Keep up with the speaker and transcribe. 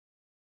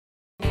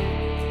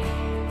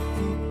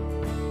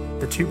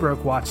Two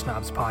Broke Watch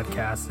Snobs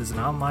podcast is an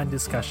online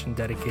discussion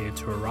dedicated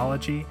to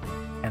horology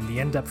and the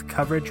in-depth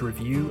coverage,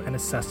 review, and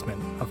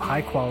assessment of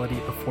high-quality,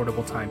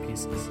 affordable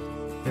timepieces.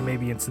 There may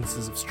be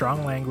instances of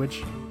strong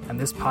language, and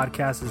this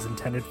podcast is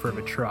intended for a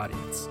mature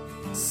audience.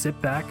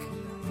 Sit back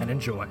and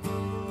enjoy.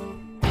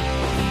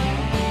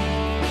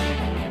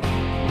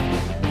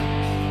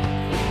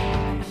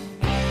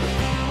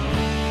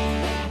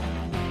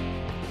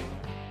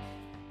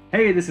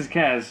 Hey, this is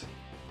Kaz.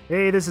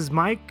 Hey, this is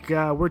Mike.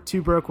 We're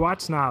Two Broke Watch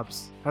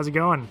Snobs. How's it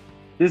going?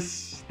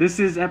 This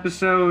is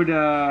episode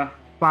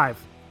 5.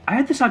 I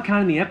had to start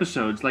counting the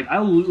episodes.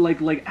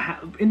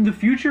 In the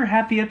future,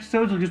 half the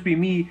episodes will just be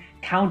me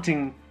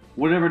counting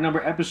whatever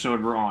number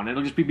episode we're on.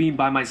 It'll just be me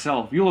by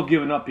myself. You'll have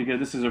given up because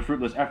this is a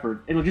fruitless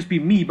effort. It'll just be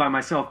me by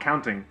myself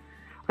counting.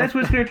 That's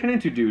what it's gonna turn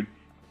into, dude.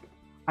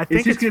 I think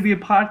it's just gonna be a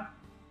pod.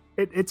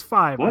 It's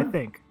 5. What?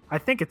 I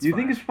think it's. You 5.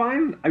 think it's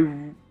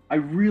fine? I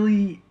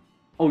really.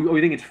 Oh,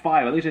 you think it's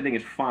 5? At least I think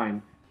it's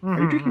fine.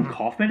 Are you drinking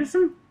cough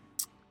medicine?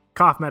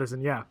 Cough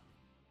medicine? Yeah,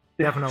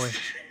 definitely.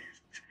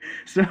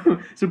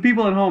 So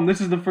people at home,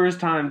 this is the first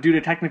time, due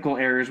to technical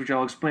errors, which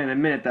I'll explain in a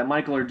minute, that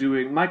Michael and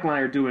I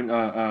are doing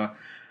a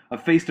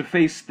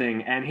face-to-face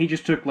thing, and he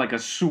just took like a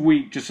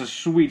sweet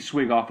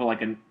swig off of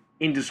like an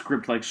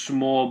indescript, like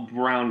small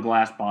brown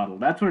glass bottle.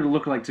 That's what it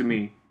looked like to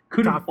me.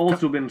 Could have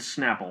also been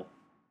Snapple.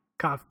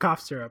 Cough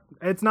syrup.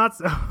 It's not.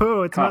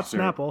 Oh, it's not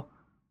Snapple.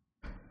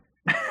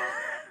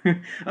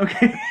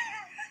 Okay.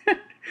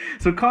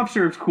 So cough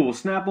syrup's cool.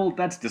 Snapple,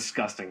 that's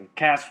disgusting.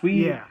 Cass,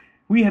 we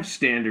have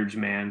standards,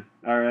 man.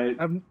 All right.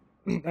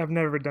 I've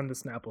never done the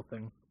Snapple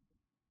thing.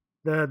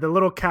 The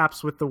little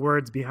caps with the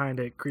words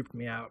behind it creeped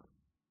me out.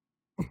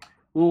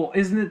 Well,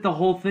 isn't it the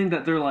whole thing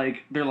that they're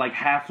like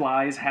half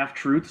lies, half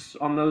truths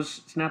on those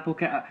Snapple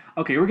caps?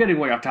 Okay, we're getting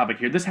way off topic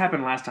here. This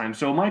happened last time.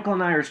 So Michael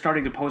and I are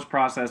starting to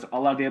post-process a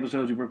lot of the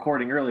episodes we were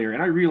recording earlier,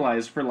 and I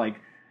realized for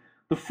like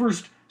the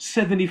first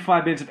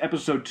 75 minutes of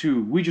episode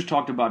 2, we just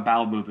talked about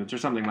bowel movements or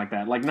something like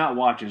that. Like, not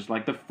watches.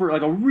 Like, a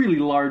really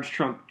large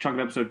chunk of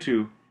episode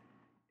 2.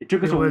 It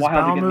took us a while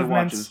to get into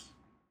watches.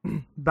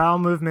 Bowel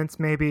movements,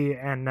 maybe,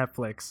 and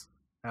Netflix.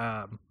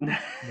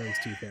 Those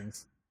two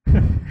things.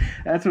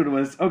 That's what it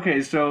was.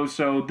 Okay, so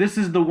this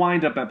is the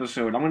wind-up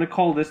episode. I'm going to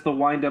call this the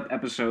wind-up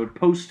episode,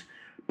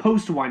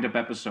 post-wind-up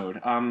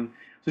episode.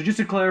 So just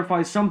to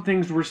clarify, some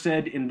things were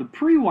said in the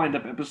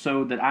pre-wind-up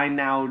episode that I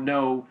now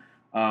know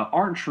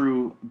aren't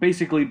true.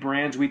 Basically,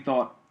 brands we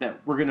thought that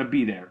were going to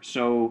be there.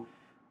 So,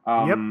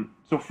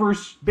 So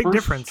first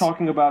difference.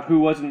 Talking about who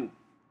wasn't.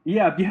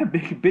 Yeah,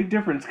 big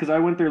difference. Because I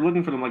went there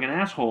looking for them like an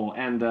asshole,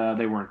 and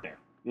they weren't there.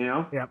 You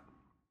know. Yep.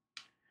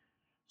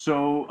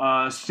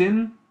 So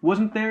Sin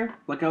wasn't there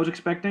like I was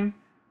expecting.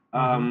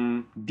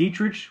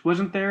 Dietrich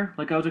wasn't there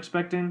like I was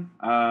expecting.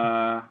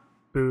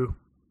 Boo.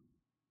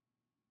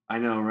 I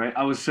know, right?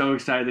 I was so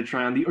excited to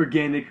try on the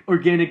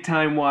organic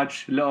time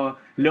watch, le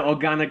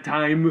organic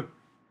time.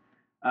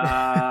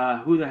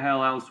 Who the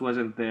hell else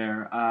wasn't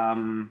there?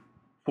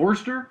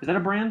 Forster? Is that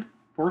a brand?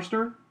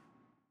 Forster?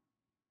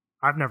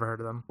 I've never heard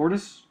of them.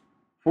 Fortis.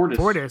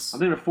 Fortis. I'm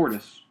thinking of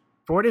Fortis.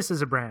 Fortis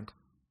is a brand.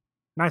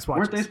 Nice watches.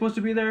 Weren't they supposed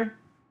to be there?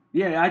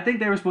 Yeah, I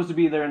think they were supposed to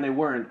be there and they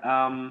weren't.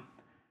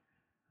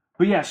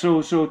 But yeah,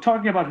 so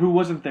talking about who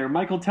wasn't there,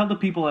 Michael, tell the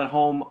people at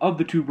home of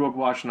the Two Broke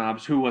Watch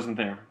Snobs who wasn't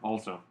there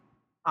also.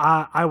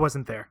 I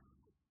wasn't there.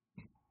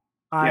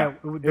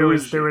 There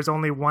was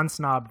only one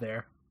snob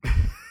there.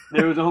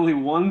 There was only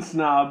one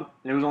snob.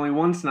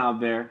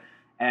 There,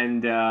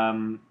 and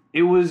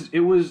it was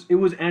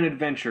an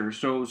adventure.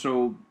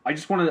 So I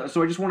just want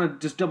to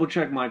just double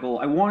check, Michael.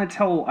 I want to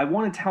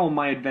tell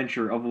my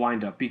adventure of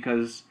wind up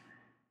because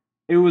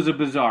it was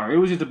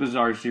just a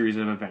bizarre series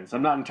of events.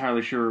 I'm not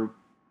entirely sure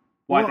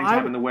why things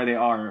happen the way they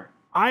are.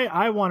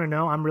 I want to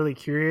know. I'm really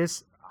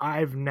curious.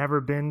 I've never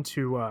been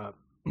to a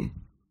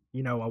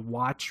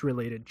watch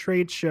related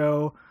trade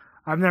show.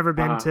 I've never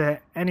been to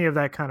any of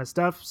that kind of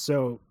stuff.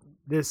 So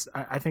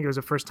I think it was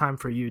the first time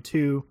for you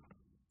too.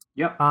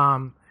 Yep.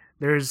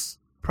 There's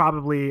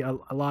probably a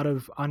lot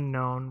of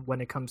unknown when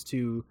it comes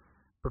to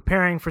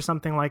preparing for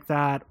something like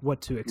that,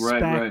 what to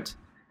expect. Right.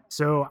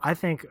 So I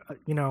think,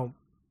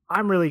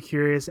 I'm really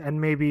curious,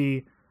 and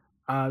maybe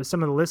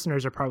some of the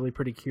listeners are probably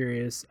pretty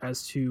curious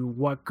as to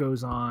what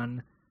goes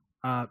on,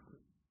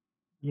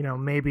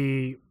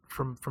 maybe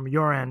from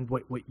your end,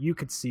 what you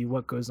could see,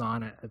 what goes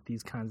on at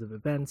these kinds of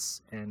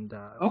events, and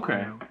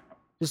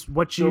just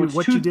what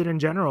you did in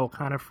general,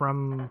 kind of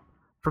from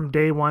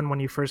day one when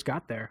you first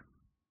got there.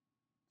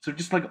 So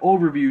just like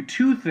overview,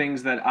 2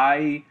 things that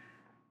I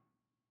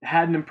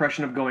had an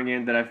impression of going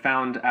in that I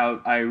found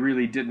out I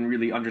really didn't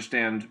really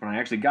understand when I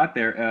actually got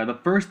there. The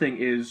first thing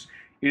is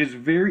it is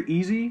very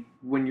easy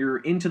when you're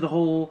into the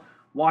whole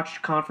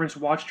watch conference,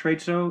 watch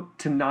trade show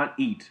to not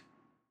eat,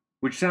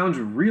 which sounds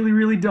really,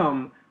 really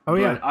dumb. Oh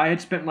yeah. But I had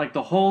spent like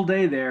the whole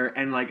day there,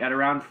 and like at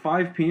around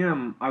 5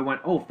 p.m., I went,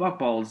 "Oh fuck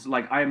balls!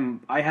 Like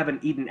I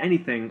haven't eaten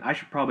anything. I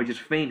should probably just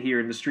faint here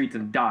in the streets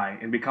and die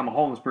and become a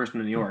homeless person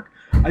in New York."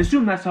 I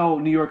assume that's how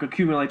New York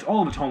accumulates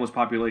all of its homeless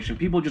population.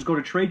 People just go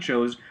to trade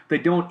shows, they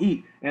don't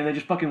eat, and they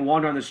just fucking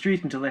wander on the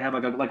streets until they have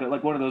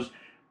like one of those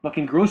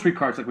fucking grocery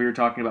carts like we were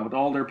talking about with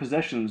all their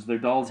possessions, their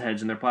dolls'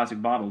 heads, and their plastic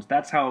bottles.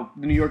 That's how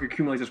New York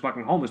accumulates its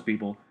fucking homeless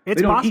people.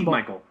 It's they don't possible. eat,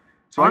 Michael.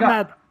 So On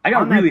I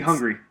got really that-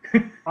 hungry.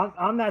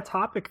 On that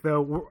topic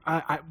though,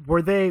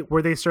 were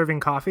they serving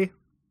coffee?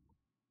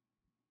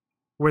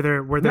 Were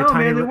there No,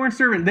 tiny man, they weren't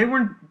serving. They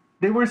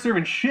weren't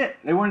serving shit.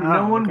 They weren't. Oh,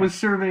 no one okay. was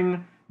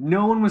serving.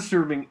 No one was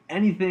serving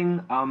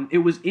anything. It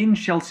was in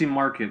Chelsea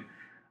Market.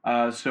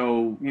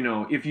 So you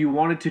know, if you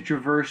wanted to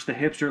traverse the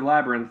hipster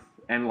labyrinth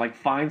and like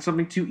find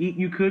something to eat,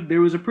 you could.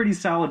 There was a pretty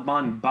solid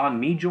banh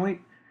mi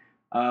joint.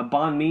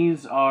 Banh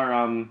mi's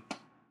are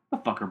the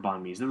fuck are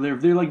banh mi's?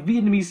 They're like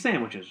Vietnamese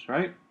sandwiches,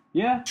 right?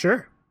 Yeah.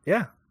 Sure.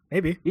 Yeah.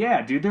 Maybe.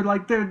 Yeah, dude.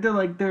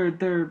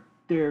 They're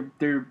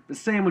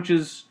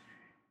sandwiches.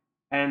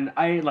 And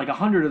I ate like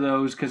 100 of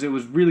those because it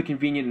was really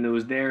convenient and it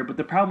was there. But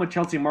the problem with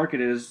Chelsea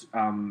Market is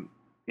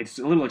it's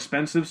a little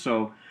expensive.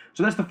 So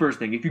that's the first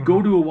thing. If you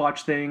go to a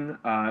watch thing,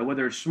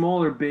 whether it's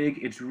small or big,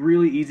 it's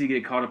really easy to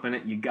get caught up in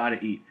it. You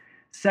gotta eat.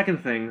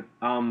 Second thing,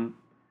 no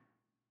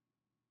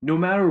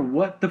matter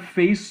what the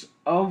face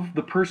of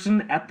the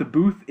person at the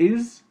booth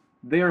is,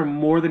 they are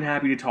more than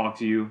happy to talk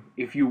to you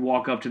if you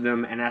walk up to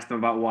them and ask them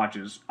about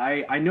watches.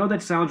 I know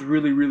that sounds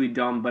really, really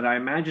dumb, but I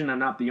imagine I'm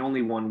not the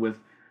only one with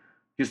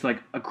just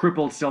like a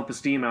crippled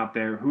self-esteem out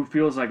there who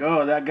feels like,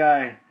 oh, that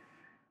guy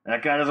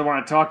doesn't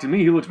want to talk to me.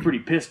 He looks pretty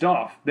pissed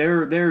off.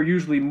 They're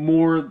usually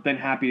more than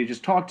happy to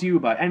just talk to you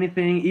about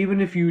anything,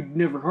 even if you'd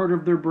never heard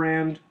of their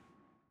brand.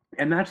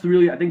 And that's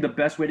really, I think, the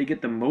best way to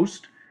get the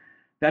most.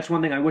 That's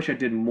one thing I wish I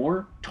did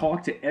more.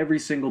 Talk to every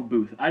single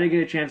booth. I didn't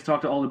get a chance to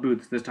talk to all the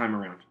booths this time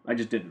around. I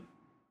just didn't.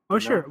 Oh,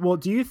 sure. Well,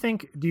 do you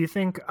think,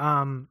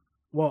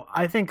 well,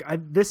 I think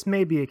this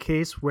may be a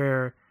case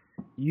where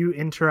you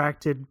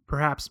interacted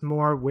perhaps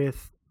more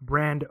with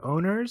brand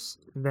owners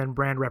than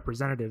brand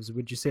representatives.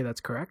 Would you say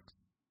that's correct?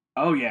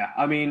 Oh, yeah.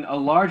 I mean, a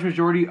large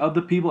majority of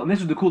the people, and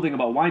this is the cool thing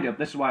about Wind Up,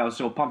 this is why I was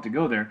so pumped to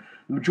go there.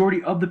 The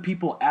majority of the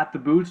people at the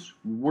booths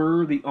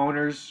were the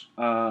owners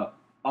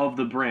of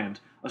the brand.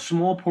 A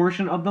small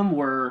portion of them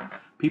were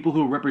people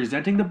who were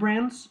representing the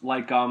brands,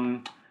 like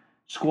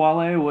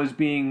Squale was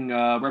being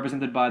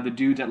represented by the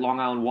dudes at Long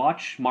Island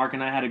Watch. Mark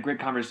and I had a great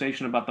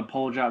conversation about the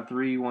Poljot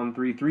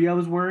 3133 I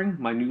was wearing,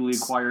 my newly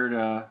acquired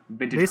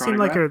vintage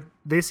chronograph.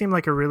 They seem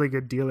like a really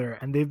good dealer,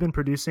 and they've been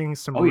producing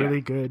some really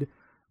good,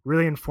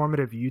 really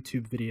informative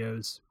YouTube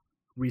videos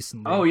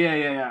recently. Oh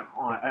yeah.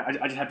 Oh, I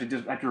just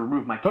have to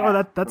remove my cat.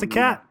 Oh, that's a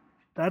cat.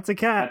 That's a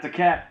cat. That's a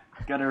cat.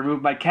 Got to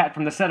remove my cat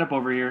from the setup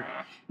over here,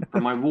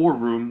 from my war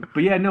room.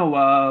 But yeah,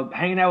 no,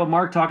 hanging out with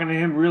Mark, talking to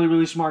him, really,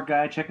 really smart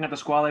guy. Checking out the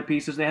Squale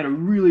pieces. They had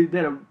really,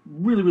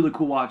 really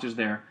cool watches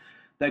there.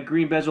 That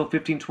green bezel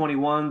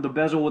 1521, the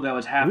bezel that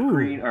was half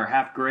green or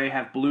half gray,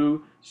 half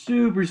blue.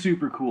 Super,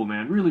 super cool,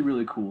 man. Really,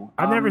 really cool.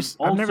 I've never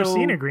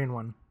seen a green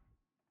one.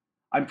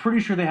 I'm pretty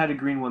sure they had a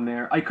green one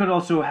there. I could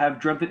also have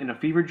dreamt it in a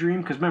fever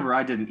dream because remember,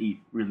 I didn't eat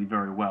really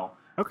very well.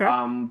 Okay.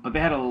 But they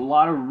had a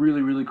lot of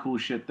really, really cool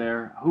shit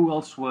there. Who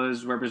else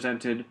was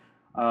represented?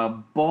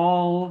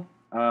 Ball.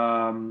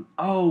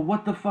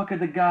 What the fuck are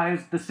the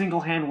guys? The single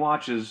hand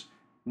watches.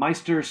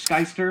 Meister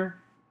Skeister.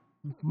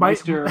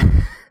 Meister.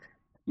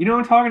 You know what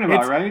I'm talking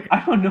about, right?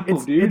 I don't know,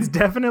 dude. It's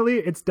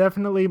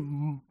definitely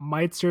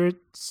Meister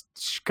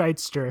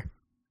Skeister,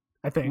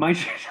 I think.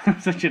 Meister. I'm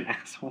such an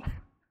asshole.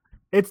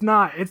 It's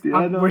not.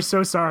 We're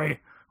so sorry.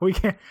 We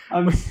can't.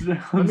 I'm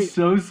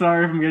so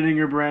sorry if I'm getting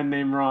your brand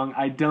name wrong.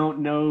 I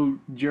don't know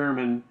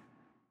German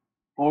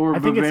or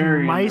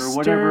Bavarian or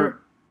whatever.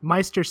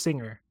 Meister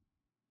Singer.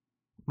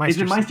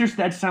 Is it Meister?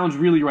 That sounds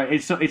really right.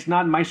 It's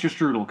not Meister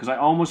Strudel because I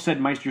almost said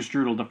Meister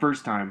Strudel the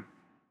first time.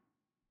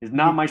 It's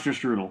not Meister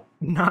Strudel.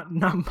 Not.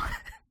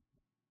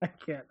 I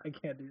can't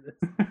do this.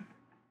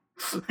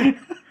 so they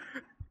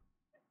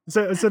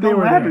don't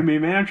were laugh there. at me,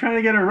 man. I'm trying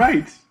to get it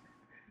right.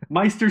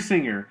 Meister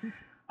Singer.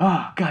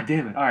 Oh, god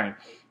damn it. All right.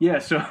 Yeah,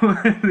 so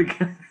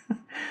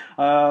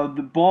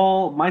the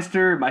ball,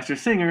 Meister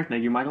Singer.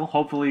 Thank you, Michael.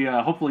 Hopefully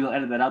you'll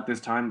edit that out this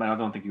time, but I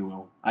don't think you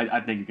will. I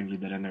think you can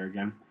leave that in there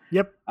again.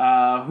 Yep.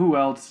 Who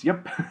else?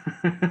 Yep.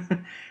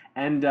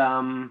 And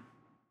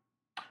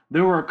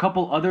there were a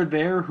couple other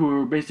there who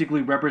were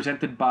basically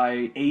represented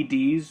by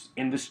ADs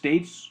in the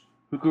States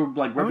who could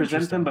like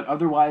represent them, but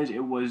otherwise it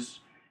was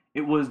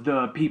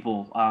the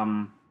people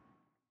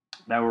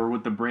that were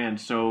with the brand.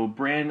 So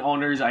brand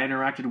owners I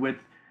interacted with.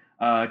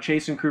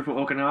 Chase and crew from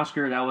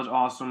Okanosker, that was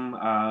awesome.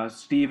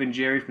 Steve and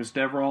Jerry from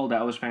Stevrol,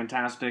 that was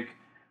fantastic.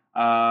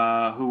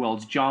 Who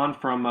else? John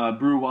from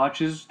Brew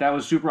Watches, that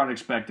was super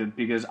unexpected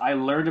because I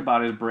learned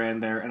about his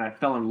brand there and I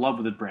fell in love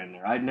with his brand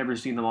there. I'd never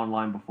seen them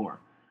online before.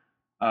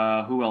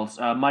 Who else?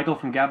 Michael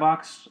from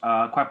Gabox,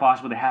 quite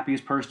possibly the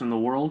happiest person in the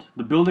world.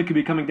 The building could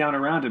be coming down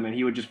around him and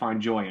he would just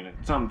find joy in it.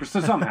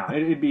 Somehow.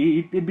 It'd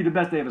be the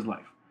best day of his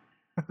life.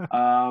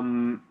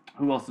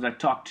 Who else did I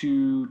talk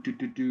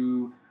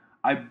to?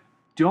 I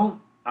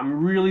don't.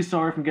 I'm really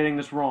sorry if I'm getting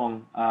this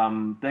wrong.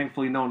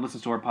 Thankfully, no one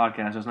listens to our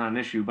podcast. That's not an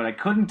issue. But I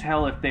couldn't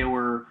tell if they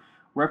were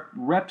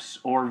reps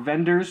or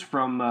vendors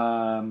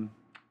from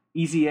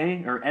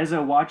EZA or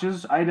EZA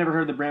watches. I had never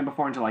heard of the brand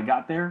before until I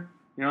got there.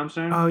 You know what I'm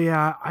saying? Oh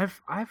yeah,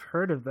 I've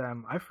heard of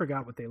them. I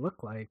forgot what they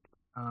look like.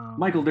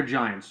 Michael, they're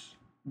giants.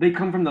 They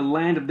come from the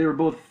land of. They were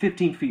both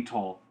 15 feet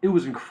tall. It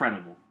was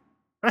incredible.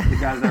 The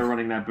guys that were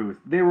running that booth,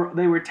 they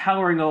were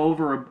towering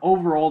over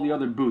all the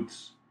other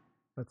booths.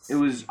 It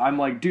was. I'm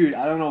like, dude,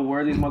 I don't know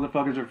where these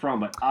motherfuckers are from,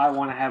 but I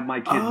want to have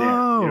my kid there. You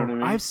know what I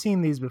mean? I've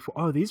seen these before.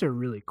 Oh, these are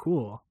really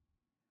cool.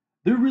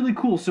 They're really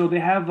cool. So they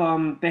have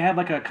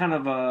like a kind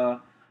of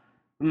a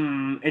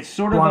it's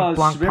sort of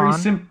a very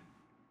simple.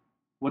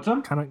 What's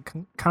up? Kind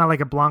of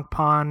like a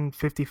Blancpain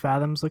 50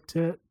 Fathoms look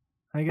to it,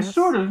 I guess.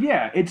 Sort of,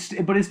 yeah.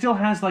 But it still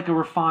has like a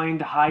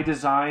refined high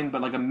design,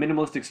 but like a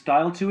minimalistic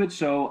style to it.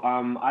 So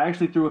I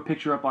actually threw a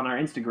picture up on our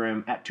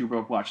Instagram at Two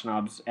Broke Watch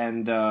Snobs,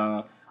 and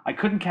I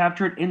couldn't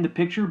capture it in the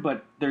picture,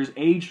 but there's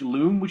aged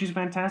loom, which is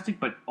fantastic.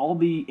 But all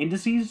the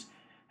indices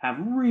have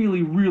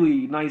really,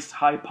 really nice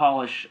high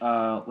polish,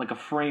 like a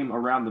frame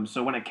around them.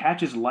 So when it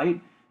catches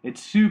light,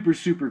 it's super,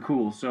 super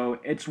cool. So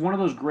it's one of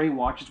those gray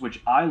watches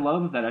which I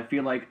love that I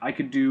feel like I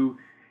could do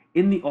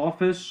in the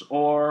office,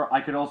 or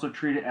I could also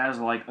treat it as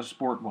like a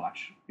sport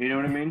watch. You know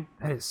what I mean?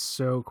 That is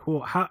so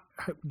cool.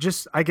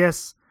 Just I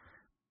guess,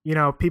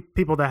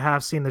 people that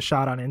have seen the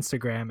shot on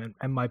Instagram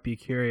and might be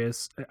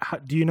curious.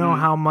 Do you know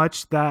how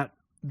much that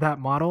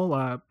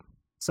model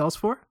sells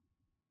for?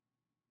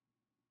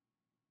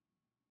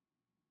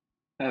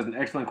 That is an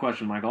excellent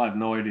question, Michael. I have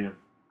no idea.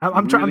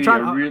 I'm trying.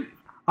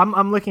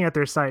 I'm looking at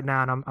their site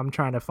now, and I'm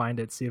trying to find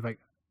it. See if I.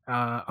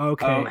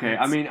 Okay. Okay.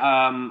 I mean,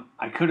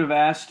 I could have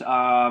asked.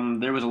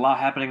 There was a lot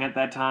happening at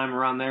that time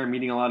around there,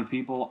 meeting a lot of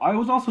people. I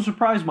was also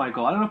surprised,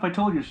 Michael. I don't know if I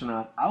told you this or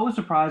not. I was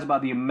surprised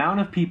about the amount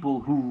of people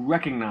who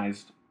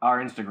recognized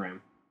our Instagram.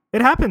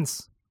 It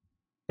happens.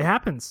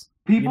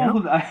 People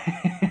who I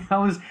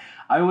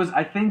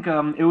think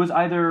it was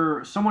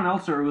either someone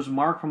else or it was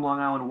Mark from Long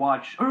Island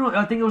Watch. Or no,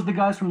 I think it was the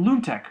guys from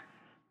Loomtech.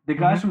 The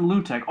guys from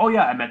Loomtech. Oh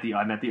yeah, I met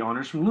the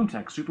owners from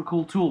Loomtech. Super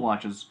cool tool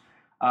watches.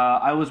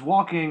 I was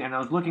walking and I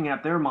was looking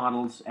at their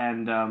models,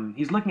 and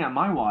he's looking at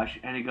my watch,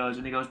 and he goes,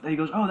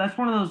 oh, that's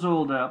one of those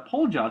old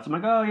pole jots. I'm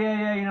like, oh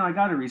yeah, I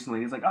got it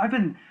recently. He's like, I've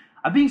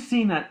been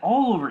seeing that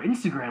all over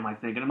Instagram, I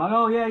think. And I'm like,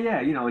 oh yeah,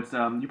 it's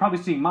you're probably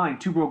seeing mine,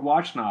 Two Broke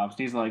Watch Snobs. And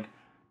he's like,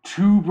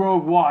 Two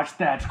Broke Watch,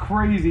 that's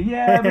crazy.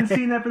 Yeah, I've been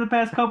seeing that for the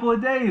past couple of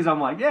days.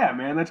 I'm like, yeah,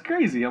 man, that's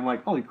crazy. I'm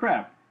like, holy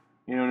crap.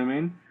 You know what I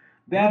mean?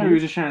 That or he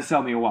was just trying to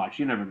sell me a watch.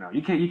 You never know.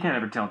 You can't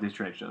ever tell at these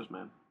trade shows,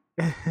 man.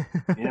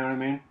 You know what I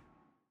mean?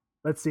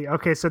 Let's see.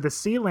 Okay, so the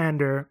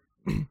Sealander,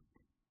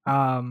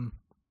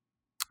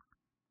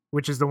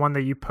 which is the one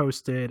that you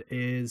posted,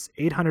 is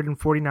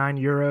 849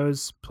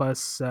 euros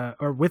plus,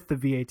 or with the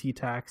VAT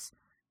tax,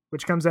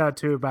 which comes out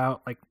to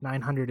about like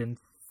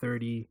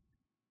 930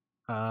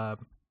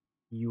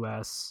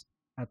 US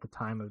at the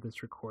time of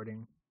this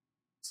recording.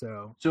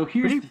 So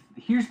here's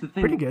the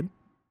thing. Pretty good.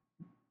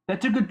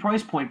 That's a good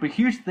price point, but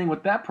here's the thing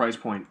with that price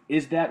point.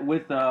 Is that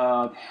with is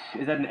that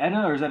an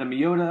ETA or is that a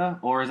Miyota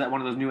or is that one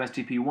of those new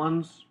STP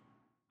ones?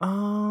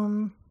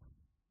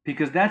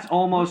 Because that's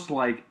almost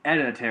like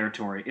ETA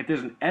territory. If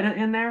there's an ETA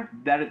in there,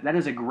 that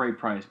is a great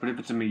price. But if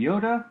it's a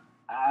Miyota,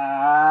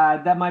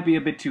 that might be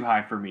a bit too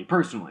high for me,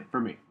 personally, for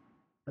me.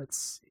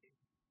 Let's see.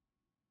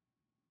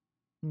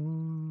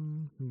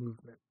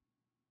 Movement.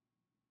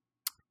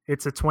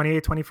 It's a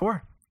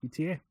 2824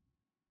 ETA.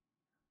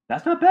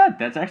 That's not bad.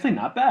 That's actually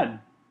not bad.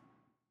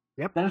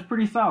 Yep. That is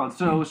pretty solid.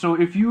 So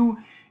if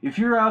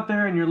you're out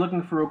there and you're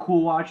looking for a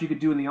cool watch you could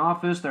do in the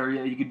office, or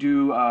you could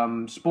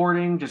do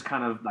sporting, just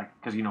kind of like,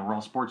 because we're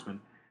all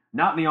sportsmen,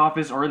 not in the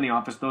office or in the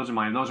office. Those are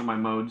my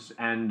modes.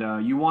 And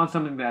you want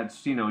something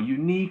that's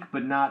unique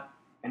but not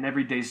an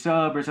everyday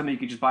sub or something you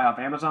could just buy off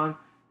Amazon.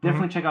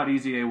 Definitely check out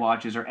EZA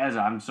watches or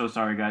EZA. I'm so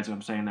sorry guys if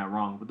I'm saying that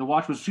wrong, but the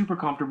watch was super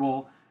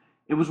comfortable.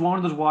 It was one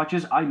of those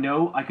watches I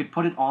know I could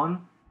put it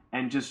on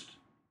and just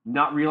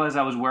not realize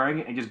I was wearing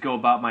it and just go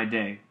about my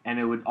day, and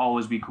it would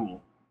always be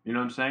cool. You know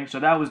what I'm saying? So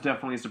that was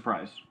definitely a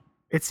surprise.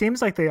 It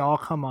seems like they all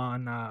come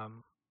on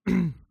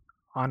on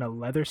a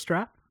leather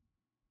strap.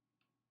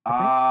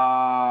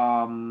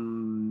 Yeah,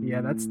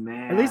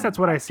 at least that's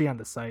what I see on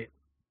the site.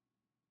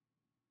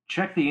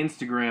 Check the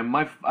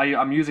Instagram.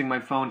 I'm using my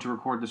phone to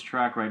record this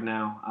track right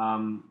now.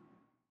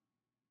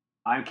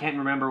 I can't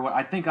remember what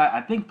I think.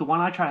 I think the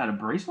one I tried had a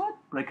bracelet,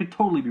 but I could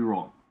totally be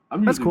wrong.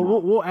 That's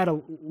cool. We'll add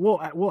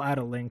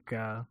a link,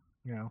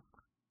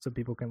 so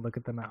people can look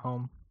at them at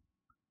home.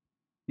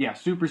 Yeah,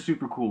 super,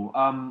 super cool.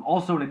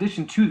 Also, in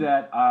addition to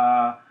that,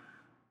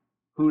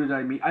 who did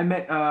I meet? I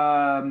met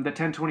the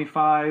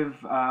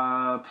 1025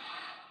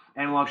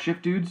 analog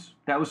shift dudes.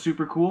 That was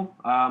super cool.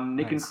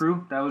 Nick and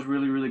crew. That was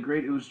really, really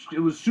great. It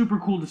was super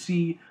cool to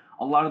see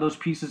a lot of those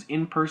pieces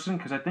in person,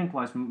 because I think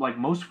like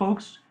most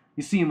folks,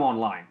 you see them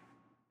online.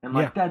 And Yeah.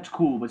 like that's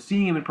cool, but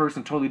seeing him in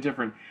person totally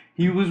different.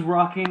 He was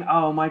rocking.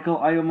 Oh, Michael,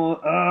 I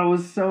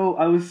was so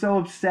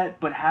upset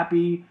but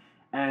happy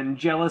and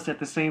jealous at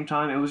the same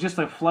time. It was just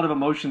a flood of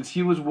emotions.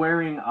 He was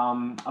wearing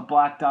a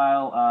black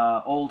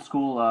dial old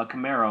school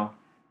Camaro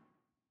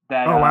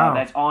Oh wow.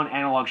 that's on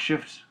analog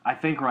shift, I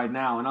think right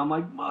now, and I'm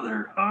like,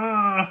 mother,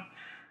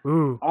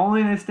 Ooh.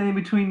 only thing standing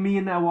between me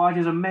and that watch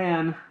is a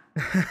man.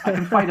 I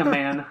can fight a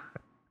man,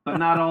 but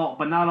not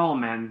all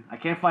men. I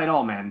can't fight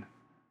all men.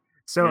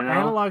 So You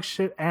know?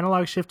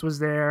 analog shift was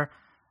there.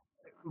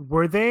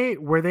 Were they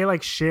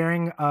like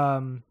sharing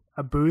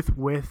a booth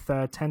with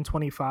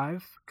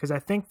 1025? Because I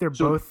think they're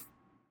So both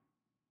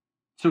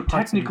So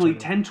parts of each technically, other.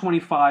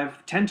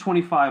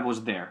 1025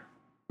 was there,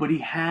 but he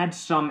had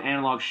some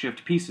analog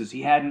shift pieces.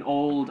 He had an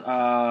old,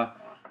 one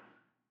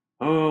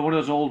of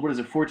those old, what is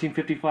it,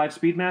 1455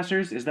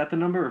 Speedmasters? Is that the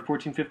number, or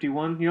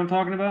 1451? You know what I'm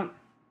talking about?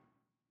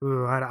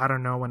 Ooh, I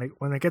don't know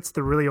when it gets to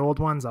the really old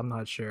ones. I'm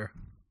not sure.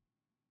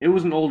 It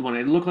was an old one.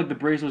 It looked like the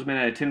bracelet was made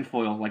out of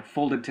tinfoil, like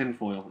folded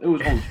tinfoil. It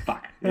was old as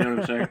fuck. You know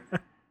what I'm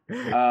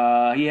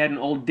saying? He had an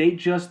old date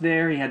just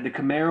there. He had the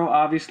Camaro,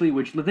 obviously.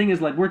 Which the thing is,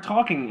 like, we're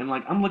talking, and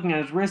like, I'm looking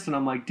at his wrist, and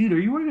I'm like, dude, are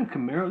you wearing a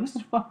Camaro? This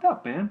is fucked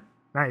up, man.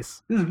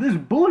 Nice. This is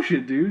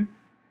bullshit, dude.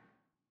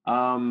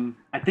 I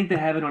think they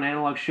have it on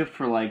analog shift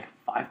for like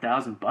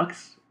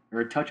 $5,000 or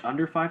a touch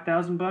under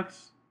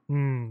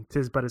 $5,000.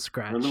 Tis but a Or a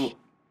scratch little,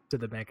 to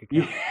the bank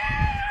account.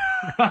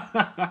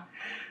 yeah.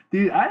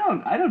 Dude,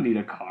 I don't need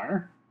a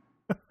car.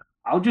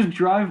 I'll just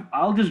drive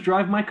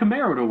my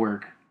Camaro to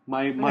work.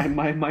 My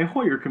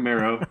Hoyer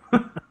Camaro.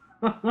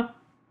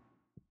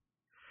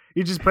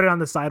 You just put it on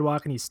the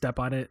sidewalk and you step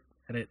on it,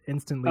 and it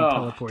instantly Oh,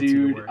 teleports you to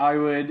dude, work. I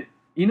would.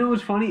 You know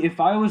what's funny? If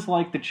I was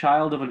like the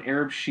child of an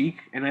Arab sheik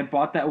and I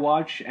bought that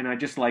watch and I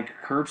just like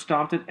curb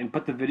stomped it and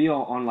put the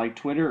video on like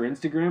Twitter or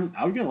Instagram,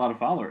 I would get a lot of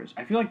followers.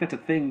 I feel like that's a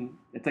thing.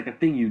 It's like a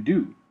thing you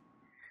do.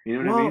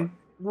 You know what I Well, mean?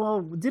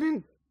 well,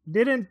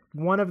 didn't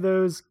one of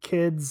those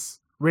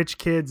kids, rich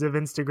kids of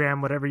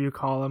Instagram, whatever you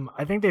call them,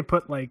 I think they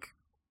put like,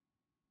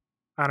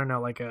 I don't know,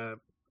 like a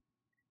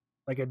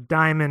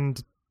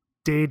diamond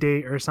day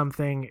date or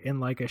something in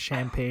like a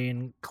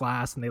champagne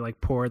glass, and they like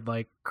poured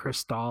like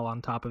Cristal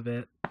on top of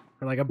it,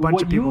 or like a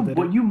bunch of people did it.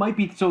 What you might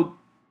be so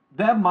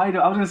that might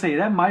I was gonna say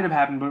that might have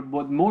happened, but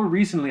what more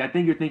recently I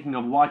think you're thinking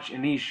of Watch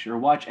Anish or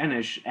Watch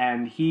Enish,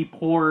 and he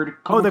poured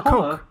Oh, the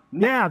Coca-Cola. Coke.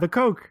 Yeah, the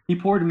Coke. He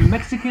poured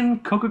Mexican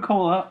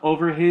Coca-Cola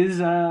over his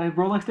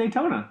Rolex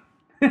Daytona.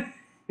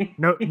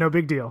 No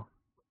big deal.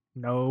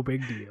 No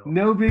big deal.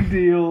 No big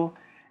deal.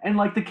 And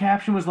like the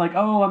caption was like,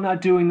 "Oh, I'm not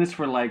doing this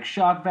for like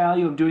shock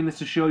value. I'm doing this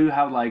to show you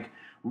how like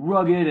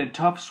rugged and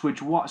tough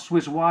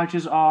Swiss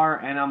watches are."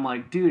 And I'm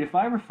like, dude, if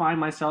I ever find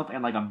myself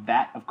in like a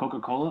vat of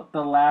Coca-Cola,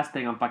 the last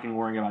thing I'm fucking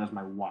worrying about is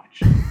my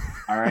watch.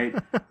 All right,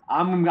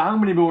 I'm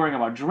gonna be worrying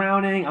about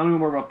drowning. I'm gonna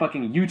be worrying about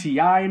fucking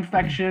UTI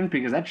infection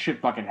because that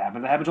shit fucking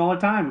happens. It happens all the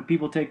time.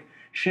 People take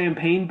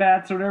champagne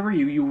baths or whatever.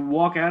 You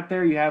walk out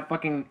there, you have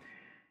fucking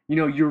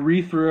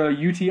urethra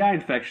UTI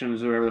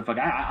infections or whatever the fuck.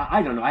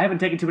 I don't know. I haven't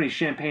taken too many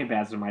champagne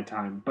baths in my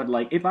time. But,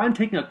 like, if I'm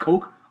taking a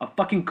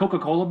fucking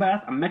Coca-Cola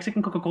bath, a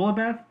Mexican Coca-Cola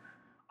bath,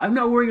 I'm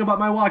not worrying about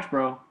my watch,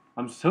 bro.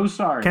 I'm so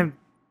sorry.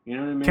 You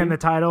know what I mean? Can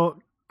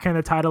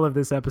the title of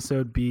this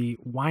episode be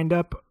Wind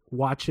Up,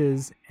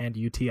 Watches, and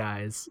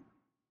UTIs?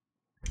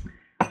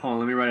 Hold on,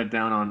 let me write it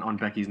down on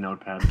Becky's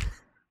notepad.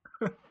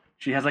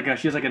 She has like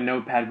a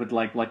notepad with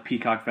like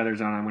peacock feathers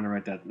on it. I'm gonna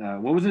write that.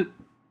 What was it?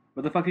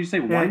 What the fuck did you say?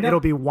 Wind up?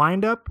 It'll be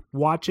Wind Up,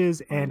 Watches,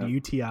 and Up.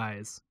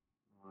 UTIs.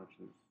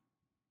 Watches.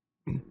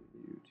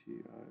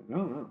 UTI.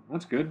 No,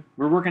 that's good.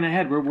 We're working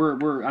ahead.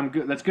 I'm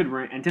good. That's good.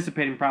 We're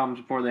anticipating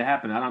problems before they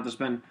happen. I don't have to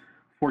spend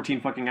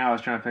 14 fucking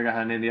hours trying to figure out how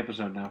to name the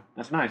episode now.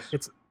 That's nice.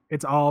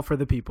 It's all for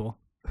the people.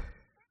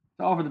 It's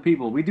all for the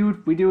people. We do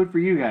it for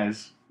you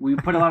guys. We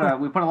put a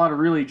lot of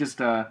really just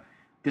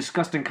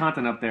disgusting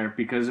content up there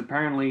because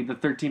apparently the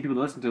 13 people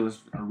that listen to us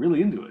are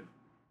really into it.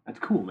 That's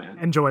cool, man.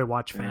 Enjoy,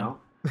 watch, You fan. know?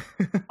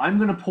 I'm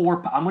gonna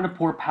pour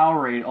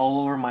Powerade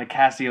all over my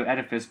Casio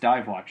Edifice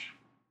dive watch.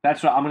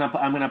 That's what I'm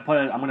gonna put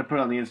it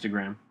on the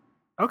Instagram.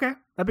 Okay,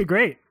 that'd be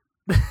great.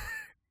 Do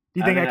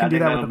you think I can do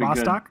that with the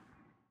Vostok?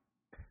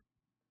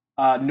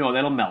 No,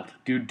 that'll melt.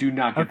 Do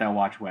not get that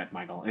watch wet,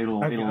 Michael.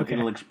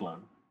 It'll explode.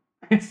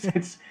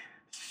 It's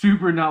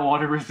super not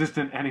water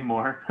resistant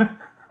anymore.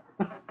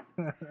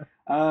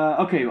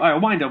 Okay, all right,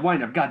 wind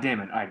up. God damn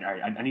it!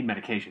 I need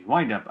medication.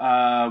 Wind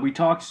up. We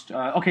talked.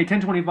 Okay,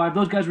 1025.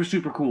 Those guys were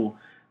super cool.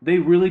 They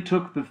really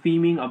took the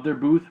theming of their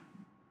booth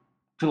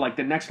to like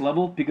the next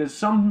level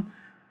because I'm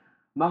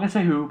not gonna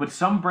say who, but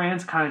some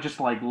brands kind of just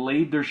like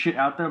laid their shit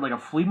out there like a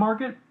flea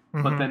market.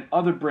 But then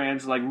other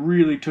brands like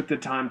really took the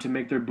time to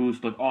make their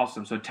booths look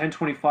awesome. So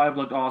 1025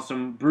 looked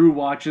awesome. Brew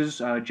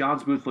watches.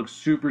 John's booth looked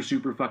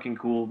super fucking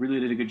cool. Really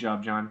did a good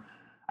job, John.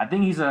 I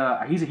think he's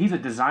a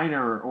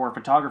designer or a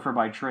photographer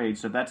by trade,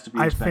 so that's to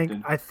be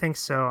expected. I think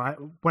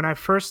so. When I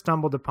first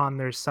stumbled upon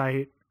their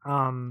site,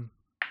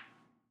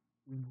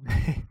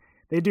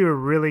 they do a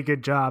really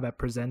good job at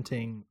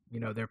presenting,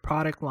 their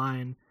product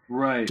line.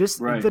 Right.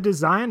 Just right. the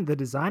design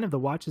of the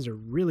watches are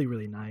really,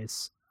 really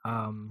nice.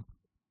 Um,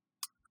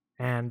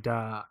 and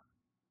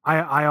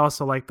I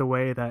also like the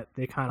way that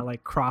they kind of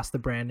like cross the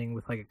branding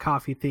with like a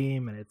coffee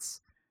theme, and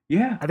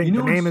Yeah, I think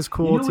the name is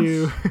cool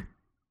too.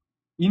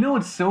 You know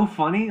what's so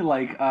funny?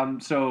 Like,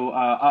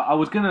 I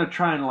was gonna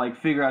try and like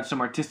figure out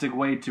some artistic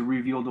way to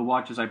reveal the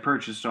watches I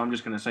purchased, so I'm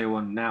just gonna say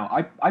one now.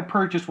 I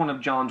purchased one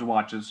of John's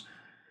watches.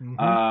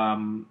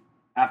 Hmm.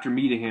 After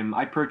meeting him,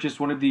 I purchased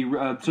one of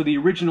the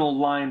original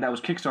line that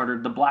was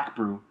Kickstarted, the Black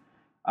Brew.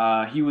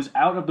 He was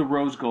out of the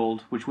rose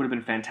gold, which would have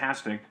been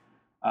fantastic.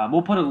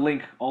 We'll put a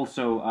link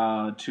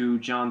also to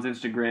John's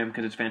Instagram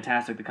because it's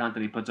fantastic the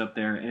content he puts up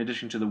there. In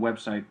addition to the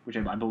website, which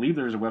I believe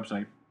there is a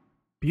website.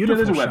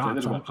 Beautiful There's a website. shots.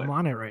 There's a website. I'm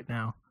on it right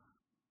now.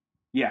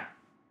 Yeah.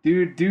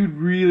 Dude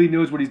really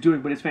knows what he's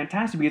doing, but it's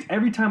fantastic because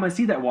every time I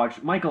see that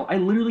watch, Michael, I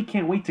literally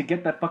can't wait to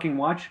get that fucking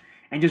watch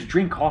and just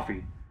drink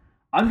coffee.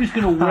 I'm just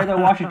gonna wear that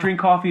watch and drink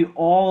coffee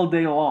all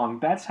day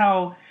long. That's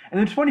how. And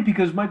it's funny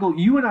because Michael,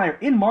 you and I are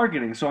in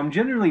marketing, so I'm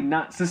generally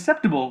not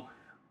susceptible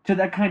to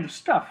that kind of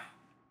stuff.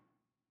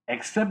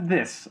 Except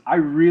this, I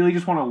really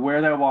just want to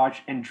wear that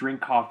watch and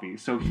drink coffee.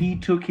 So he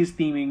took his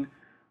theming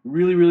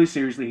really, really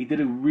seriously. He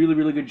did a really,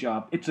 really good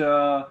job. It's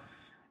a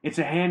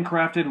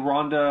handcrafted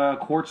Ronda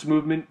quartz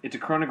movement. It's a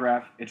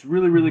chronograph. It's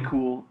really, really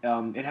cool.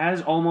 It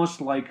has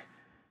almost like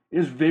it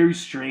has very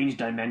strange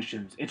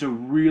dimensions. It's a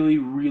really,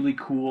 really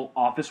cool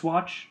office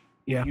watch.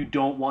 Yeah. If you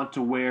don't want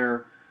to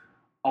wear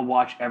a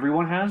watch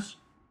everyone has,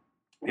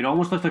 it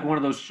almost looks like one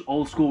of those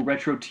old school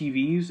retro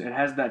TVs. It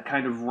has that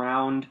kind of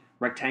round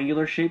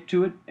rectangular shape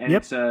to it, and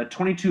Yep. it's a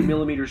 22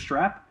 millimeter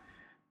strap.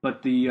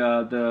 But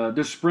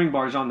the spring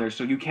bars on there,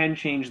 so you can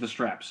change the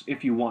straps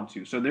if you want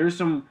to. So there's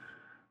some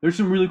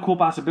really cool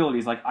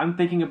possibilities. Like I'm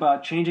thinking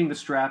about changing the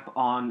strap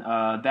on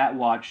that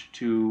watch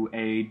to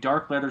a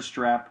dark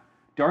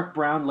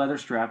brown leather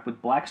strap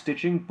with black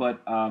stitching,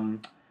 but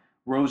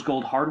rose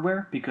gold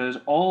hardware because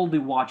all the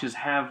watches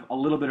have a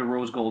little bit of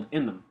rose gold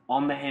in them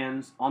on the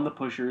hands, on the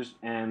pushers,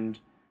 and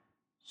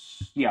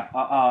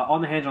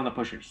on the hands, on the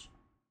pushers,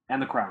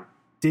 and the crown.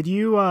 Did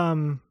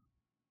you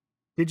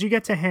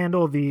get to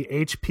handle the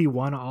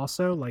HP1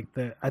 also? Like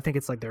I think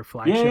it's like their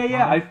flagship.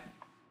 Model?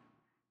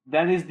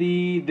 That is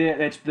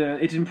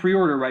it's in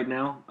pre-order right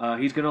now.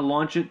 He's gonna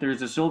launch it.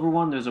 There's a silver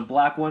one. There's a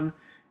black one.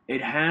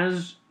 It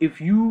has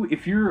if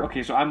you're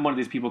okay. So I'm one of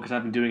these people because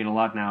I've been doing it a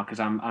lot now because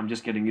I'm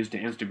just getting used to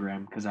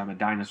Instagram because I'm a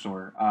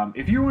dinosaur.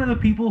 If you're one of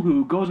the people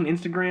who goes on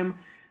Instagram,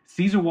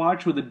 sees a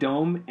watch with a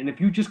dome, and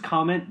if you just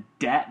comment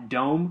 "dat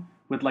dome"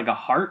 with like a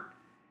heart,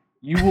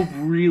 you will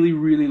really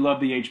really love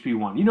the HP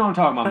one. You know what I'm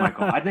talking about,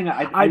 Michael. I think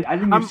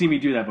you've seen me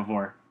do that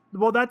before.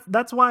 Well,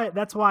 that's why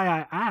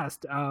I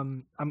asked.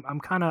 I'm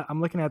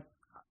looking at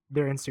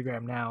their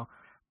Instagram now.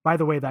 By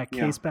the way, that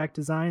case back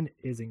design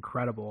is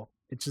incredible.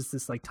 It's just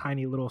this like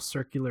tiny little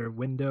circular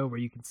window where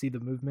you can see the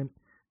movement.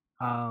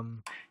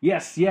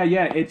 Yes, yeah.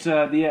 It's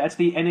it's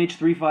the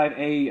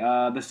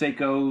NH35A, the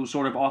Seiko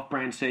sort of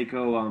off-brand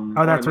Seiko.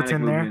 Oh, that's what's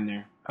in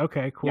there.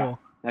 Okay, cool. Yeah,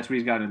 that's what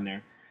he's got in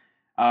there.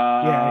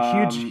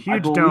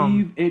 Huge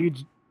dome.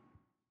 Huge.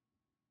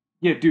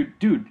 Yeah,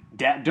 dude,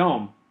 that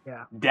dome.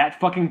 Yeah. That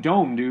fucking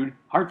dome, dude.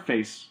 Heart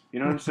face. You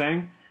know what I'm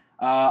saying?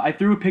 I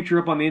threw a picture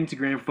up on the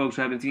Instagram, folks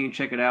who haven't seen it.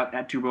 Check it out,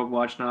 at Two Broke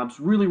Watch Snobs.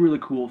 Really, really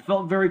cool.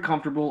 Felt very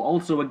comfortable.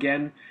 Also,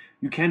 again,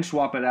 you can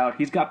swap it out.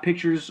 He's got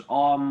pictures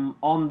on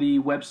the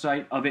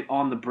website of it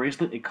on the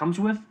bracelet it comes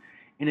with,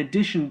 in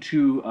addition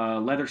to a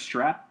leather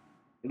strap.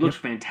 It looks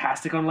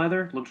fantastic on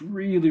leather. It looks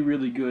really,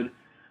 really good.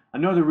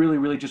 Another really,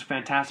 really just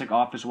fantastic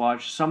office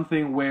watch.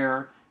 Something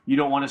where you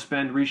don't want to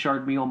spend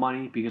Richard Mille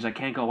money, because I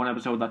can't go one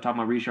episode without talking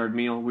about Richard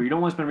Mille, where you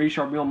don't want to spend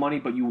Richard Mille money,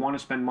 but you want to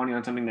spend money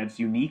on something that's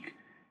unique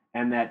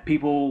and that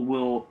people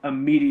will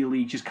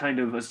immediately just kind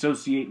of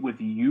associate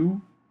with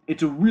you.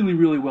 It's a really,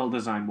 really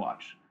well-designed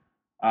watch.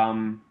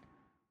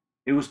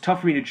 It was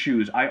tough for me to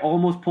choose. I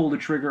almost pulled the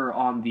trigger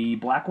on the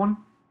black one,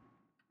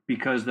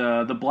 because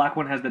the black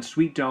one has that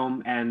sweet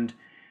dome, and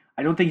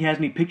I don't think he has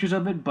any pictures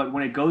of it, but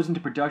when it goes into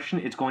production,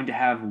 it's going to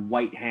have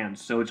white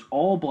hands. So it's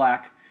all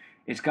black.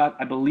 It's got,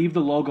 I believe, the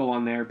logo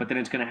on there, but then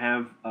it's going to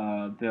have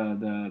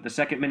the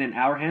second, minute, and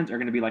hour hands are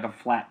going to be like a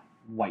flat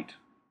white,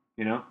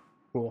 you know?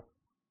 Cool.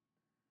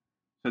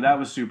 So that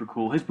was super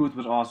cool. His booth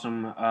was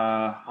awesome.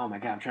 Oh my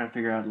god, I'm trying to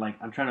figure out,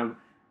 I'm trying to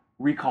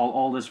recall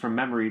all this from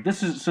memory. I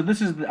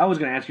was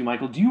going to ask you,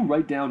 Michael, do you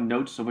write down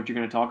notes of what you're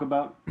going to talk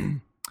about?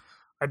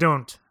 I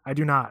don't. I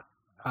do not.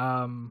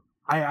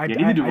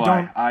 Neither do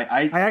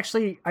I.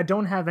 I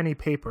don't have any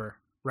paper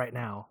right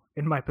now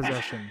in my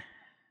possession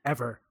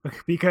ever,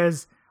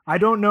 because I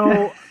don't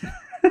know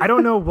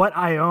what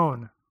I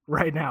own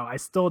right now. I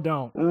still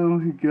don't. Oh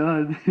my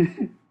god.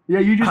 Yeah,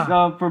 you just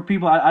for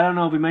people, I don't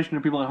know if we mentioned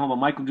to people at home, but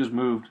Michael just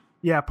moved.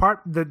 Yeah,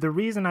 the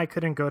reason I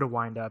couldn't go to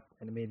Wind Up,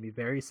 and it made me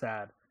very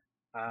sad.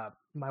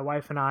 My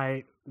wife and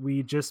I,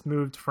 we just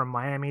moved from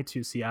Miami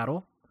to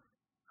Seattle.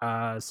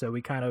 So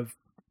we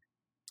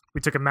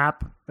took a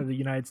map of the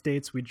United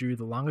States. We drew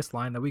the longest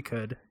line that we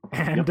could,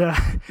 and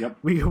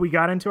we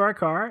got into our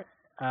car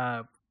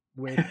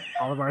with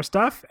all of our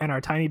stuff and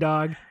our tiny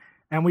dog,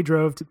 and we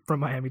drove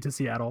from Miami to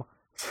Seattle.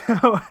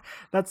 So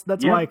that's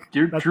why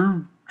Yep, that's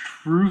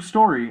true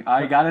story.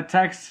 I got a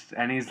text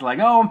and he's like,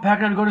 "Oh, I'm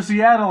packing up to go to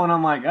Seattle," and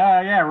I'm like,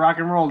 "Ah, yeah, rock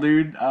and roll,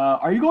 dude.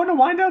 Are you going to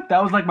wind up?"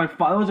 That was like that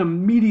was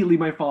immediately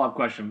my follow up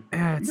question. it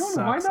You going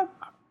to wind sucks.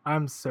 up?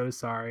 I'm so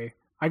sorry.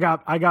 I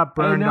got I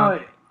burned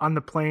know. on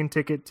the plane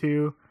ticket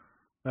too.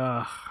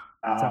 Ugh,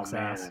 Oh sucks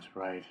man, ass. that's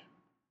right.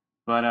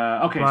 But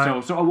okay,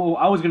 But well,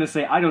 I was gonna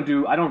say I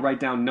don't write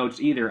down notes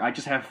either. I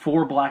just have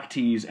four black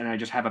teas and I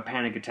just have a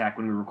panic attack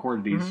when we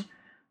record mhm. these.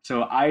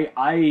 So I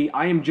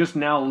am just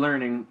now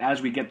learning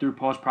as we get through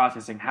post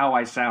processing how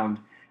I sound,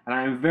 and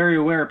I am very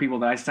aware of people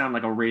that I sound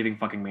like a raving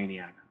fucking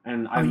maniac,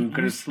 and Oh, I'm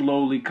gonna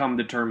slowly come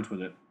to terms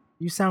with it.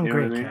 you sound You know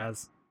what great, I mean?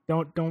 Kaz.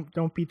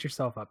 Don't beat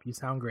yourself up. You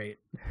sound great.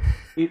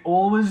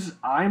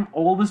 I'm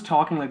always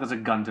talking like there's a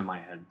gun to my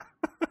head.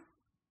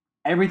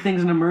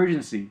 Everything's an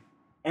emergency.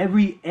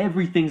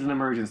 Everything's an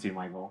emergency,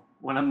 Michael.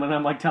 When I'm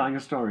like telling a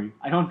story,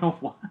 I don't know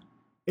why.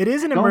 It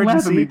is an Don't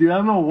laugh at me, emergency. dude. I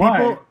don't know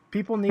why.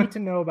 People need to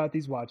know about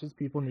these watches.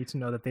 People need to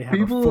know that they have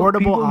People affordable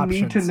people need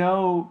to options.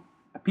 know.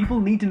 People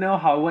need to know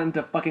how I went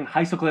into fucking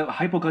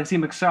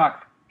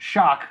hypoglycemic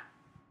shock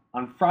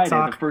on Friday, the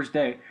Sock. first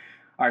day.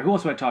 All right, who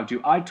else do I talk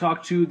to? I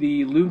talked to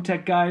the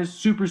LoomTech guys,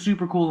 super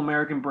cool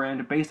American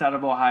brand based out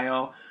of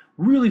Ohio.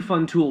 Really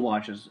fun tool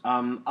watches.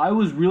 I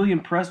was really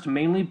impressed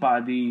mainly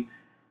by the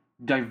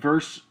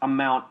diverse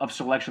amount of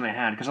selection they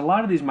had because a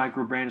lot of these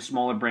micro brands,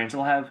 smaller brands,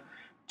 they'll have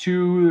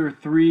two or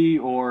three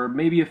or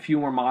maybe a few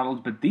more models.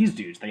 But these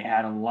dudes, they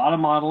had a lot of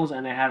models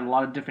and they had a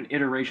lot of different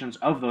iterations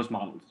of those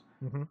models.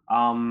 Hmm.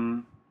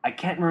 I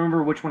can't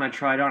remember which one I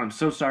tried on. I'm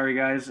so sorry,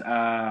 guys.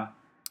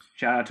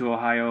 Shout out to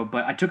Ohio,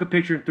 but I took a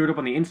picture and threw it up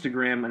on the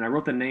Instagram, and I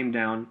wrote the name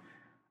down.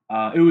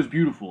 It was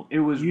beautiful. It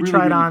was You really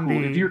tried really on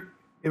cool. If you're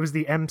it was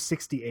the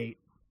M68.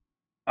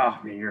 Oh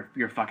man,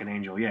 you're a fucking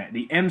angel. Yeah,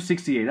 the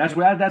M68.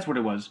 That's what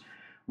it was.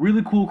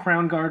 Really cool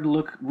crown guard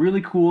look.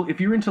 Really cool.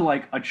 If you're into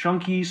like a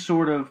chunky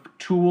sort of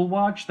tool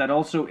watch that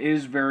also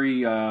is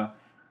very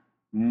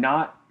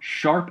not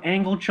sharp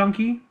angle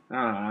chunky.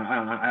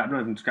 I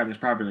don't even describe this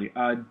properly.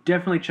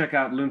 Definitely check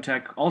out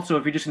LoomTech. Also,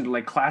 if you're just into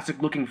like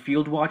classic looking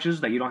field watches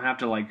that you don't have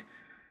to like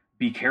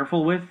be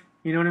careful with,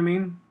 you know what I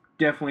mean?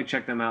 Definitely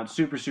check them out.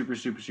 Super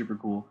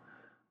cool.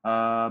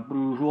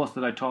 Who else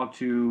did I talk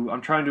to?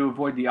 I'm trying to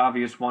avoid the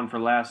obvious one for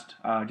last.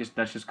 That's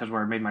just because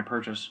where I made my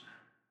purchase.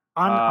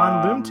 On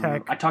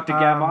LoomTech. I talked to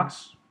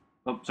Gavox.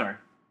 Oh, sorry.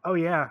 Oh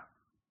yeah,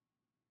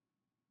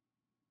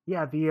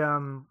 yeah.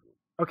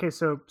 Okay,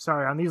 so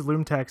sorry. On these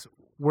LoomTechs,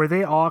 were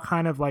they all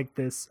kind of like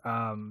this?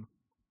 I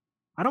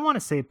don't want to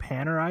say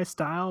Panerai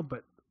style,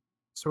 but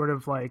sort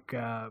of like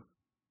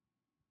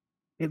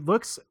it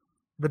looks.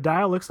 The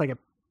dial looks like a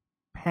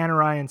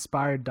Panerai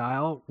inspired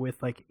dial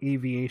with like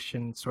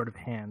aviation sort of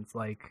hands,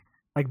 like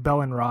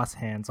Bell and Ross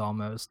hands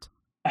almost.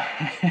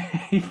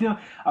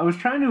 I was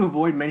trying to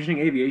avoid mentioning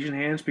aviation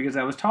hands because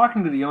I was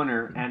talking to the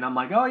owner and I'm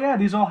like, oh yeah,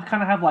 these all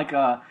kind of have like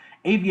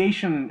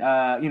aviation,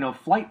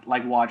 flight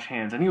like watch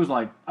hands, and he was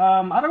like,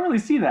 I don't really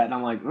see that, and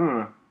I'm like,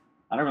 ugh,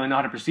 I don't really know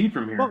how to proceed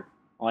from here. Well,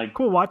 Like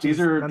cool these watches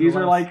are these are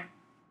nonetheless. like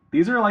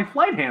these are like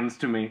flight hands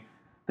to me.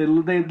 But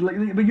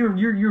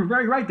you're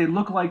very right. They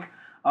look like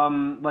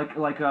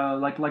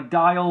like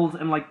dials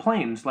and like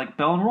planes, like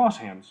Bell and Ross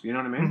hands. You know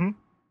what I mean? Hmm.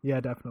 Yeah,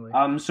 definitely.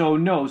 So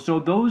no, so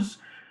those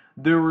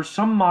there were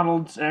some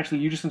models, and actually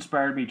you just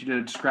inspired me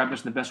to describe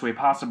this in the best way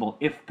possible.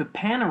 If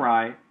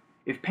Panerai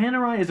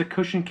is a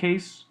cushion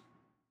case,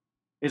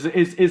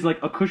 is like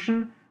a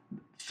cushion,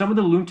 some of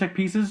the LoomTech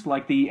pieces,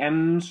 like the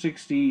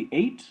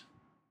M68,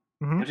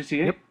 Hmm.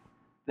 M68 Yep.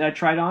 that I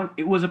tried on,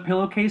 it was a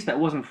pillowcase that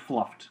wasn't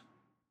fluffed.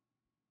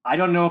 I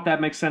don't know if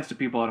that makes sense to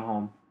people at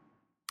home,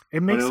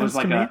 It but makes it was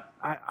sense to like me. a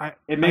I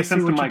it I makes see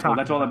sense to what you're Michael.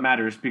 That's talking all that about.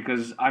 matters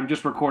because I'm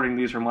just recording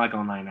these for Michael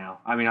and I now.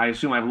 I mean, I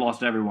assume I've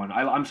lost everyone.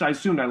 I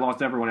assumed I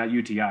lost everyone at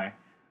UTI,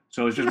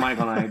 so it's just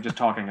Michael and I just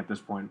talking at this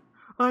point.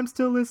 I'm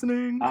still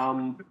listening.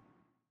 Um,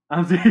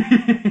 I'm,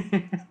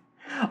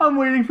 I'm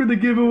waiting for the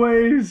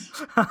giveaways.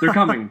 They're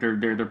coming. They're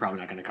probably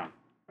not going to come.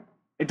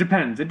 It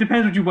depends. It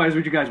depends what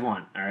you guys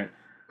want. All right.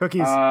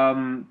 Cookies.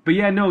 But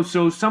yeah, no.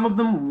 So some of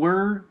them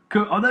were.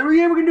 Yeah,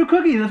 we're gonna do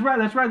cookies. That's right.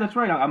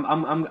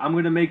 I'm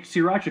gonna make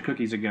sriracha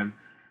cookies again.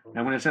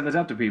 I'm gonna send this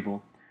out to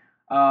people.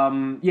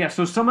 Yeah.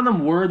 So some of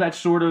them were that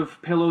sort of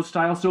pillow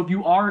style. So if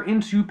you are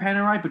into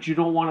Panerai, but you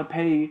don't want to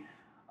pay,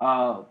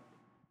 uh,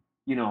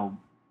 you know,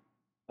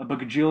 a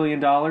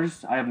bajillion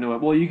dollars, I have no.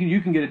 Well, you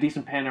can get a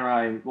decent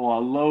Panerai, well,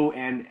 a low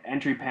end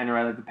entry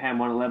Panerai like the Pan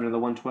 111 or the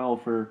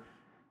 112 for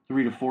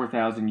 3 to 4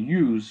 thousand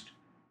used.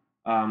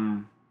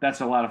 That's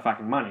a lot of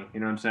fucking money. You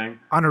know what I'm saying?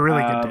 On a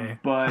really good day.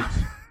 But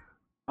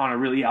on a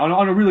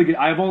really good,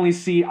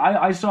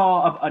 I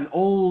saw an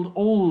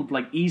old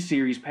like E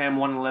series Pam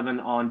 111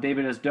 on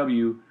David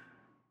SW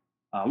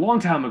a long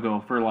time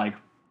ago for like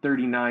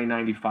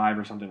 39.95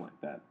 or something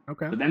like that.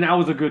 Okay. But then that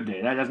was a good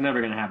day. That's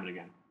never gonna happen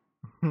again.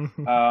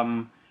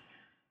 Um,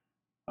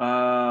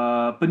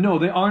 but no,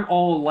 they aren't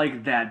all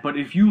like that. But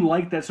if you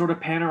like that sort of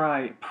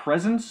Panerai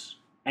presence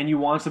and you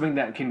want something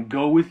that can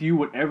go with you,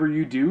 whatever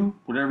you do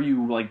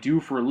like do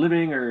for a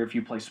living, or if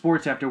you play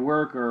sports after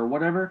work or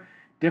whatever,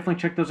 definitely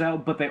check those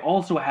out. But they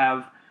also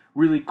have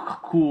really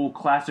cool,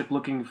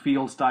 classic-looking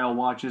field-style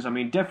watches. I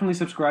mean, definitely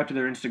subscribe to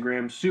their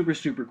Instagram. Super,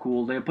 super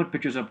cool. They put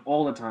pictures up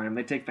all the time.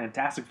 They take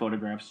fantastic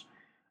photographs.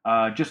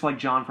 Just like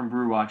John from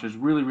Brew Watches,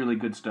 really, really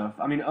good stuff.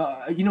 I mean,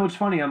 it's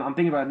funny. I'm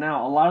thinking about it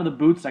now. A lot of the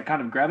booths I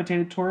kind of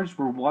gravitated towards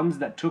were ones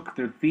that took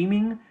their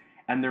theming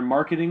and their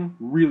marketing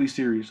really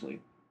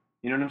seriously.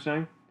 You know what I'm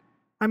saying?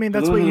 I mean,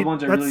 that's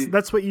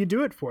that's what you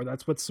do it for.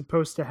 That's what's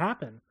supposed to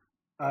happen.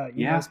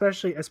 You know,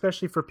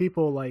 especially for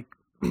people like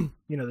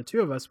the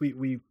two of us.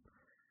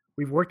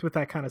 We've worked with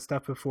that kind of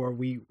stuff before.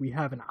 We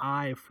have an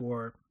eye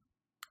for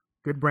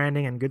good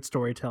branding and good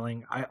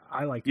storytelling.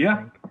 I like to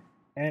think.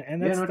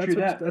 And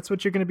that's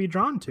what you're going to be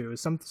drawn to,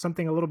 is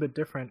something a little bit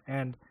different.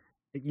 And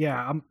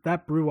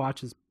that Brew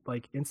Watch's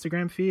like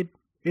Instagram feed,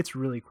 it's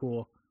really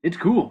cool. It's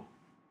cool.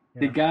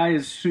 Yeah. The guy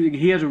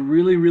he has a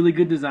really, really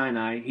good design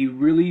eye. He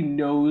really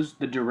knows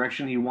the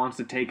direction he wants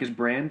to take his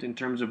brand in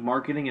terms of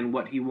marketing and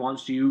what he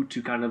wants you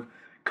to kind of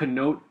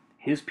connote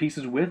his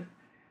pieces with.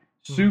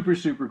 Super,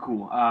 super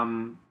cool.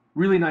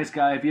 Really nice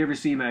guy. If you ever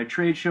see him at a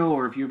trade show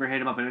or if you ever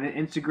hit him up on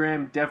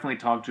Instagram, definitely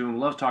talk to him.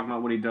 Loves talking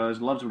about what he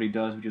does. Loves what he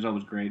does, which is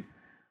always great.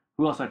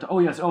 Who else?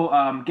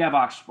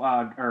 Gavox.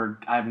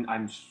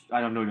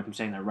 I don't know if I'm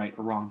saying that right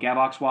or wrong.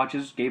 Gavox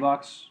watches.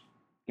 Gavox.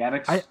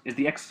 Is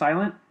the X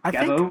silent? I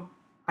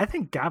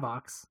think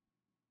Gavox.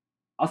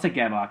 I'll say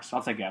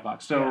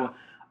Gavox. So,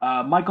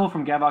 Michael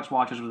from Gavox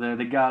Watches was there.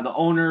 The guy, the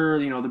owner,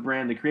 the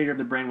brand, the creator of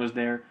the brand was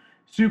there.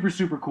 Super,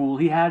 super cool.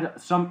 He had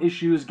some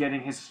issues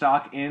getting his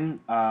stock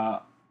in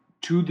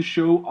to the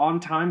show on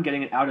time,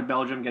 getting it out of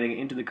Belgium, getting it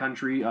into the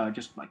country,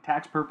 just like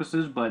tax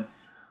purposes. But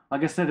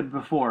like I said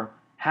before,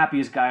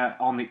 happiest guy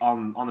on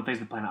the face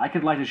of the planet. I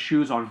could light his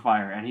shoes on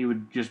fire, and he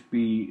would just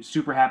be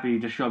super happy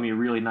to show me a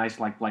really nice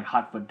like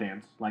hot foot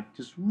dance. Like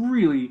just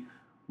really,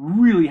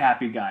 really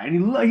happy guy, and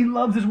he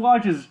loves his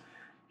watches.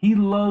 He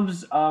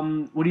loves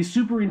what he's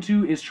super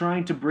into is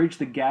trying to bridge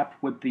the gap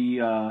with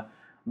the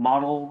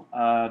model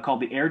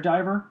called the Air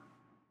Diver.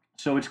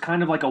 So it's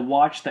kind of like a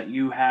watch that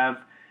you have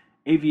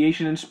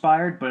aviation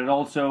inspired, but it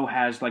also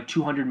has like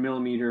 200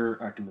 millimeter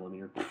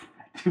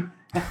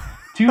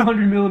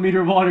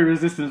water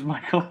resistance,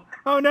 Michael.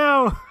 Oh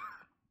no!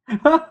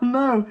 Oh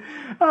no!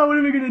 Oh, what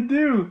are we gonna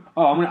do?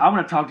 Oh, I'm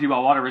gonna talk to you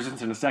about water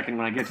resistance in a second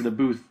when I get to the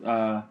booth.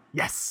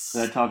 Yes.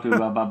 That I talked to you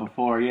about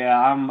before. Yeah,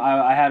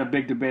 I had a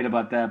big debate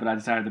about that, but I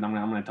decided that I'm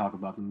gonna talk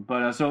about them.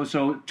 But so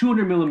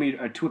 200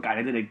 millimeter. God,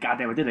 I did it.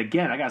 Goddamn, I did it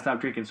again. I gotta stop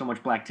drinking so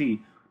much black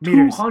tea.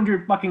 Meters.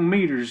 200 fucking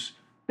meters.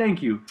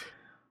 Thank you.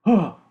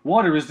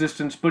 Water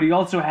resistance, but he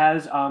also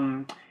has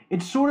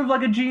it's sort of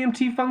like a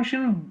GMT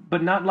function,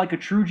 but not like a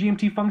true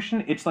GMT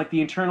function. It's like the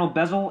internal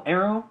bezel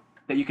arrow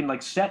that you can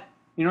like set.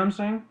 You know what I'm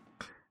saying?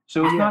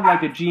 So it's not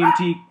like a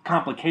GMT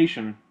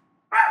complication.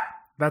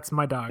 That's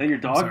my dog. Is that your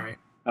dog? I'm sorry.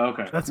 Oh,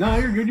 okay. No,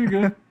 you're good. You're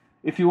good.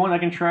 If you want, I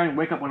can try and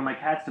wake up one of my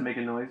cats to make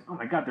a noise. Oh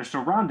my god, they're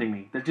surrounding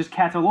me. They're just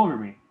cats all over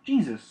me.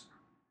 Jesus.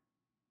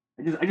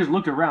 I just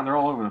looked around. They're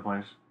all over the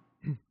place.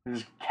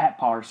 There's cat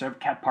parts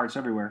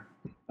everywhere.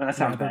 Oh, that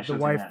sounds bad. The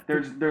wife.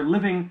 They're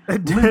living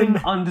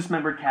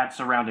undismembered cats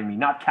surrounding me,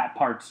 not cat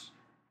parts.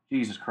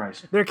 Jesus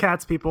Christ. They're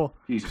cats, people.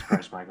 Jesus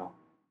Christ, Michael.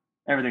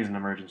 Everything's an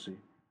emergency.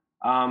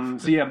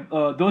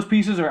 Those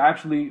pieces are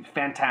absolutely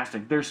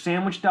fantastic. They're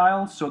sandwich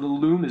dial, so the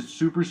lume is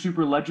super,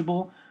 super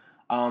legible.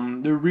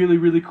 They're really,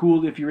 really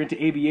cool if you're into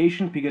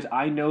aviation, because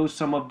I know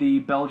some of the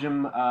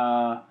Belgium,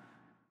 I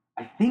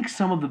think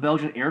some of the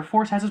Belgian Air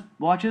Force has his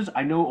watches.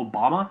 I know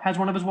Obama has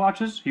one of his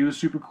watches. He was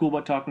super cool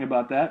about talking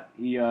about that.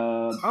 He,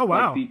 oh,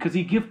 wow. Because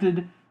he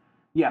gifted,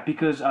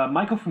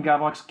 Michael from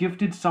Gavox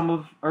gifted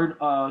sold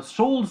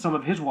some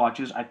of his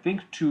watches, I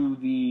think, to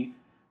the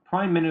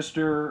Prime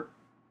Minister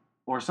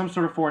or some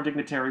sort of foreign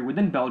dignitary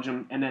within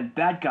Belgium, and then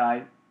that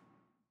guy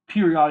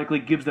periodically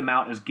gives them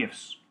out as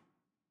gifts.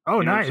 Oh,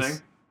 you know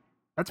nice.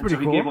 That's pretty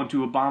cool. He gave one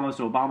to Obama,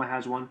 so Obama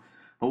has one.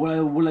 But what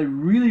I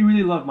really,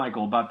 really love,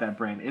 Michael, about that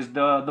brand is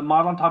the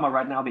model I'm talking about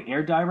right now, the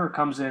Air Diver,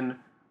 comes in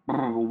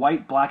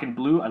white, black, and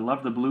blue. I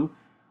love the blue.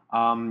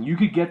 You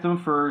could get them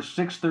for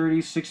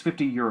 630,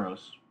 650 euros.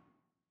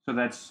 So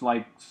that's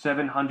like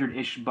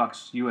 700-ish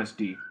bucks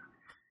USD.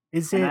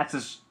 Is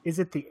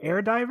it the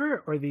Air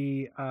Diver or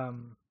the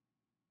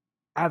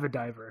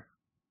Avidiver?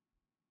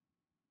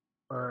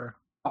 Or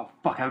oh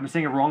fuck, I've been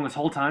saying it wrong this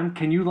whole time.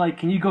 Can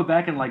you go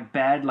back and like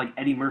bad like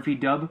Eddie Murphy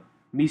dub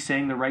me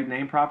saying the right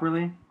name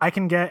properly? I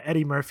can get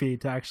Eddie Murphy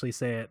to actually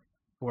say it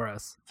for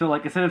us. So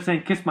like instead of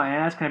saying kiss my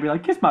ass, can I be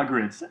like kiss my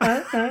grits?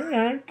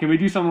 Can we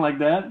do something like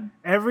that?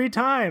 Every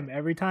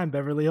time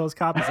Beverly Hills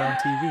Cop is on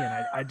TV,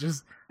 and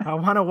I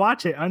want to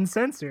watch it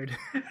uncensored.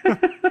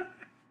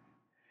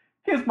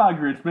 Kiss my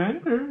grits,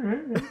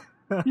 man.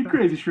 You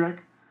crazy Shrek.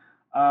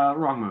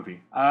 Wrong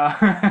movie.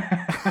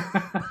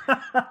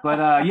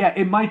 But yeah,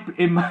 it might.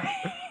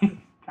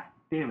 God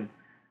damn it!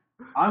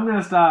 I'm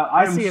gonna stop.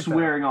 I'm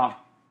swearing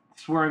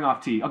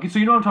off tea. Okay, so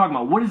you know what I'm talking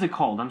about. What is it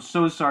called? I'm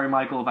so sorry,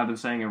 Michael, if I've been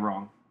saying it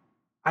wrong.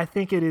 I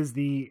think it is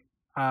the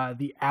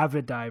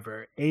Avid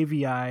Diver,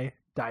 AVI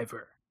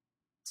Diver.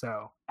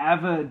 So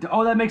Avid.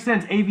 Oh, that makes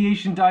sense.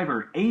 Aviation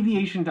diver.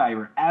 Aviation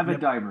diver. Avid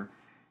Yep. diver.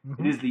 It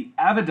Hmm. is the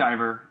Avid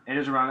diver. It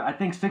is around, I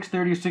think,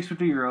 630 or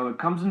 650 euro. It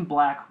comes in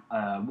black,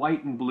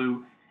 white, and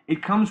blue.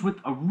 It comes with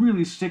a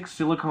really sick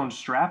silicone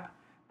strap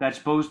that's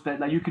supposed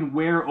that you can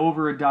wear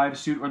over a dive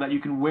suit or that you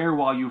can wear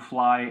while you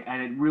fly,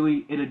 and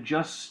it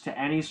adjusts to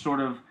any sort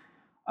of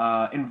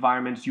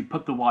environments you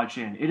put the watch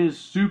in. It is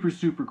super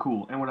super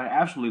cool, and what I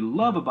absolutely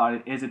love about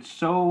it is it's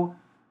so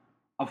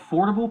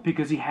affordable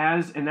because he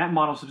has in that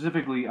model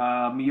specifically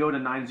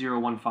Miyota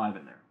 9015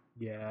 in there.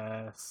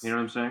 Yes. You know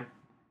what I'm saying?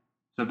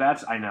 So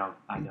that's I know.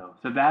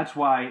 So that's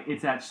why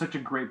it's at such a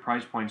great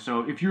price point.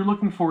 So if you're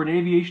looking for an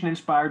aviation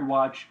inspired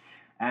watch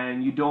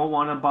and you don't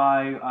want to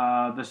buy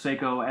the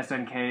Seiko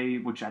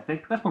SNK, which I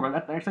think that's more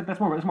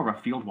of a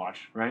field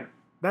watch, right?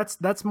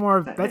 That's more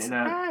of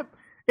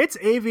it's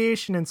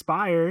aviation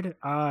inspired.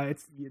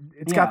 It's Yeah,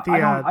 got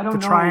I don't the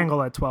know.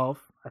 triangle at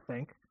 12, I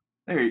think.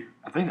 Hey,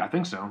 I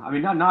think so. I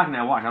mean, not knocking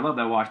that watch. I love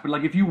that watch, but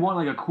like if you want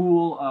like a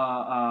cool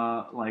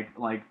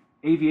like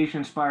aviation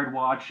inspired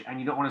watch and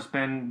you don't want to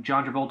spend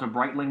John Travolta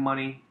Breitling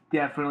money,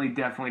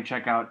 definitely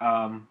check out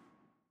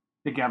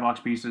the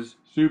Gavox pieces.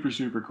 Super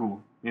super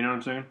cool. You know what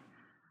I'm saying?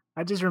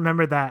 I just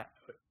remember that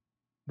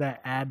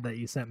ad that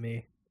you sent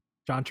me,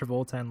 John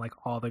Travolta and like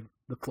all the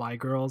fly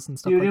girls and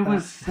stuff Dude, like it that.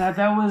 was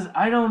that was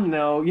I don't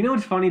know. You know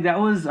what's funny? That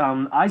was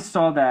I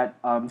saw that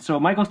so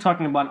Michael's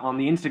talking about on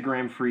the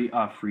Instagram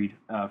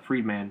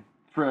Freedman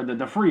for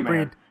the free man.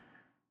 Freed.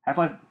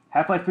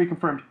 Half-Life 3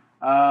 confirmed.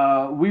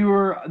 We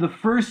were the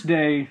first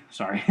day.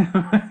 Sorry,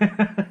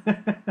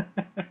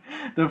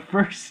 the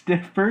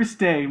first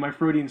day. My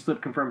Freudian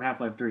slip confirmed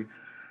Half-Life 3.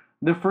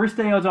 The first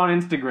day I was on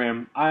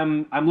Instagram,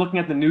 I'm looking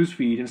at the news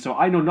feed, and so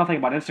I know nothing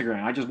about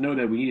Instagram. I just know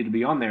that we needed to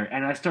be on there,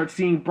 and I start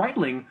seeing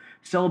Breitling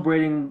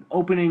celebrating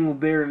opening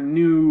their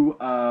new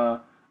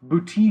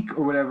boutique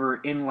or whatever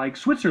in like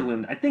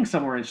Switzerland. I think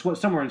somewhere in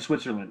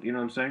Switzerland. You know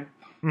what I'm saying?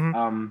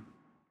 Mhm.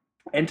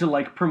 And to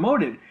like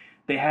promote it,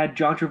 they had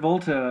John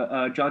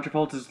Travolta, John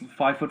Travolta's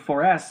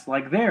 5'4"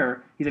 like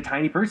there. He's a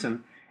tiny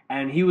person,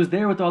 and he was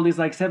there with all these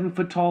like 7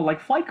 foot tall like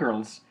flight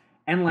girls,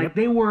 and like Yep.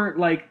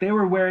 they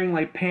were wearing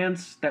like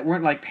pants that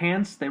weren't like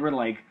pants. They were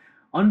like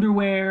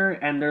underwear,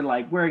 and they're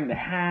like wearing the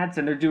hats,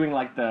 and they're doing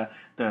like the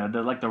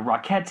like the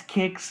Rockets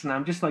kicks, and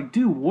I'm just like,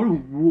 dude, what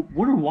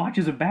are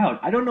watches about?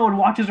 I don't know what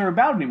watches are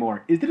about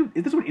anymore. Is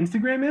this what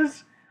Instagram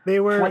is? They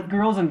were Flight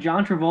girls and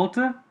John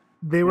Travolta.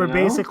 they were You know?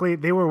 basically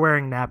they were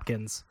wearing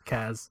napkins,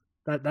 Kaz.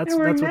 That's They're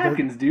wearing that's what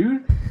napkins,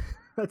 dude.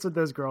 that's what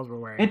those girls were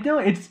wearing.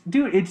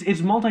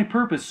 It's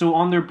multi-purpose. So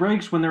on their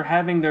breaks, when they're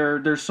having their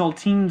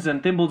saltines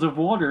and thimbles of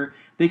water,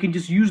 they can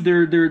just use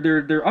their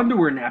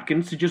underwear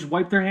napkins to just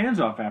wipe their hands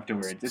off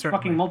afterwards. It's Certainly.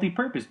 fucking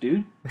multi-purpose,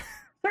 dude.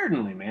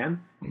 Certainly,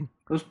 man.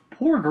 Those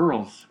poor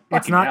girls.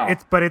 It's Fucking not hell.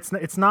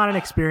 it's not an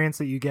experience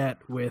that you get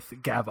with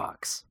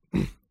Gavox.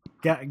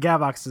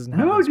 Gavox doesn't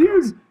have No, those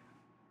girls. dude.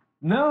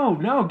 No.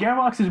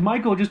 Gavox is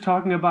Michael just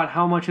talking about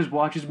how much his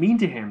watches mean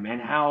to him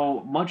and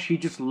how much he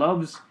just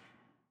loves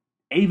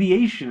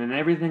aviation and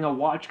everything a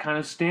watch kind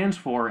of stands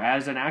for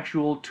as an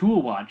actual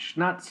tool watch,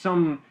 not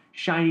some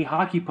shiny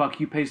hockey puck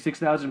you pay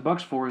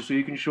 $6,000 for so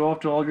you can show off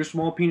to all your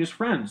small penis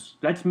friends.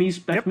 That's me.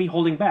 That's Yep. me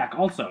holding back.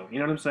 Also, you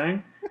know what I'm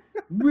saying?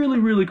 Really,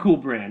 really cool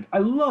brand. I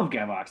love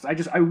Gavox.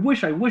 I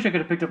wish I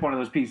could have picked up one of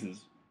those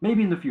pieces.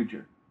 Maybe in the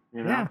future.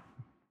 You know? Yeah.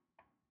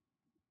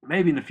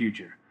 Maybe in the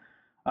future.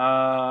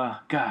 God,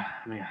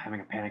 I'm having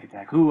a panic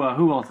attack. Who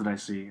else did I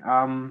see?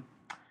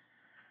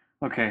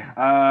 Okay.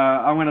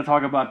 I'm gonna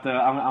talk about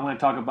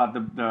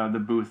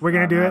the booth. We're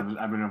gonna do it?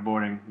 I've been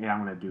avoiding. Yeah, I'm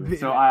gonna do it. The-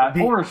 So,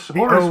 the Oris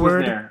O was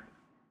word. there.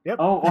 Yep.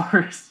 Oh,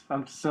 Oris,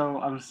 I'm so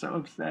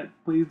upset.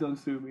 Please don't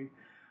sue me.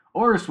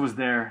 Oris was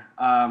there,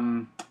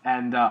 and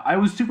I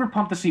was super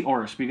pumped to see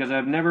Oris because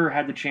I've never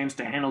had the chance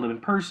to handle him in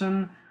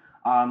person.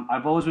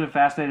 I've always been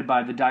fascinated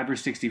by the Diver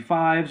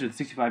 65s or the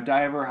 65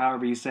 Diver,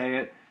 however you say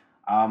it.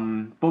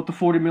 Both the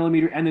 40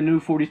 millimeter and the new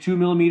 42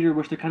 millimeter,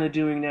 which they're kind of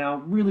doing now,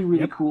 really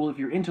Yep. cool. If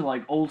you're into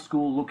like old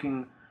school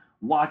looking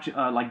watch,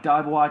 like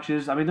dive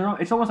watches, I mean,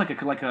 it's almost like a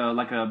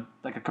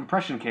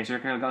compression case, or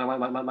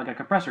like a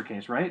compressor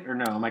case, right? Or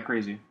no, am I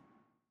crazy?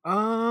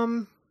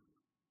 You've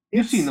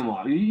It's- seen them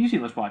all. You've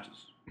seen those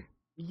watches.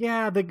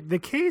 Yeah, the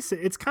case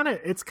it's kind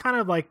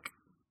of like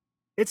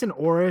it's an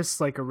Oris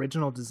like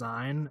original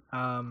design.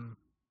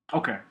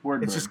 Okay,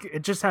 word.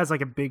 It just has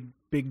like a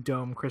big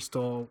dome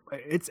crystal.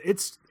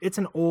 It's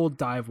an old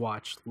dive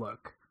watch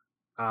look.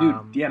 Dude,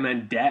 yeah,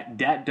 man, Dat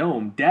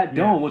Dome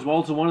was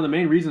also one of the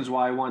main reasons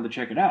why I wanted to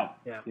check it out.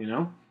 Yeah. You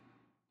know?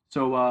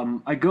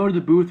 So I go to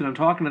the booth and I'm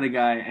talking to the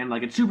guy, and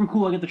like it's super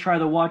cool. I get to try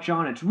the watch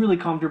on. It's really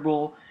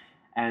comfortable,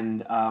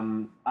 and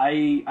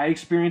I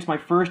experienced my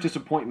first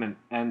disappointment.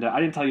 And I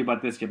didn't tell you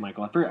about this yet,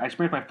 Michael. I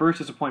experienced my first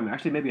disappointment.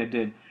 Actually, maybe I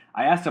did.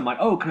 I asked him like,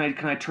 "Oh, can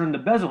I turn the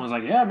bezel?" And I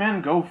was like, "Yeah,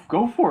 man, go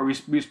for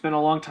it." We spent a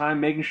long time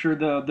making sure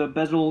the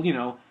bezel, you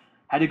know,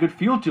 had a good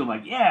feel to him.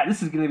 Like, yeah,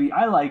 this is gonna be.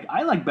 I like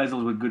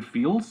bezels with good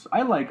feels.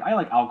 I like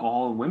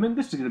alcohol and women.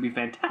 This is gonna be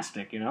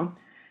fantastic, you know.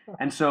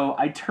 And so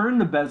I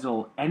turned the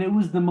bezel, and it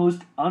was the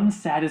most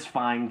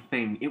unsatisfying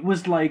thing. It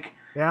was like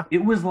Yeah.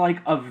 It was like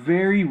a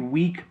very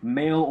weak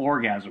male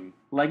orgasm.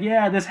 Like,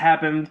 yeah, this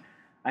happened.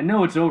 I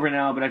know it's over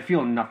now, but I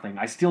feel nothing.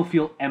 I still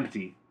feel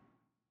empty.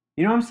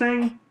 You know what I'm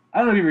saying? I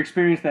don't know if you've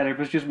experienced that, or if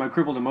it's just my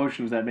crippled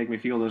emotions that make me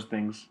feel those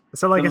things.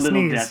 So like The a little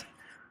sneeze. death.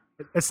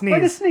 A Like a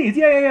sneeze. sneeze,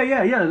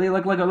 yeah.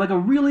 Like a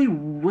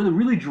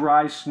really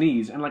dry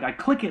sneeze, and like I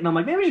click it, and I'm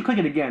like, maybe I should click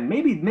it again.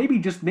 Maybe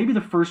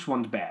the first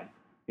one's bad.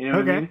 You know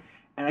what I Okay. mean?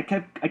 And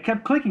I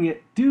kept clicking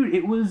it, dude.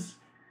 It was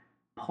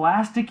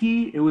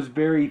plasticky. It was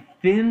very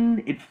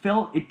thin. It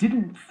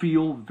didn't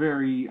feel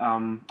very.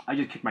 I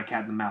just kicked my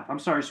cat in the mouth. I'm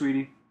sorry,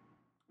 sweetie.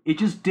 It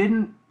just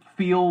didn't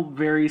feel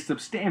very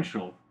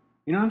substantial.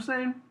 You know what I'm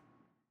saying?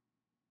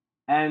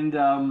 And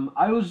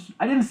I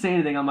didn't say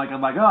anything. I'm like,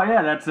 oh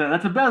yeah, that's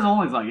a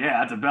bezel. He's like, yeah,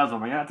 that's a bezel.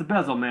 I'm like, yeah, that's a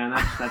bezel, man.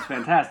 That's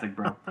fantastic,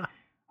 bro.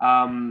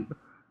 Um,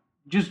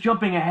 just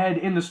jumping ahead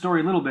in the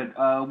story a little bit.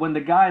 When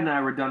the guy and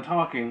I were done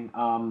talking,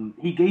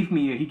 he gave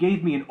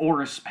me an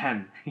Oris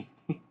pen.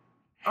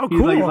 Oh,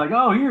 He's like, cool.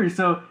 oh, here,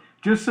 so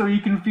just so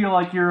you can feel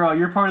like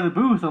you're part of the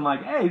booth. I'm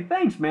like, hey,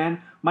 thanks,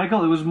 man,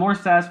 Michael. It was more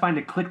satisfying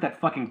to click that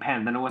fucking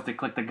pen than it was to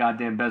click the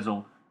goddamn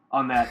bezel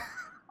on that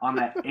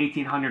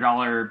 $1,800,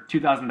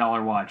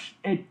 $2,000 watch.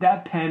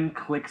 That pen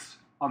clicks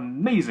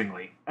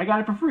amazingly. I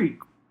got it for free.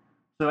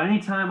 So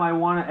anytime I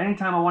want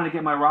to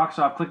get my rocks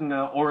off clicking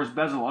a Oris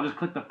bezel, I'll just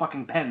click the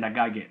fucking pen that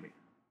guy gave me.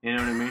 You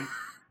know what I mean?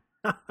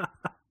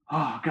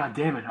 Oh, god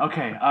damn it.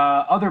 Okay.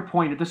 Other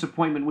point of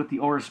disappointment with the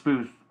Oris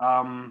booth.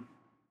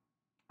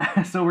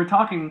 So we're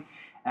talking,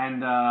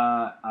 and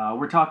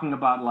we're talking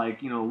about like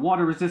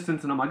water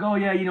resistance, and I'm like, oh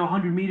yeah,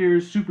 100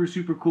 meters, super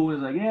super cool. And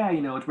he's like, yeah,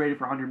 it's rated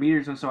for 100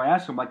 meters, and so I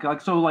asked him like,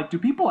 do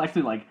people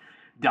actually like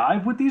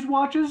dive with these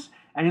watches?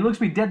 And he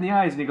looks me dead in the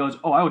eyes and he goes,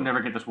 oh, I would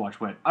never get this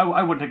watch wet.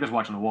 I wouldn't take this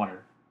watch in the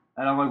water.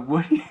 And I'm like,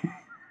 what?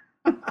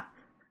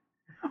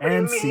 What do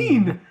And you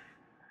scene. mean?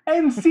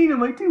 And scene. I'm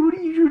like, dude, what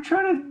are you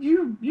trying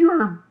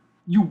to?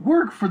 You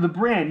work for the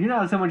brand. You're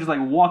not someone just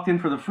like walked in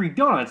for the free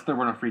donuts. There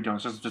were no free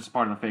donuts. Just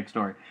part of the fake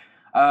story.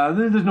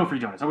 There's no free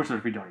donuts. I wish there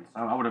were free donuts.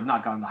 I would have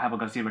not gone. I haven't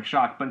gone to see him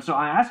shocked. But so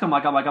I asked him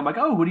I'm like,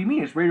 oh, what do you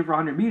mean? It's rated for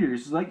 100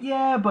 meters. He's like,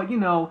 yeah, but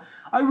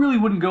I really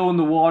wouldn't go in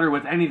the water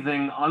with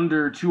anything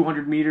under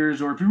 200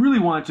 meters. Or if you really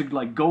wanted to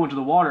like go into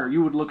the water,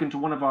 you would look into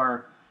one of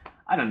our,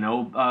 I don't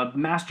know,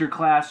 master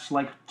class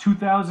like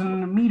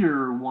 2,000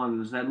 meter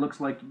ones that looks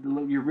like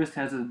your wrist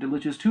has a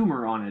delicious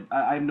tumor on it.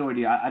 I have no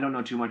idea. I don't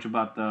know too much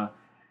about the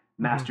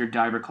Mhm. master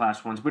diver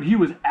class ones, but he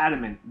was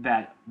adamant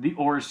that the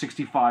Oris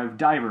 65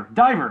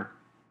 diver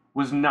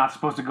was not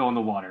supposed to go in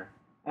the water.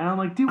 And I'm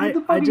like, dude, what the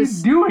fuck I are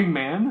just you doing,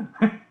 man?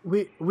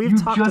 we've You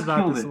talked just about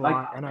killed this it. a Like,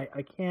 lot, and I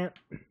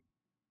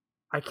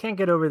can't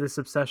get over this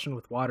obsession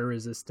with water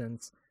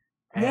resistance.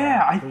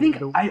 yeah, And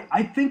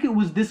I think it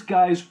was this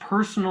guy's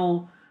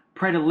personal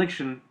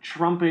predilection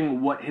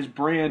trumping what his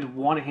brand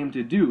wanted him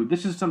to do.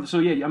 This is something. So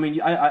yeah, I mean,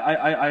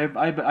 I've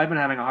been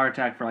having a heart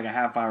attack for like a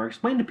half hour.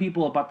 Explain to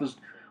people about this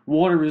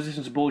water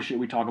resistance bullshit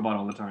we talk about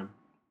all the time.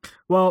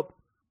 well,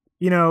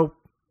 you know,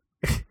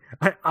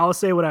 I'll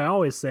say what I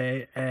always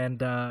say, and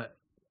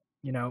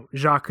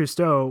Jacques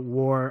Cousteau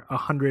wore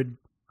 100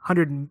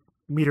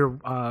 meter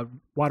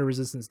water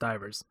resistance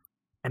divers,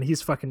 and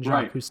he's fucking Jacques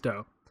Right.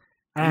 Cousteau,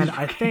 and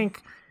I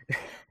think,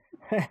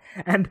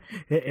 and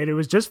it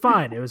was just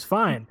fine. It was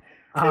fine.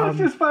 It's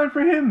just fine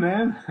for him,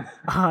 man.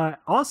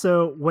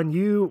 Also, when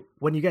you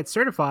get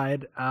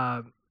certified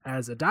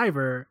as a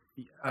diver,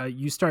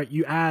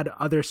 you add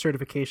other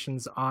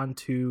certifications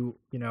onto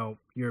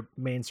your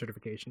main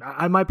certification.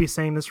 I might be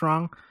saying this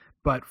wrong,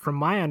 but from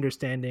my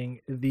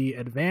understanding, the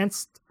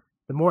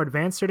more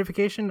advanced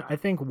certification, I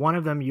think one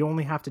of them you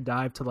only have to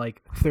dive to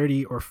like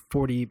 30 or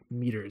 40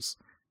 meters,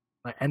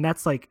 and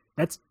that's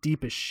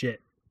deep as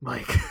shit.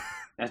 Like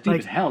That's deep like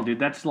as hell, dude.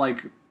 That's like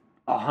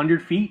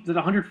 100 feet. Is it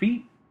 100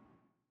 feet?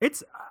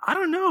 it's I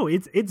don't know.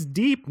 It's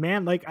deep,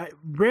 man. Like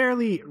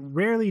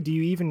rarely do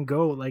you even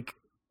go like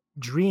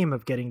dream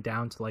of getting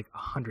down to like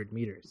 100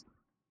 meters.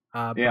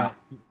 Yeah.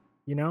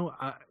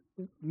 But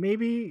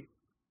maybe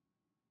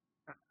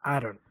I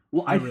don't.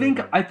 Well, I I really think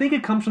don't. I think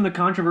it comes from the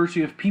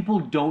controversy of people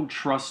don't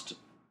trust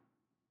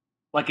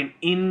like an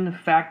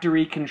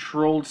in-factory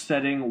controlled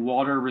setting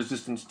water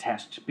resistance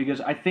test,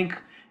 because I think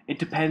it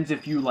depends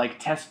if you like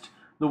test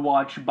the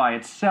watch by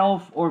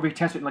itself or if you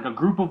test it in like a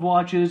group of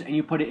watches and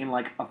you put it in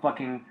like a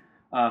fucking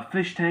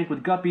fish tank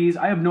with guppies.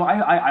 I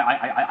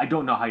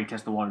don't know how you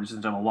test the water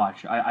resistance of a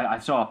watch. I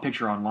saw a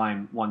picture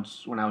online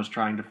once when I was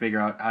trying to figure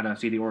out how to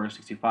see the Aura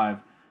 65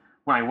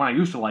 when I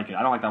used to like it.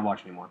 I don't like that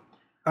watch anymore.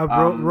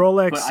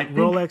 Rolex, but I think-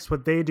 Rolex,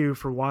 what they do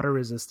for water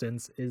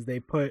resistance is they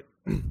put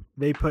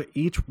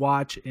each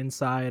watch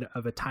inside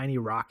of a tiny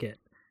rocket,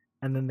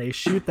 and then they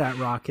shoot that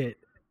rocket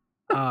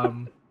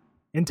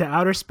into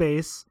outer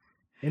space,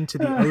 into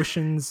the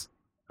oceans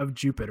of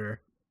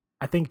Jupiter.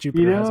 I think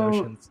Jupiter has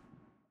oceans,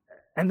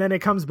 and then it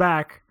comes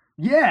back.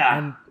 Yeah,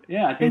 And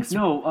yeah, I think it's-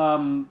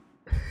 no.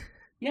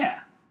 Yeah,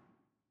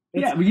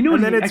 It's- but you know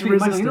and what's then it's actually,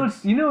 Michael,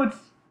 resistant.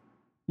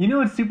 you know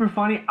what's super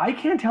funny? I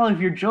can't tell if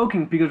you're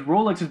joking because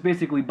Rolex is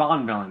basically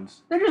Bond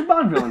villains. They're just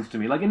Bond villains to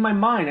me. Like in my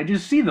mind, I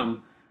just see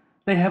them.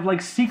 They have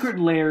like secret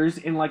lairs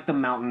in like the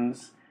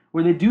mountains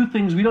where they do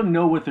things we don't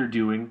know what they're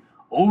doing.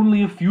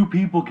 Only a few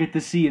people get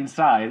to see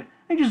inside.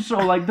 And just so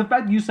like the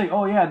fact that you say,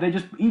 oh yeah, they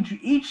just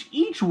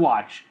each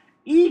watch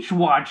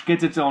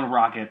gets its own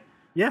rocket.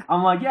 Yeah.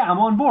 I'm like, yeah, I'm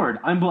on board.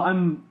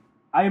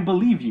 I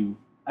believe you.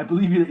 I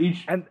believe you that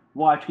each And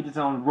watch gets its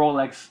own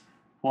Rolex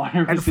water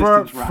and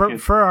resistance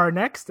rocket. for our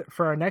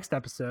next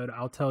episode,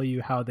 I'll tell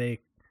you how they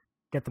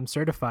get them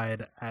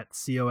certified at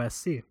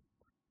COSC.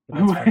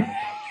 But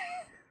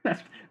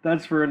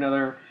that's for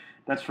another time.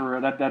 that's for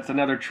another that's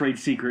another trade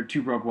secret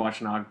Two Broke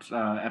Watch Knots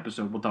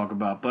episode we'll talk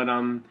about. But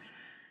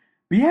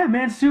yeah,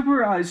 man,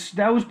 super.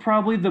 That was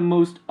probably the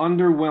most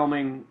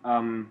underwhelming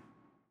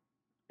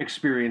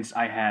experience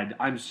I had.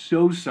 I'm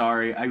so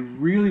sorry. I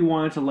really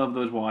wanted to love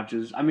those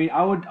watches. I mean,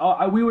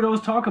 we would always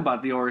talk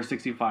about the Aura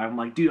 65. I'm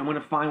like, dude, I'm gonna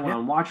find one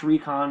on Watch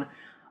Recon.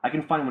 I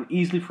can find one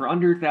easily for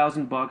under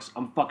 $1,000.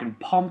 I'm fucking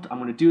pumped. I'm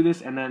gonna do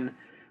this. And then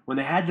when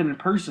they had them in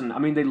person, I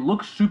mean, they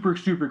look super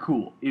super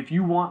cool. If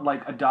you want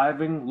like a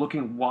diving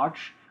looking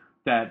watch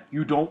that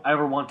you don't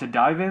ever want to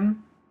dive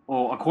in,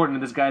 or according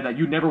to this guy that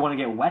you never want to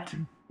get wet.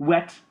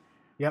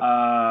 Yep.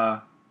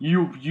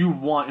 You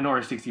want an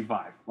Aura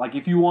 65. Like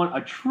if you want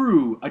a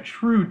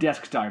true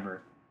desk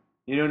diver,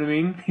 you know what I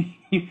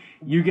mean?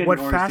 You get What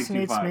an Aura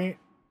 65.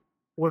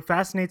 what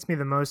fascinates me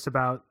the most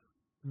about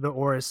the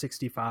Aura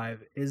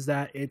 65 is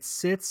that it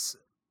sits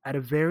at a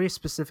very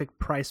specific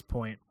price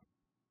point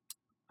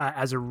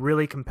as a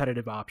really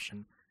competitive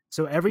option.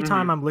 So every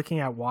time I'm looking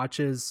at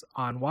watches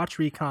on Watch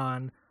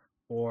Recon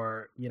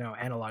or,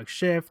 Analog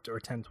Shift or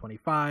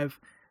 1025,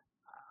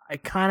 I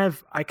kind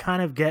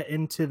of get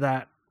into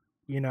that,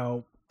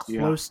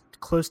 close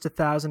to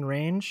 1,000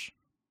 range,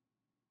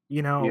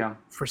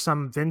 for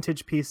some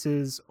vintage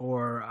pieces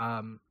or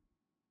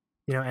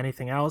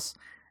anything else.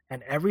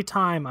 And every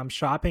time I'm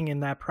shopping in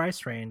that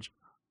price range,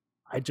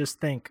 I just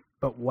think,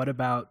 but what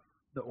about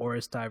the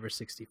Oris Diver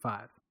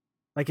 65?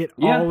 Like it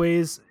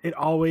always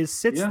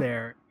sits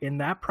there in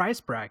that price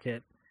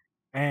bracket.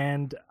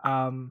 And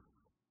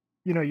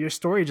your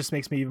story just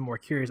makes me even more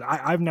curious.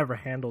 I've never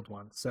handled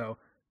one, so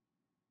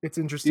it's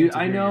interesting to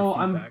hear your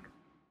feedback.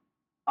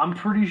 I'm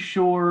pretty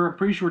sure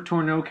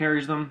Tourneau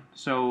carries them.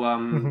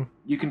 So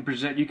you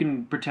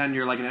can pretend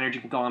you're like an energy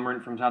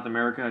conglomerate from South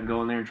America and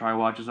go in there and try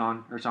watches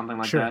on or something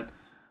like that.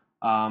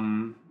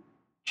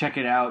 Check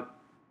it out.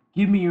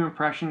 Give me your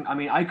impression. I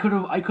mean, I could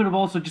have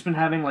also just been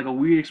having like a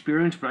weird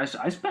experience, but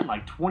I spent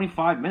like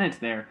 25 minutes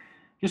there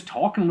just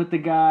talking with the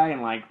guy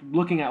and like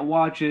looking at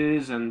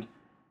watches, and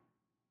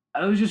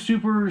I was just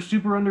super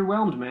super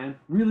underwhelmed, man.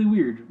 Really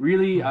weird.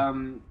 Really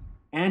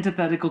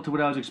antithetical to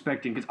what I was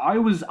expecting, because I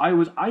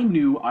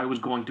knew I was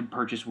going to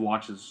purchase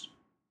watches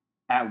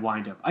at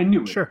Windup. I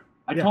knew it. Sure.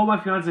 I told my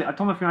fiance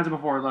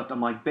before I left,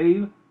 I'm like,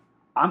 babe,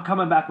 I'm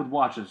coming back with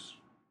watches.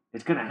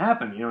 It's gonna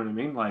happen, you know what I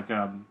mean? Like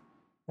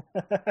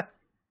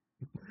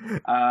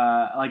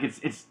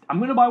it's I'm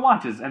gonna buy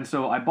watches. And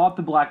so I bought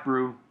the Black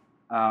Brew.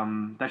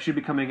 That should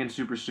be coming in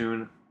super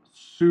soon.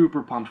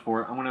 Super pumped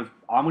for it. I'm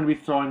gonna be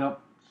throwing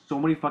up so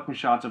many fucking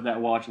shots of that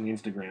watch on the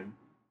Instagram.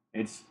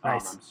 It's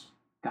nice.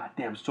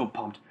 Goddamn, so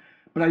pumped.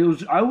 But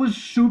I was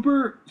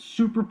super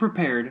super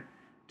prepared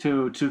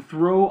to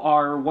throw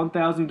our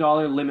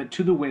 $1,000 limit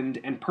to the wind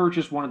and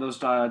purchase one of those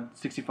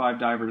 65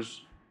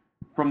 divers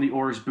from the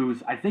Oris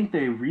booth. I think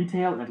they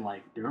retail at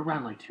they're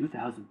around like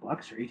 $2,000 or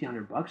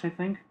 $1,800. I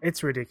think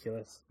it's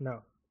ridiculous.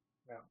 No.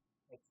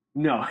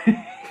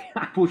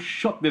 I will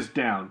shut this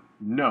down.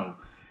 No.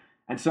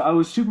 And so I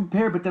was super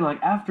prepared, but then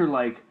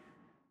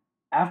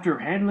after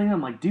handling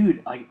them, like,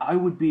 dude, like I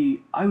would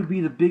be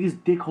the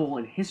biggest dickhole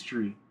in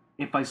history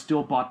if I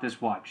still bought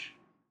this watch.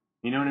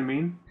 You know what I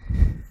mean?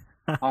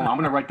 I'm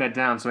gonna write that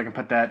down so I can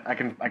put that. I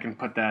can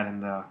put that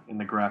in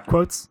the graphic.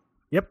 Quotes.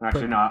 Yep.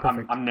 Actually, no,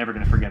 I'm never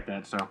gonna forget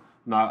that. So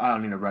no, I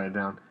don't need to write it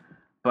down.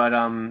 But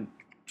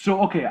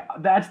so okay,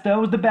 that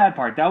was the bad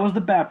part. That was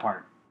the bad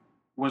part.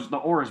 Was the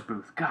Oris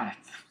booth? God,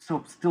 it's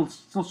still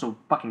so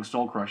fucking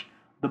soul crushed.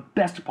 The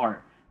best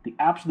part, the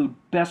absolute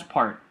best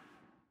part,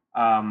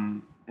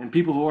 and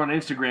people who are on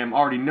Instagram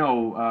already know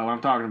what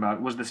I'm talking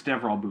about, was the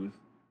Stevrol booth.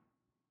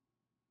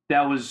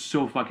 That was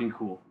so fucking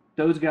cool.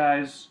 Those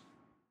guys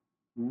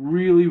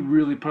really,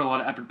 really put a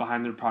lot of effort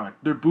behind their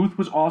product. Their booth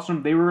was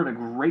awesome. They were in a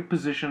great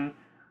position.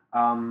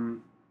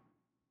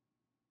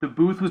 The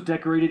booth was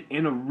decorated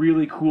in a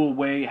really cool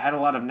way. It had a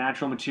lot of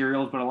natural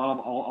materials, but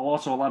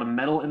also a lot of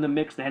metal in the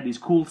mix. They had these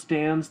cool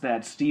stands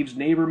that Steve's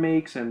neighbor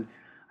makes, and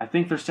I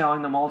think they're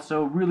selling them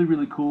also. Really,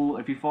 really cool.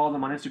 If you follow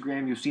them on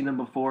Instagram, you've seen them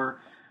before.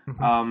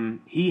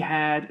 He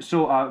had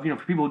for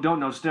people who don't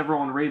know,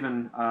 Stevrol and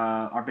Raven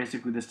are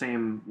basically the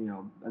same.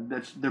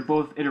 They're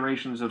both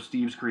iterations of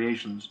Steve's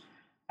creations,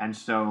 and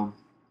so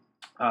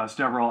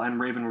Stevrol and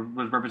Raven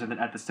was represented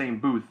at the same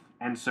booth.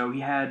 And so he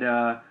had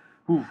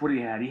what did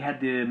he had? He had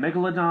the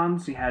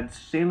Megalodons, he had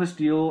stainless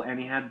steel, and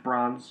he had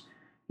bronze.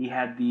 He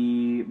had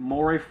the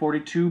Moray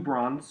 42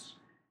 bronze.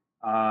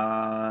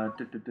 For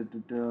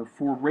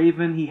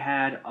Raven, he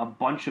had a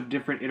bunch of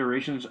different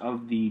iterations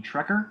of the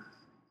Trekker.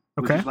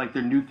 Which is like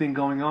their new thing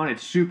going on.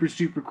 It's super,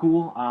 super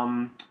cool.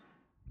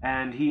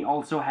 And he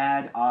also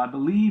had, I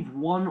believe,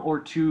 one or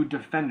two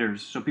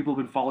Defenders. So people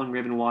who've been following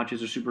Raven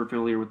watches are super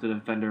familiar with the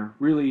Defender.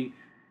 Really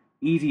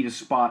easy to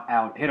spot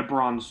out. Hit a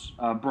bronze,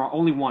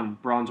 only one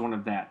bronze one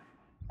of that.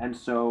 And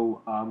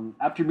so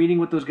after meeting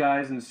with those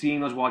guys and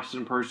seeing those watches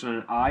in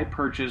person, I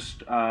purchased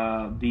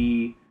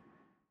the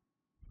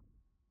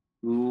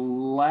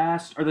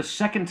last or the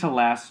second to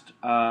last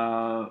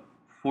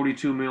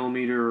 42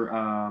 millimeter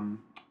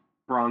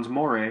bronze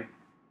moire.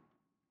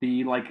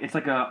 The like it's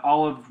like a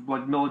olive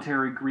like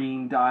military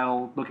green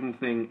dial looking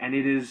thing, and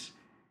it is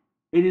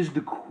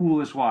the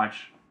coolest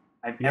watch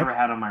I've ever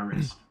had on my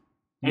wrist.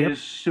 It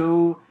is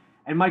so.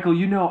 And Michael,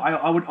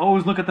 I would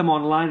always look at them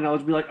online and I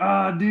would be like,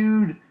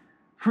 dude,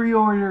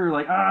 pre-order,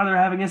 like, they're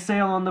having a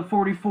sale on the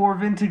 44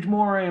 vintage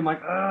moire. I'm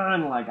like,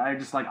 and like I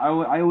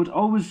was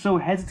always so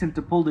hesitant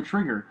to pull the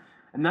trigger.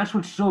 And that's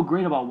what's so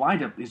great about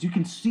Windup is you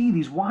can see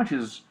these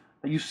watches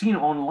that you've seen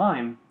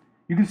online.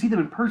 You can see them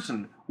in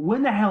person.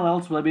 When the hell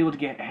else will I be able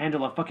to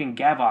handle a fucking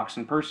Gavox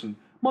in person?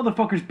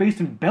 Motherfucker's based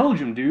in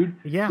Belgium, dude.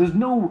 Yeah.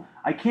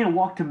 I can't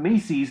walk to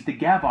Macy's the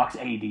Gavox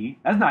AD.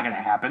 That's not gonna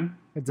happen.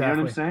 Exactly. You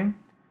know what I'm saying?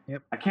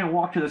 Yep. I can't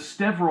walk to the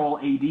Stevrol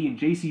AD in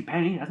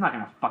JCPenney. That's not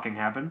gonna fucking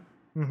happen.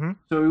 Mm-hmm.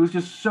 So it was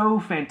just so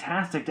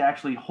fantastic to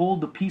actually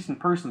hold the piece in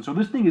person. So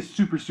this thing is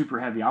super, super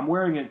heavy. I'm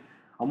wearing it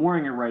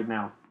right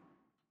now.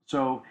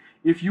 So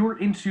if you're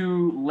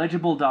into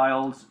legible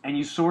dials and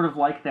you sort of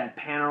like that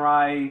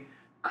Panerai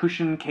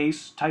cushion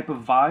case type of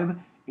vibe,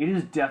 it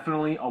is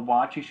definitely a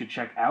watch you should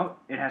check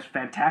out. It has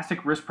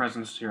fantastic wrist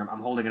presence here.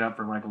 I'm holding it up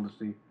for Michael to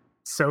see.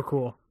 So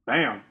cool.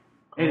 Bam.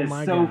 It is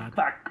so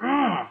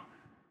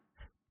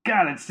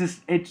God, it's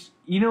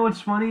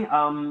what's funny?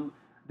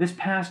 This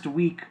past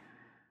week,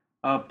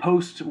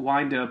 post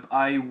Windup,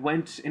 I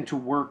went into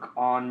work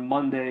on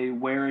Monday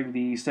wearing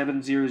the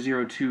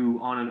 7002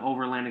 on an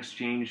Overland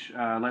Exchange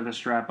leather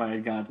strap I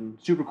had gotten.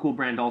 Super cool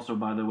brand also,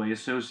 by the way,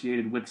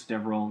 associated with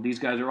Stevrol. These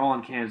guys are all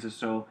in Kansas,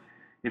 so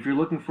if you're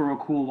looking for a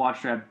cool watch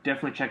strap,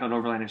 definitely check out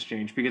Overland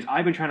Exchange, because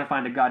I've been trying to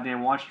find a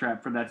goddamn watch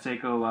strap for that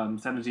Seiko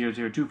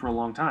 7002 for a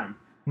long time.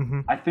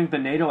 Mm-hmm. I think the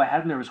NATO I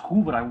had in there was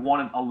cool, but I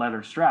wanted a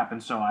leather strap,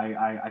 and so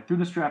I threw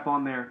the strap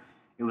on there.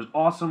 It was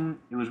awesome.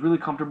 It was really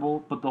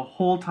comfortable, but the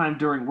whole time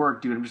during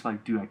work, dude, I'm just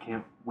like, dude, I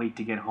can't wait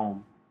to get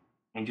home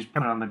and just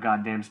put on the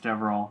goddamn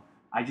Stevrol.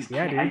 I just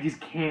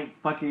can't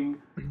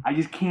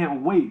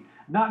wait.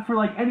 Not for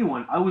like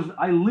anyone.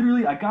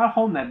 I got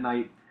home that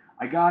night.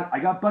 I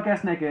got buck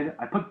ass naked.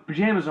 I put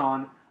pajamas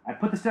on. I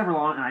put the Stevrol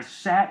on, and I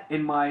sat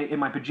in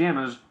my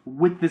pajamas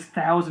with this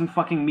 1,000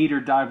 fucking meter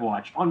dive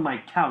watch on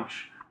my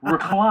couch,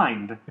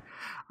 reclined.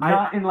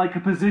 Not in like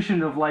a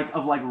position of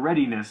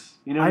readiness,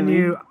 you know. What I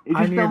mean? It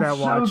just felt that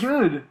watch. So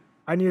good.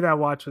 I knew that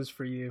watch was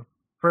for you.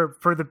 For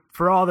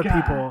all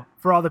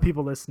the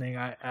people listening.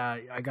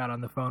 I got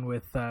on the phone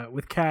with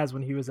Kaz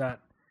when he was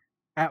at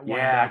Windup.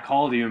 Yeah, I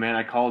called you, man.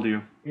 I called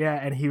you. Yeah,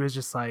 and he was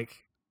just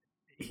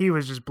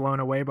blown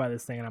away by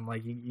this thing, and I'm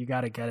like, you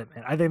got to get it,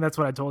 man. I think that's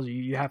what I told you.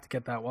 You have to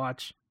get that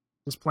watch.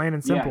 Just plain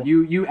and simple.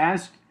 Yeah,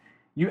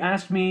 you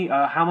asked me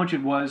how much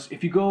it was.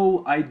 If you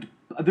go,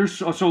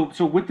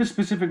 so with this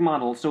specific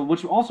model. So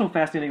what's also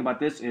fascinating about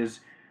this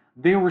is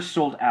they were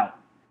sold out.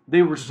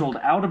 They were sold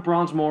out of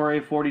bronze moire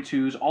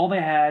 42s. All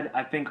they had,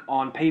 I think,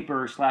 on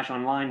paper /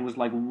 online was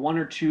like one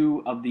or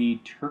two of the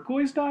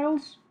turquoise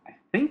dials, I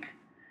think,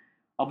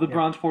 of the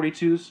bronze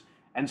 42s.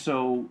 And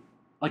so,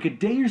 like a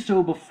day or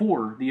so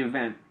before the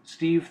event,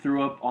 Steve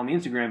threw up on the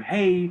Instagram,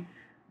 "Hey,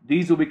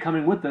 these will be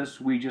coming with us.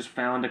 We just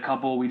found a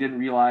couple we didn't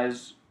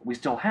realize we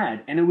still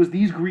had." And it was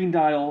these green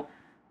dial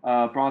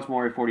bronze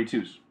moire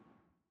 42s.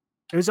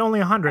 It was only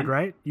 100,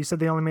 right? You said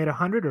they only made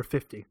 100 or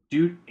 50?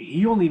 Dude,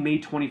 he only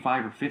made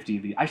 25 or 50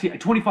 of these. Actually,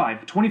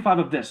 25. 25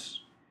 of this.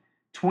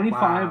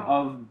 25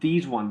 of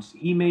these ones.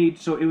 He made,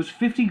 so it was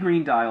 50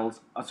 green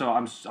dials. So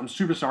I'm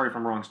super sorry if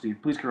I'm wrong,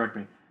 Steve. Please correct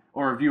me.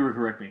 Or a viewer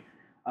correct me.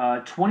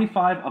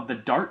 25 of the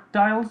dart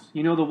dials.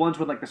 You know, the ones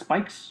with like the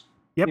spikes?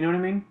 Yep. You know what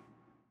I mean?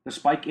 The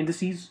spike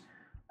indices.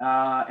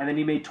 And then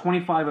he made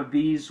 25 of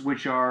these,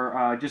 which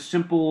are just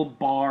simple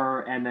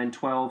bar, and then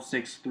 12,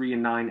 6, 3,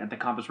 and 9 at the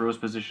compass rose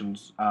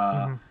positions.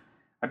 I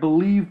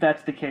believe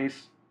that's the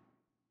case.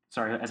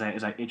 Sorry, as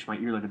I itch my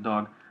ear like a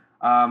dog.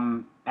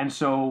 And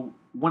so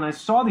when I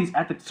saw these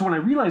so when I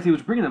realized he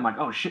was bringing them, I'm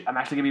like, oh shit, I'm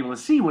actually gonna be able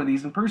to see one of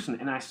these in person.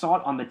 And I saw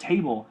it on the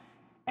table,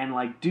 and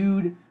like,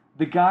 dude,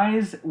 the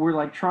guys were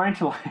like trying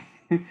to like.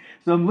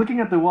 So I'm looking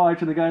at the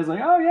watch, and the guy's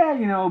like, "Oh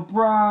yeah,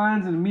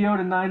 bronze and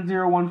Miyota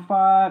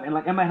 9015," and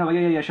like in my head, I'm like,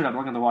 "Yeah, shut up! I'm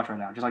looking at the watch right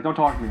now. Just like, don't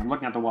talk to me. I'm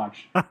looking at the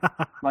watch."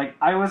 Like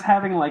I was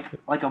having like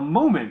a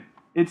moment.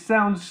 It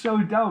sounds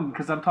so dumb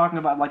because I'm talking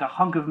about like a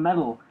hunk of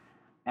metal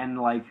and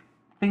like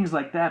things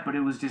like that, but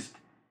it was just.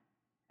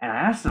 And I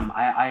asked him.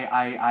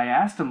 I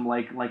asked him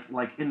like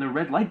in the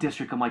red light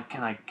district. I'm like,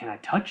 can I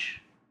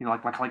touch? Can I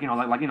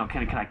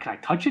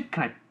touch it?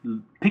 Can I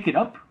pick it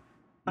up?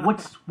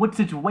 What's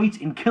its weight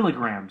in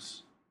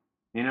kilograms?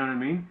 You know what I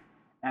mean?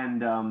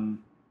 And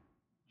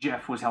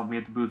Jeff was helping me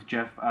at the booth.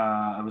 Jeff,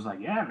 I was like,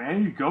 "Yeah,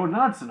 man, you go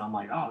nuts." And I'm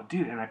like, "Oh,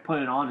 dude!" And I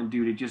put it on, and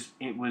dude,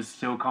 it was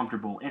so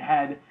comfortable.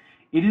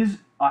 It is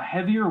a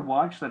heavier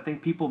watch that I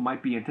think people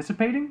might be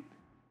anticipating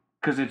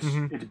because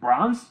it's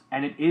bronze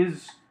and it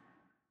is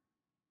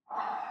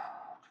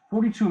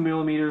 42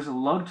 millimeters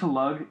lug to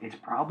lug. It's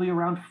probably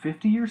around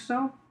 50 or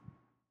so.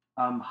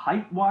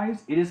 Height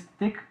wise, it is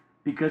thick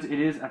because it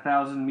is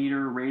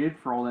 1,000-meter rated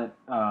for all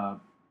that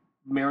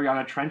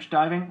Mariana Trench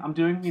diving I'm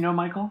doing. You know,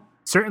 Michael.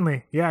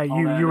 Certainly, yeah.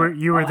 You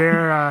were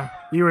there.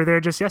 You were there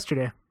just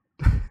yesterday.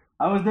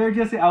 I was there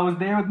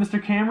with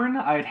Mr. Cameron.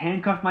 I had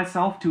handcuffed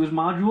myself to his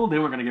module. They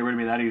weren't going to get rid of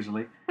me that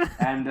easily.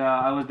 And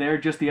I was there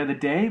just the other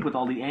day with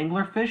all the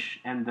anglerfish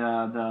and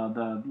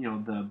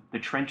the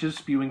trenches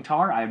spewing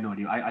tar. I have no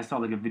idea. I saw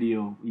like a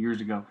video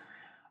years ago.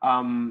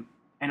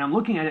 And I'm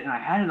looking at it, and I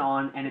had it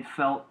on, and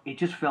it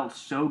just felt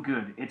so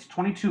good. It's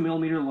 22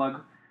 millimeter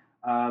lug.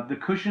 The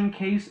cushion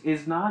case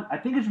is not. I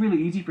think it's really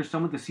easy for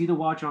someone to see the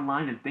watch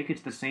online and think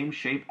it's the same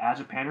shape as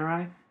a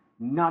Panerai.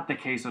 Not the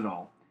case at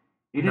all.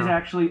 It is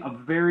actually a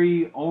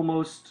very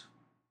almost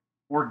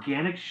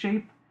organic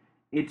shape.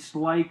 It's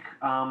like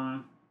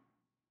how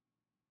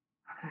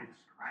can I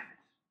describe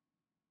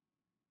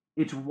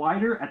it? It's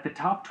wider at the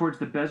top towards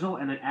the bezel,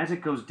 and then as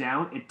it goes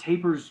down, it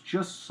tapers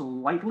just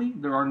slightly.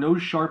 There are no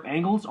sharp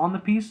angles on the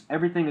piece.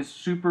 Everything is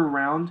super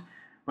round,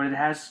 but it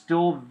has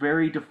still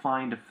very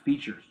defined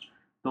features.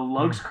 The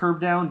lugs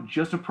curve down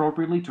just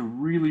appropriately to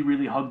really,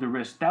 really hug the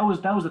wrist. That was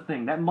the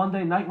thing. That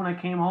Monday night when I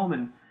came home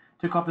and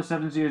took off the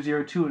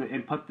 7002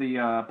 and put the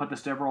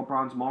Steverall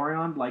Bronze Maury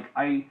on, like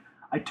I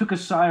took a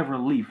sigh of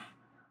relief.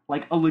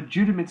 Like a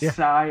legitimate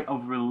sigh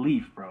of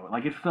relief, bro.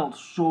 Like it felt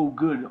so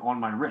good on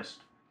my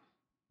wrist.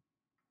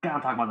 God,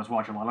 I'm talking about this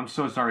watch a lot. I'm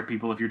so sorry,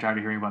 people, if you're tired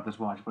of hearing about this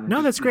watch. But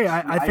that's great.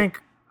 I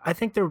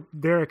think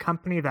they're a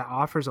company that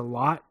offers a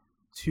lot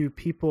to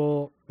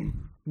people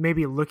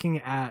maybe looking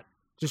at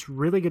just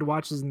really good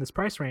watches in this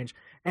price range.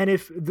 And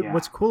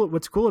what's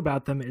cool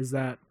about them is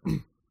that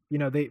you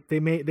know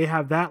they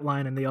have that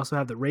line, and they also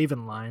have the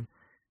Raven line,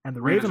 and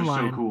the Raven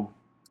line so cool.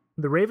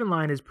 The Raven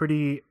line is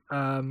pretty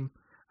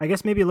I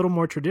guess maybe a little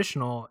more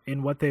traditional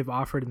in what they've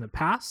offered in the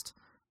past.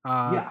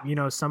 You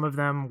know, some of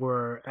them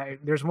were.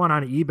 There's one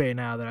on eBay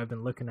now that I've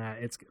been looking at.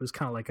 It was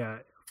kind of like a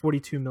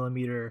 42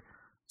 millimeter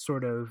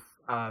sort of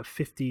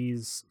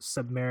 50s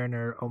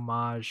Submariner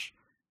homage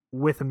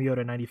with a Miyota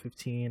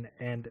 9015,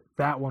 and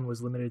that one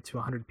was limited to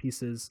 100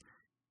 pieces.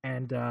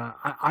 And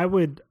I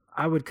would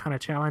kind of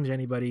challenge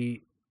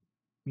anybody,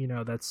 you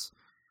know, that's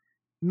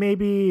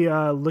maybe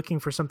looking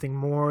for something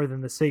more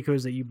than the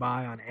Seikos that you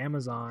buy on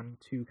Amazon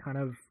to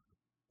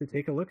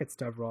take a look at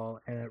Steverall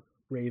and at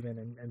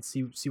Raven and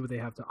see what they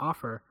have to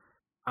offer.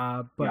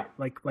 But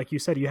like you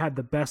said, you had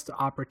the best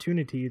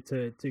opportunity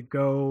to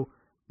go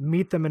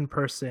meet them in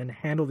person,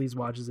 handle these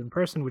watches in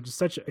person, which is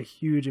such a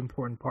huge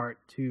important part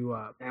to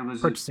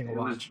purchasing a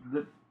watch.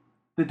 Was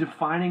the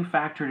defining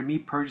factor to me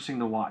purchasing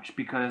the watch,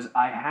 because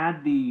I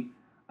had the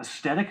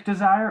aesthetic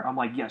desire. I'm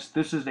like, yes,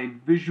 this is a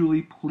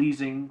visually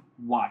pleasing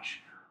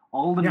watch.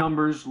 All the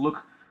numbers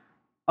look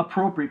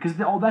appropriate, because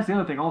that's the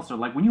other thing also.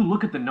 Like when you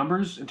look at the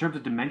numbers in terms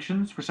of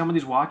dimensions for some of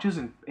these watches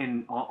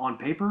and on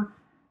paper,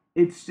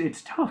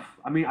 it's tough.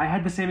 I mean, I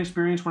had the same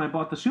experience when I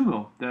bought the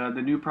Sumo,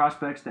 the new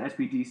Prospects, the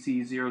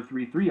SPDC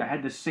 033. I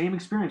had the same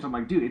experience. I'm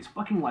like, dude, it's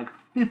fucking like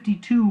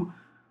 52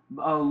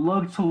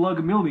 lug to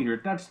lug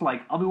millimeter. That's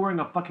like, I'll be wearing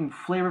a fucking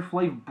Flavor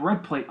Flav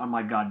bread plate on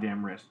my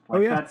goddamn wrist.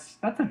 Like, that's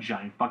a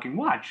giant fucking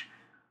watch.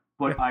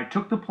 But I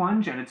took the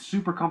plunge, and it's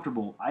super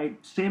comfortable.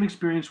 Same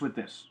experience with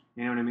this.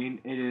 You know what I mean?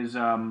 It is,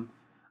 and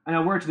I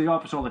wear it to the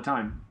office all the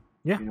time.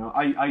 Yeah. You know,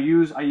 I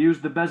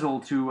use the bezel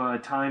to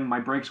time my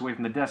breaks away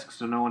from the desk,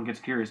 so no one gets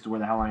curious to where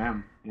the hell I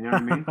am. You know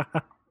what I mean?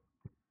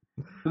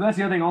 So that's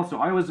the other thing also.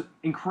 I was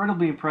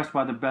incredibly impressed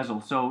by the bezel.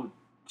 So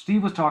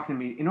Steve was talking to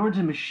me. In order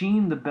to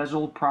machine the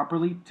bezel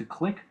properly to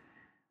click,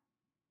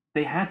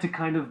 they had to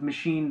kind of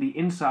machine the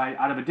inside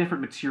out of a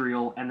different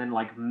material and then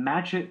like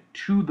match it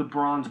to the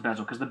bronze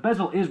bezel, because the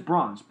bezel is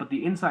bronze, but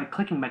the inside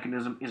clicking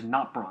mechanism is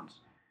not bronze.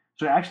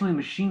 So to actually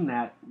machine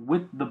that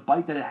with the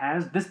bite that it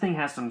has, this thing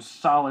has some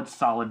solid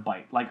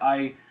bite. Like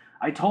I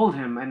told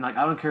him, and like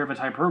I don't care if it's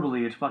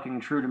hyperbole, it's fucking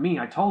true to me.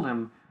 I told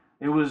him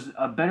it was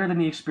better than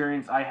the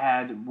experience I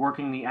had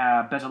working the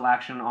bezel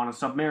action on a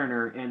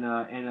Submariner in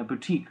a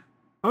boutique.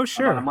 Oh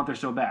sure, about a month or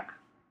so back.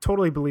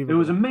 Totally believable. It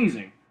was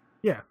amazing.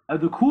 Yeah.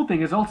 The cool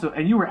thing is also,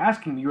 and you were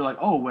asking me, you were like,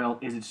 oh well,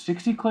 is it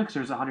 60 clicks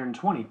or is it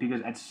 120?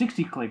 Because at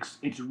 60 clicks,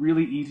 it's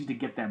really easy to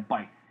get that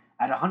bite.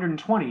 At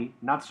 120,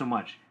 not so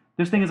much.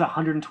 This thing is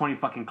 120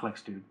 fucking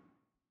clicks, dude.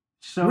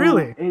 So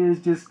really?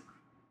 It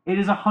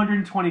is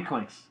 120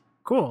 clicks.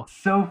 Cool.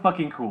 So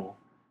fucking cool.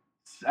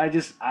 I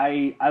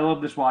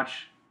love this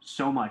watch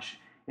so much.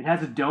 It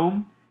has a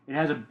dome. It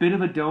has a bit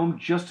of a dome,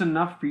 just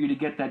enough for you to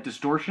get that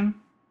distortion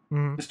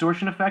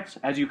effects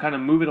as you kind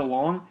of move it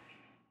along.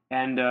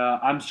 And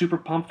I'm super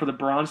pumped for the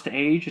bronze to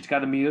age. It's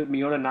got a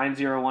Miyota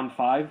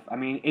 9015. I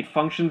mean, it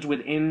functions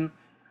within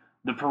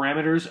the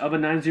parameters of a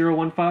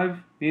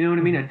 9015. You know what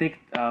I mean? I think,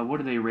 what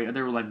do they rate?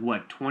 They were like,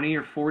 what, 20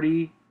 or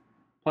 40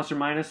 plus or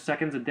minus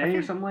seconds a day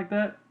or something like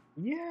that?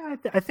 Yeah,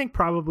 I think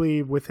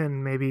probably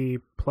within maybe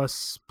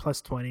plus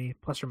 20,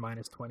 plus or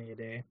minus 20 a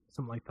day,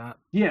 something like that.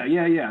 Yeah,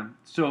 yeah, yeah.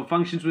 So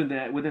functions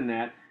within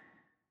that,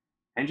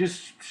 and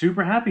just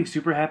super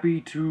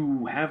happy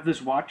to have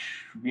this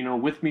watch,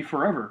 with me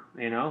forever.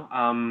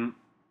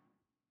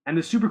 And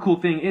the super cool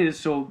thing is,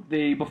 so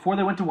they before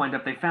they went to wind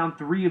up, they found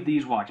three of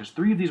these watches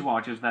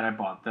that I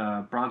bought,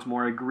 the Bronze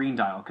Mora green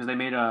dial, because they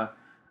made a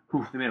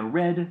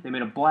red, they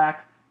made a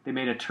black, they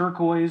made a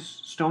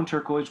turquoise, stone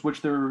turquoise,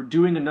 which they're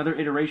doing another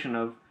iteration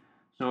of.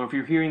 So if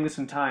you're hearing this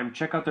in time,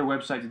 check out their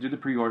website to do the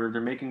pre-order.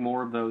 They're making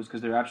more of those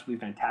because they're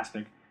absolutely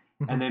fantastic,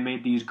 Hmm. and they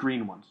made these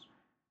green ones.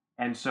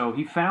 And so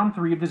he found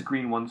three of these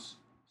green ones.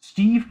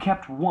 Steve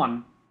kept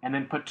one and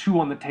then put two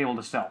on the table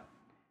to sell.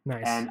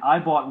 Nice. And I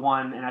bought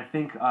one, and I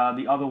think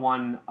the other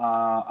one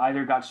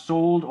either got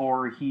sold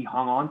or he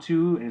hung on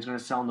to and is going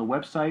to sell on the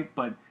website.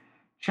 But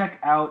check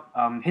out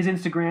his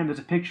Instagram. There's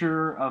a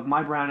picture of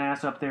my brown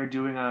ass up there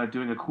doing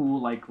a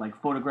cool like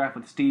photograph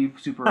with Steve,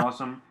 super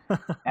awesome.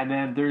 And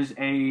then there's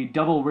a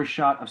double wrist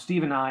shot of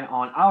Steve and I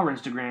on our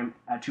Instagram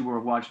at Two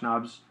World Watch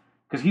Knobs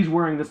because he's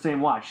wearing the same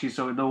watch.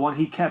 So the one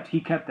he kept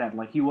that,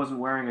 like, he wasn't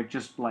wearing it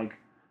just like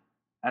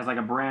as like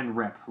a brand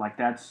rep. Like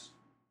that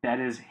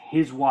is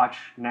his watch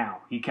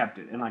now. He kept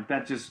it, and like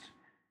that just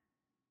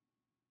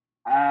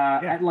Yeah.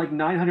 at like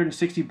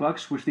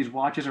 $960, which these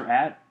watches are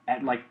at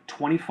like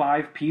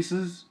 25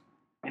 pieces,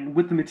 and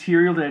with the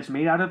material that it's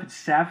made out of, it's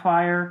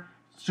sapphire,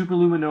 super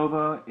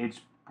luminova,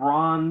 it's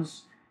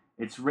bronze,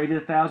 it's rated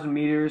 1,000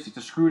 meters, it's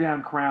a screw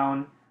down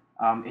crown,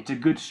 it's a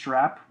good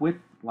strap with,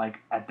 like,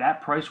 at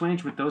that price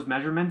range with those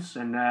measurements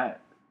and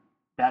that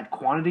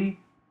quantity.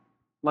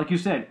 Like you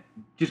said,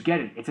 just get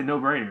it. It's a no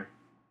brainer.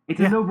 It's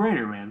a Yeah. no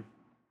brainer, man.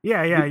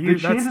 Yeah, The, yeah. the You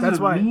that's chances that's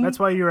of why me, that's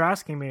why you were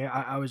asking me.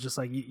 I was just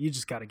like, you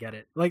just got to get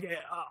it. Like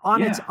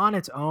on its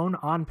yeah, own,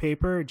 on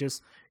paper,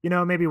 just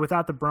maybe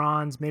without the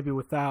bronze, maybe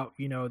without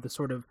the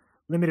sort of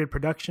limited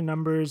production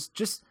numbers,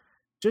 just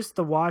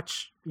the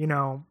watch.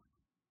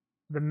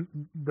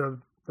 The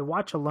the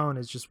watch alone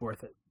is just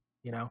worth it.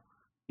 You know,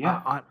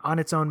 yeah, on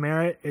its own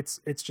merit,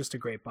 it's just a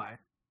great buy.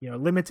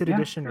 Limited yeah,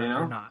 edition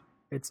or not,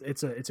 it's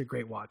a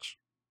great watch.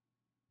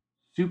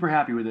 super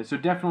happy with it. So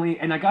definitely,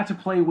 and I got to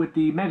play with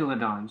the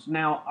Megalodons.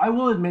 Now, I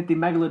will admit the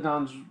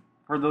Megalodons,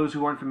 for those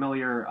who aren't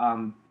familiar,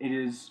 it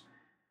is.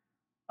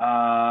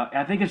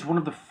 I think it's one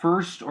of the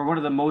first or one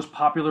of the most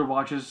popular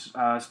watches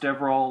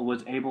Stevrol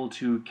was able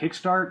to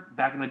kickstart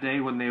back in the day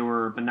when they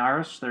were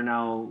Benares. They're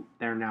now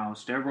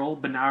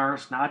Stevrol.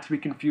 Benares, not to be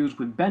confused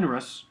with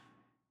Benrus, Oh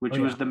which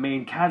yeah. was the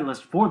main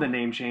catalyst for the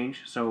name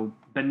change. So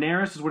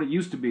Benares is what it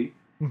used to be.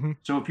 Hmm.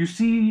 So if you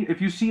see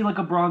like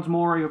a Bronze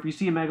Mori, or if you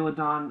see a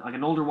Megalodon, like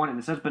an older one, and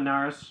it says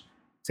Benares,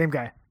 Same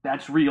guy.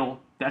 that's real.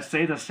 That's,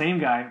 say, the same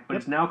guy, but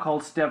Yep. it's now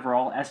called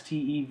Stevrol,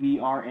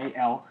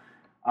 Stevral.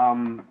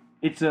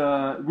 It's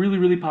a really,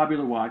 really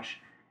popular watch.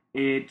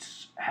 It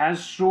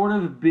has sort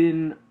of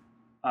been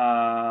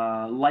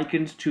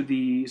likened to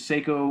the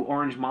Seiko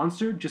Orange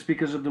Monster just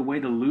because of the way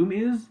the loom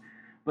is.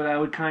 But I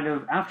would kind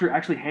of, after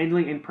actually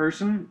handling it in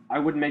person, I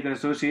wouldn't make that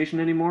association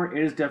anymore.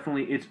 It is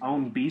definitely its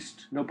own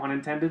beast, no pun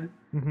intended.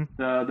 Hmm.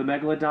 The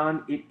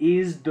Megalodon. It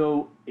is,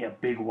 though, a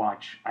big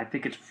watch. I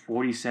think it's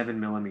 47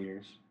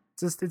 millimeters.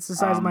 It's the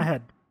size of my Um,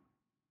 head.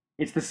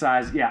 it's the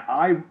size. Yeah,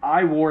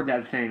 I wore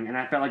that thing, and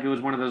I felt like it was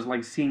one of those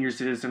like senior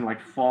citizen like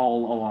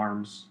fall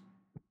alarms.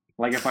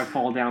 Like if I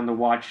fall down, the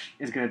watch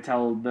is gonna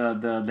tell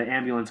the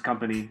ambulance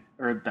company,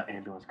 or the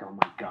ambulance company.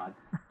 Oh my god,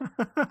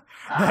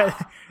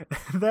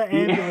 the, the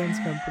ambulance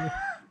company.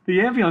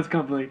 the ambulance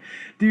company,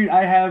 dude.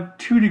 I have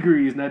 2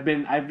 degrees, and I've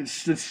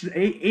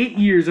 8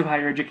 years of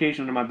higher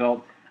education under my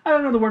belt. I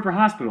don't know the word for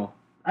hospital.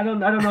 I don't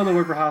know the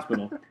word for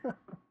hospital.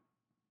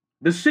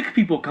 The sick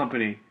people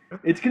company.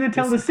 It's gonna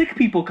tell the This, sick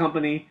people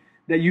company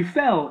that you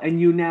fell and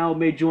you now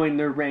may join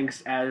their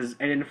ranks as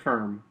an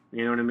infirm.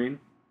 You know what I mean?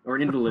 Or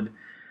an invalid.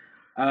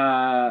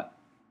 Uh,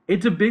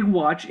 it's a big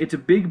watch. It's a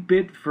big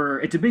bit for.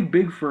 It's a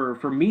big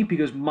for me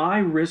because my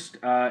wrist.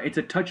 It's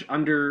a touch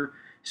under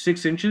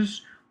 6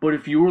 inches. But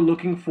if you were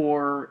looking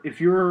for, if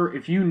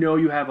you know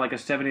you have like a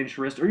 7 inch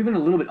wrist or even a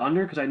little bit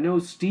under, because I know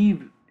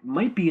Steve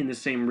might be in the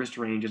same wrist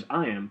range as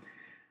I am,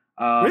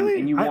 really?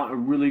 and you want a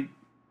really,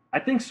 I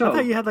think I thought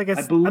so. you had like I I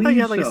thought you believe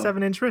had like a so.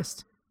 7 inch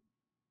wrist.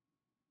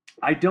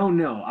 I don't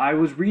know. I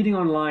was reading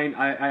online.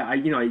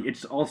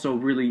 It's also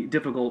really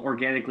difficult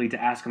organically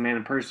to ask a man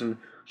in person.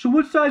 So,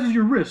 what size is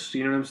your wrist?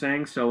 You know what I'm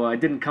saying? So, it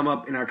didn't come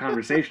up in our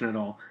conversation at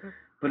all.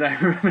 But I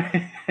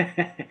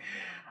remember,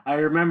 I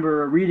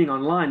remember reading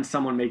online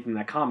someone making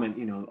that comment.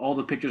 All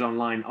the pictures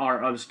online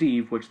are of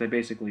Steve, which they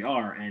basically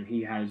are, and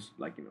he has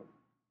like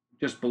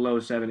just below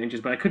 7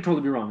 inches. But I could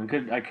totally be wrong.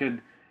 I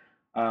could.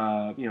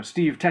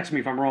 Steve, text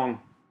me if I'm wrong.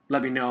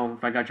 Let me know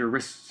if I got your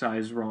wrist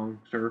size wrong,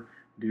 sir,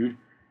 dude.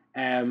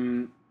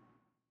 Um,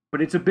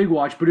 but it's a big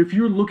watch. But if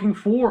you're looking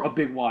for a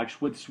big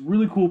watch with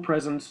really cool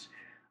presence,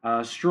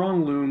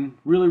 strong loom,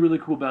 really, really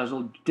cool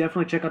bezel,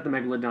 definitely check out the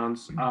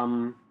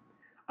Megalodons.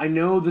 I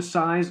know the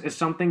size is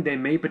something they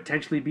may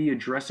potentially be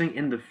addressing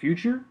in the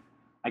future.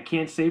 I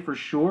can't say for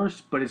sure,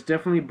 but it's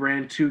definitely a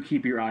brand to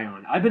keep your eye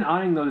on. I've been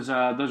eyeing those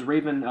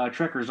Raven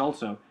Trekkers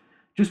also,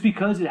 just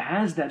because it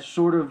has that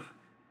sort of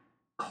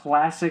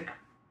classic,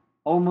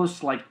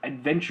 almost like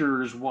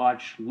adventurer's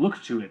watch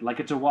look to it. Like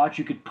it's a watch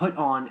you could put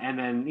on and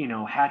then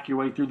hack your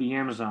way through the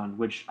Amazon,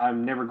 which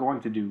I'm never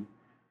going to do.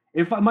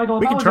 If Michael,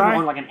 if We I can was ever try.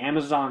 on like an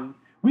Amazon,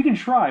 we can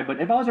try. But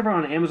if I was ever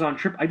on an Amazon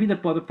trip, I'd be the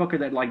motherfucker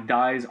that like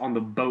dies on the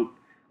boat,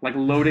 like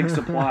loading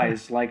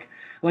supplies, like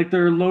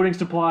they're loading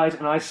supplies,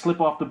 and I slip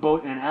off the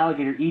boat and an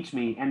alligator eats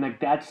me, and like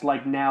that's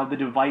like now the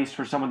device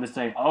for someone to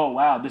say, "Oh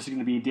wow, this is going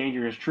to be a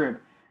dangerous trip."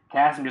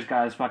 Cassim just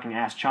got his fucking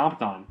ass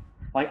chomped on.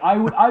 Like I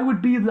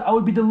would be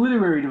the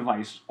literary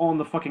device on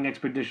the fucking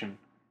expedition.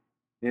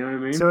 You know what I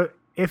mean? So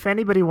if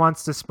anybody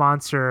wants to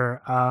sponsor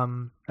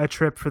a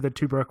trip for the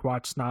Two Broke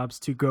Watch Snobs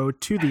to go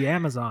to the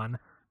Amazon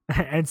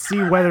and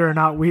see whether or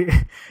not we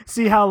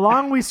see how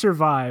long we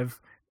survive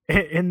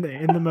in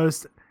the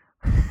most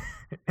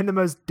in the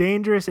most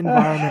dangerous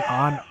environment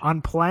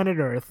on planet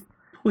Earth.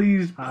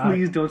 Please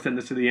don't send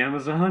us to the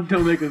Amazon.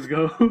 Don't make us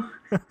go.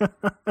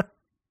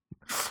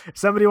 If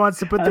somebody wants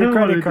to put I their don't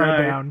wanna credit card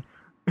die. down.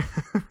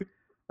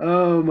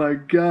 Oh my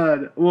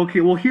god. Well, okay.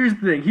 Well, here's the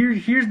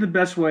thing. Here's the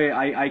best way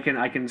I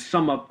can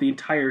sum up the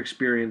entire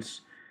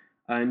experience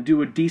and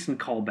do a decent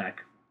callback.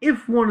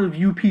 If one of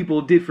you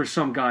people did for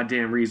some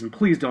goddamn reason,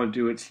 please don't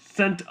do it.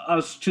 Sent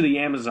us to the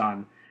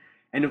Amazon,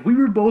 and if we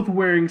were both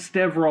wearing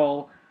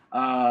Stevrol,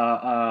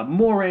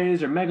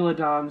 mores or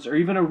megalodons, or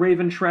even a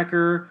Raven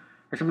Trekker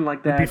or something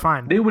like that, be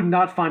fine. They would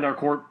not find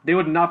our They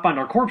would not find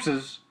our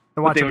corpses. The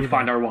But watch they would would be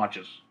find there. our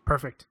watches.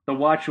 Perfect. The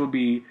watch would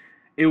be.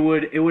 It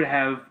would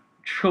have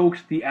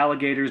choked the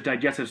alligator's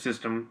digestive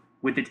system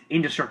with its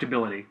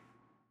indestructibility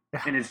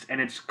and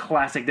its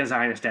classic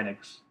design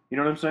aesthetics. You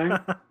know what I'm saying?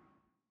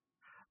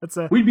 That's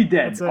a We'd be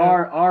dead. That's a-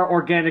 Our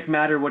organic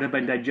matter would have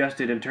been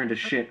digested and turned to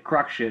shit,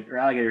 croc shit, or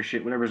alligator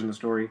shit, whatever's in the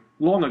story,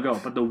 long ago.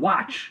 But the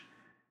watch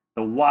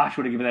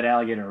would have given that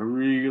alligator a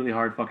really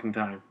hard fucking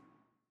time.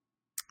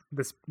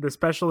 the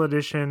special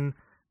edition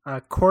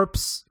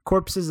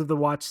corpses of the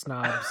watch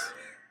snobs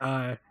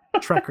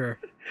Trekker.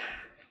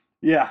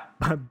 Yeah,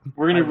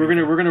 we're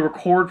gonna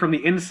record from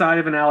the inside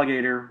of an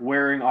alligator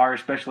wearing our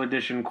special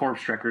edition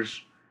corpse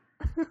trekkers,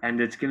 and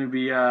it's gonna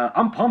be.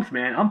 I'm pumped,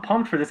 man. I'm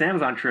pumped for this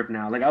Amazon trip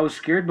now. Like I was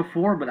scared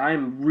before, but I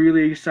am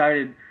really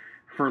excited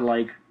for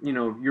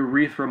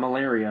urethra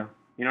malaria.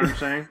 You know what I'm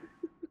saying?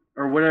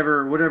 Or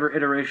whatever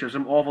iteration of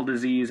some awful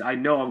disease I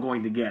know I'm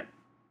going to get.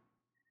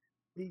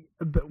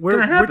 But It's we're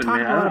gonna happen,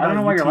 talking man. a lot about I don't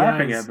know why you're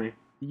laughing UTIs, at me.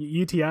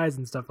 UTIs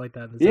and stuff like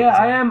that. in this Yeah,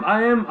 episode.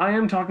 I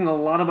am talking a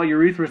lot about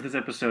urethras this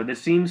episode. It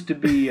seems to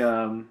be.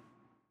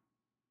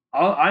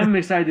 I'm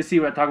excited to see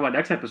what I talk about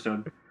next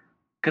episode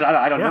because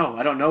I don't Yeah. know.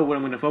 I don't know what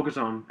I'm going to focus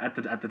on at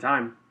the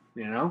time.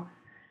 You know.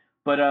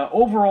 But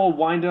overall,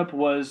 wind up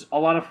was a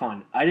lot of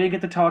fun. I didn't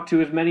get to talk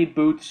to as many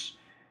booths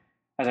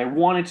as I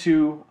wanted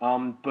to,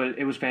 but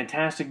it was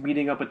fantastic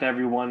meeting up with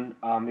everyone.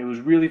 It was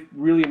really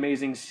really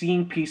amazing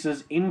seeing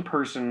pieces in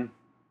person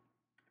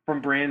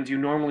from brands you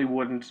normally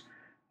wouldn't.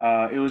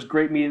 It was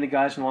great meeting the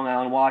guys from Long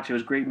Island Watch. It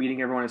was great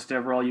meeting everyone at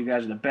Stevrel. You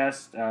guys are the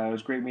best. It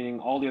was great meeting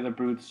all the other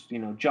booths.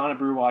 John at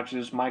Brew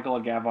Watches, Michael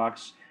at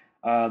Gavox,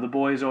 the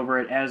boys over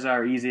at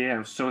Azar Easy.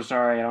 I'm so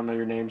sorry I don't know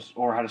your names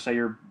or how to say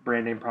your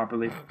brand name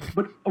properly.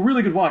 But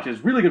really good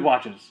watches. Really good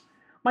watches.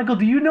 Michael,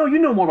 do you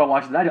know more about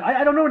watches than I do?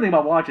 I don't know anything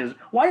about watches.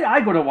 Why did I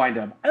go to Wind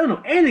Up? I don't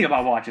know anything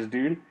about watches,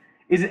 dude.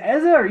 Is it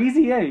Azar or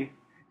Easy A?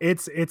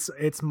 It's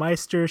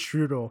Meister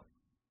Strudel.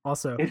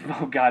 Also,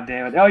 Oh god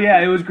damn it! Oh yeah,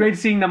 it was great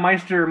seeing the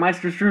Meister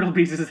Strudel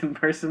pieces in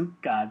person.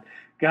 God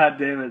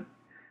damn it!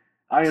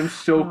 I am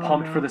so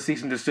pumped no. for the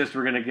cease and desist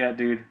we're gonna get,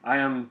 dude. I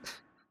am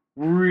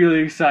really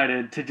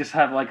excited to just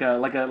have like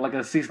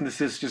a cease and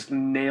desist just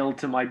nailed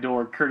to my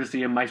door,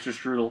 courtesy of Meister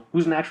Strudel,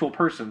 who's an actual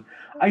person.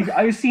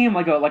 I see him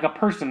like a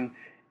person,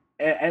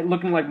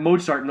 looking like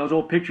Mozart in those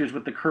old pictures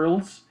with the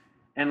curls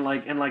and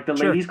the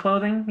Sure. ladies'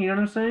 clothing. You know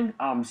what I'm saying?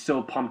 I'm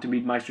so pumped to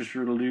meet Meister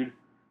Strudel, dude.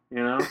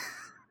 You know.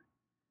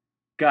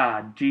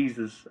 God,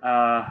 Jesus.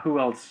 Who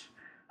else?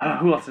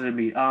 Who else did I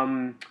meet?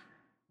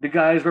 The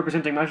guys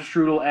representing Meister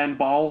Strudel and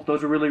Ball.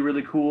 Those are really,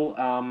 really cool.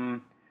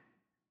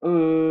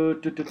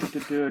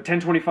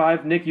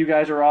 1025. Nick, you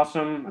guys are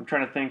awesome. I'm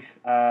trying to think.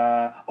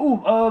 The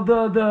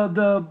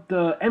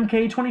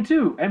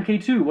MK22.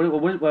 MK2.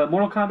 What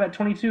Mortal Kombat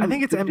 22. I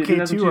think it's Did- did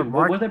MK2 or 2002. Mark.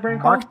 What was that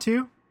brand called? Mark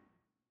II.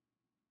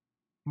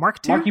 Mark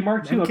II. Marky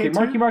Mark 2. Okay, MK2?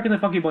 Marky Mark and the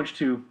Funky Bunch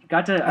 2.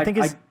 Got to. I think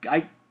his-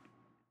 I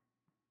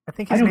I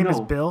think I his don't name is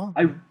know. Bill.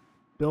 I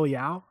Bill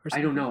Yao or I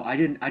something. don't know. I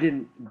didn't.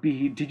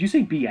 Did you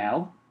say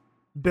Bial?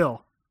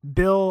 Bill.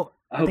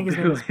 I think his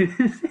name is.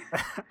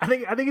 I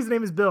think his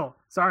name is Bill.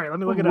 Sorry, let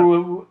me look it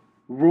up.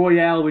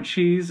 Royale with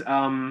cheese.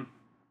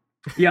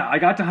 Yeah, I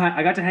got to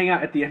hang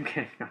out at the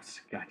MK.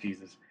 God,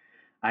 Jesus,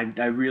 I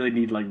really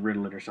need like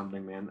Ritalin or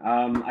something, man.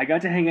 I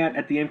got to hang out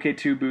at the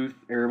MK2 booth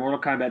or Mortal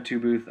Kombat 2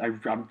 booth. I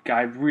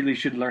really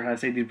should learn how to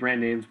say these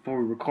brand names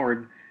before we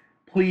record.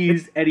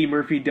 Please, Eddie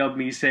Murphy, dub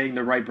me saying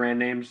the right brand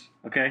names,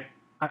 okay?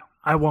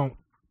 I won't.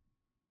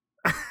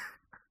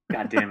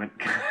 God damn it.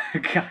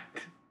 God.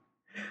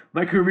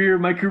 my career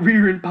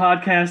in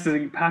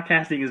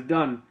podcasting is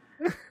done.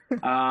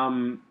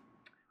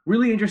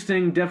 Really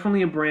interesting.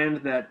 Definitely a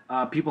brand that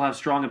people have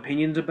strong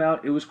opinions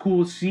about. It was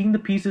cool seeing the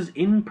pieces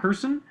in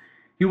person.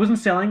 He wasn't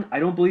selling. I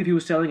don't believe he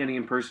was selling any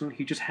in person.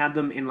 He just had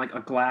them in like a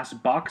glass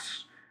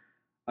box.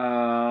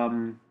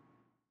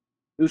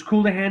 It was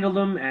cool to handle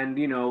them, and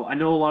I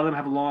know a lot of them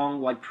have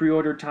long like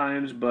pre-order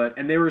times,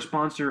 and they were a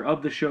sponsor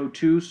of the show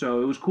too,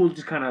 so it was cool to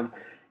just kind of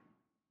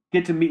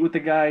get to meet with the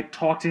guy,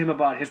 talk to him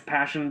about his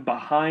passion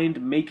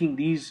behind making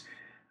these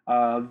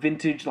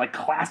vintage, like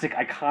classic,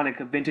 iconic,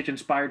 vintage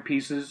inspired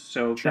pieces.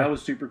 So Sure. that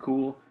was super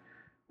cool.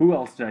 Who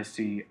else did I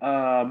see?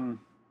 Man,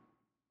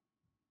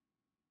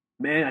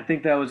 I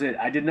think that was it.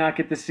 I did not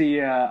get to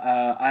see.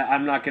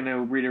 I'm not going to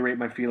reiterate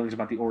my feelings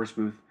about the Oris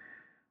booth.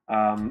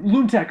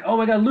 Loomtech. Oh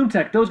my God,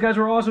 Loomtech. Those guys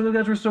were awesome. Those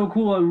guys were so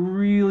cool. I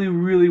really,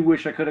 really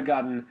wish I could have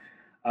gotten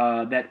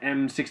that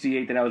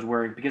M68 that I was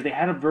wearing, because they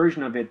had a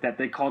version of it that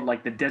they called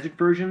like the desert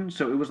version.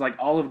 So it was like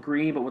olive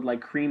green, but with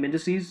like cream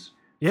indices.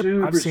 Yep,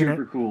 super, I've seen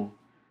super it. cool.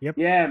 Yep.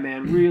 Yeah,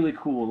 man, really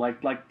cool. Like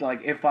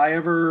if I'm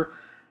ever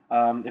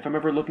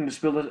looking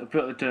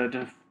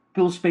to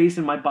fill space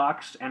in my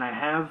box and I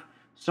have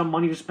some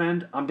money to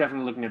spend, I'm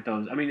definitely looking at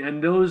those. I mean,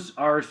 and those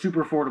are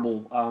super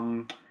affordable.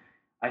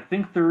 I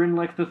think they're in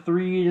like the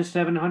 $300 to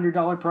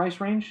 $700 price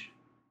range.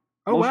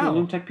 Oh Most wow. of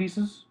the Loomtech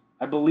pieces,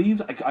 I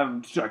believe.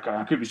 I'm sorry,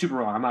 I could be super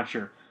wrong. I'm not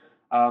sure.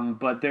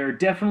 But they're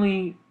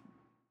definitely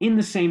in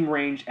the same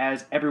range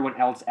as everyone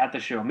else at the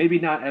show. Maybe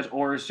not as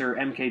Oris or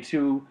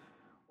MK2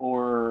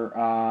 or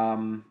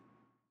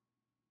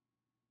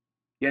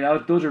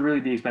those are really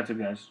the expensive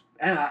guys.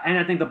 And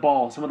I think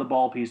some of the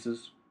ball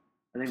pieces.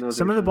 I think those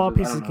Some are of the ball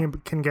expensive. I pieces don't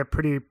know. can get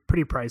pretty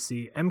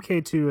pricey.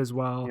 MK2 as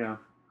well. Yeah.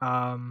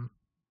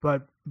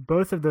 But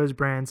both of those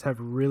brands have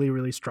really,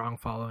 really strong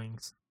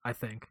followings, I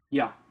think.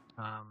 Yeah.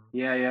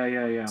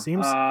 Yeah.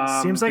 Seems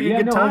But like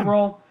a good time.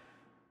 Overall,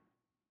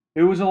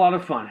 it was a lot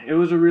of fun. It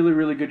was a really,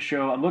 really good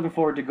show. I'm looking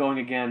forward to going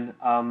again.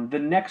 The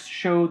next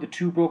show, the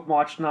Two Broke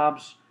Watch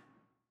Snobs,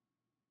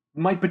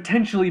 might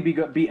potentially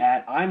be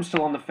at. I'm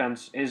still on the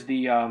fence. Is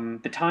the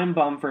Time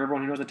Bum, for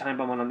everyone who knows the Time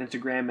Bum on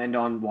Instagram and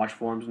on watch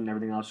forums and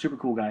everything else. Super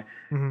cool guy.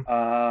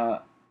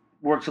 Mhm.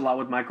 Works a lot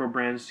with micro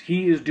brands.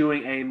 He is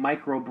doing a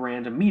micro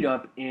brand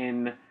meetup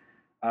in.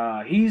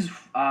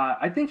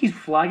 I think he's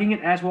flagging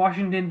it as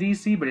Washington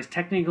D.C., but it's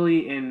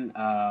technically in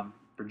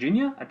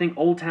Virginia. I think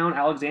Old Town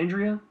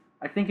Alexandria.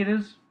 I think it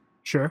is.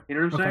 Sure. You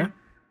know what I'm Okay.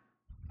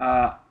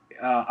 saying?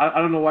 I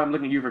don't know why I'm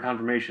looking at you for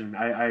confirmation.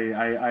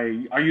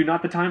 Are you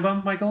not the Time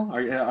Bum, Michael?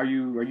 Are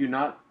you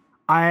not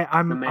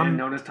I'm the man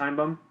known as Time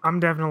Bum? I'm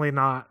definitely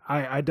not.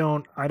 I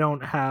don't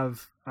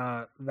have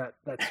that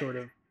sort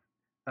of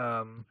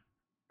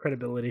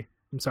credibility.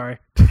 I'm sorry.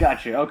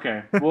 Gotcha.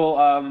 Okay.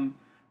 Well,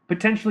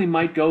 potentially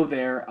might go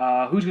there.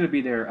 Who's going to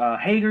be there?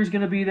 Hager's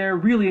going to be there.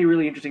 Really,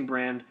 really interesting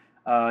brand.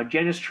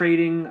 Janus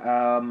Trading.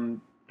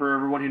 For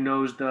everyone who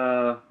knows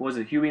what was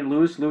it, Huey and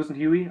Lewis? Lewis and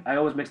Huey? I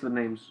always mix the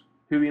names.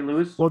 Huey and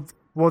Lewis?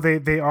 Well,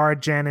 they are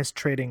Janus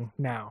Trading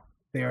now.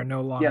 They are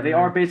no longer. Yeah, they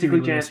are basically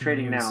Huey, Janus Lewis, and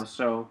Trading Hughes. now,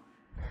 so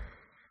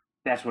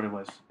that's what it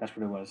was.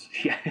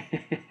 Yeah.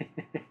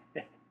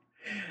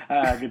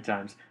 Good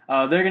times.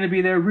 They're going to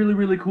be there. Really,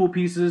 really cool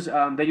pieces.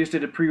 They just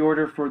did a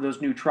pre-order for those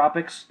new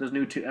Tropics, those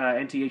new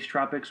NTH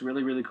Tropics.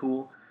 Really, really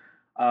cool.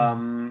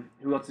 Who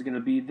else is going to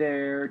be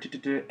there?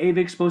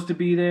 Avic's supposed to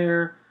be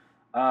there.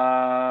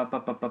 God,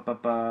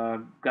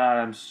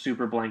 I'm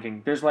super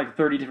blanking. There's like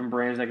 30 different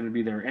brands that are going to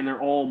be there, and they're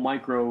all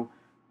micro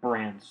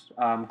brands.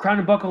 Crown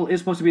and Buckle is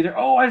supposed to be there.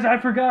 Oh, I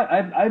forgot.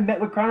 I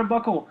met with Crown and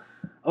Buckle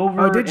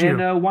over did you?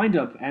 in Wind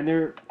Up,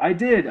 and I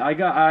did.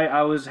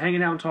 I was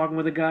hanging out and talking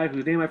with a guy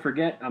whose name I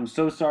forget. I'm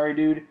so sorry,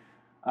 dude.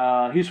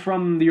 He's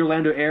from the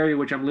Orlando area,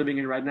 which I'm living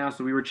in right now.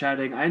 So we were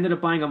chatting. I ended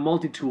up buying a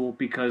multi-tool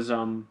because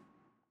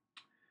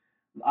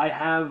I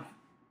have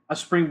a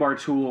spring bar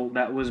tool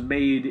that was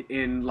made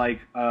in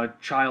like a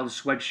child's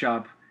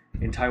sweatshop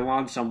in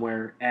Taiwan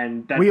somewhere,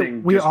 and that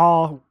thing. We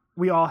all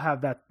have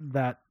that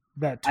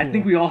tool. I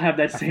think we all have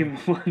that same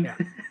one. Yeah.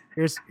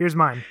 Here's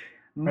mine,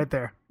 right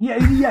there.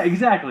 Yeah,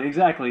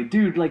 exactly,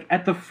 dude. Like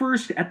at the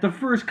first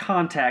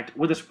contact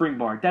with a spring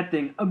bar, that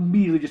thing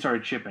immediately just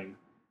started chipping.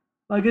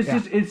 Like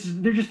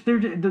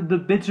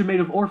the bits are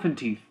made of orphan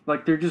teeth.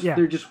 Like they just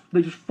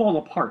fall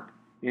apart.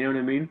 You know what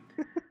I mean?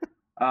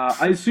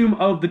 I assume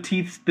of the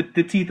teeth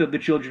of the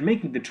children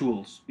making the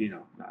tools. You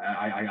know,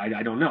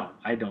 I don't know.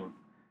 I don't.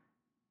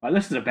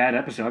 This is a bad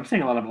episode. I'm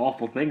saying a lot of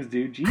awful things,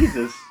 dude.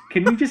 Jesus,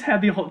 can we just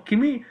have the whole? Can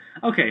we?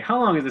 Okay, how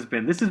long has this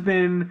been? This has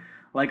been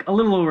like a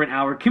little over an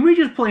hour. Can we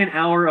just play an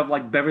hour of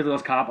like Beverly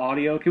Hills Cop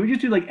audio? Can we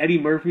just do like Eddie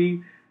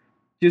Murphy?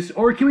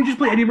 Or can we just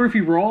play Eddie Murphy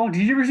Raw?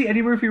 Did you ever see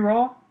Eddie Murphy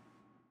Raw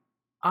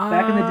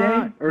back in the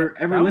day, or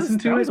ever listen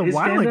to it? That was a His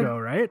while stand-up? ago,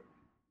 right?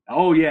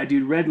 Oh yeah,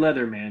 dude, red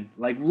leather, man.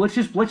 Like let's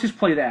just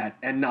play that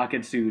and not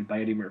get sued by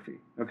Eddie Murphy.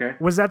 Okay.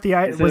 Was that the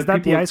Instead of the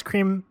people- ice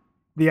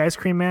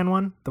cream man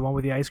one? The one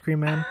with the ice cream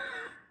man?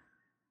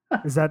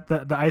 Is that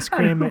the ice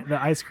cream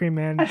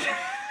man?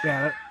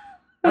 Yeah.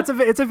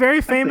 It's a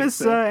very famous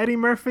so. Eddie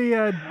Murphy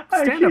I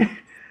stand-up.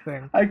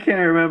 thing. I can't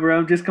remember.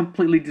 I'm just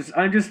completely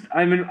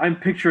I'm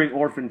picturing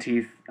orphan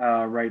teeth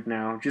right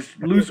now. Just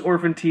loose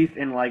orphan teeth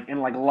in like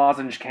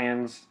lozenge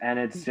cans, and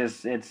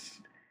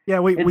Yeah,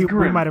 we it's we, we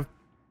grim. might have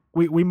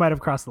we might have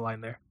crossed the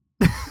line there.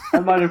 I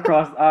might have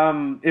crossed.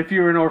 If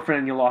you're an orphan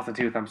and you lost a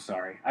tooth, I'm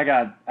sorry. I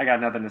got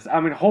nothing to say. I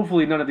mean,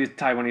 hopefully none of these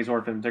Taiwanese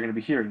orphans are going to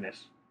be hearing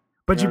this. You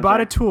But know you what I'm bought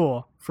a saying?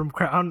 tool from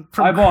Crown I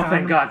from bought.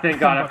 Crown. Thank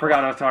God. I forgot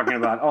what I was talking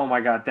about. Oh my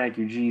God. Thank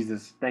you,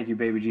 Jesus. Thank you,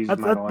 baby Jesus,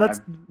 That's Michael.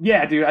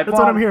 Yeah, dude. I that's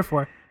what I'm bought. here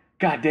for.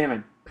 God damn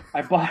it.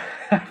 I bought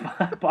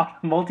I bought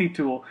a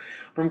multi-tool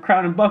from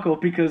Crown and Buckle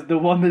because the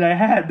one that I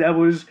had that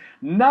was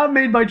not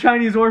made by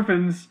Chinese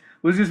orphans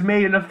was just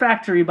made in a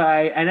factory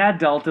by an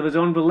adult of his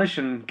own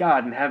volition.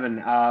 God in heaven,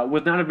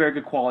 was not a very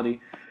good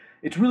quality.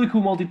 It's really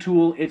cool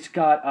multi-tool. It's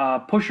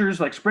got pushers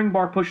like spring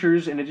bar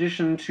pushers in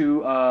addition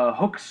to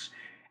hooks,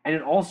 and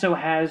it also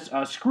has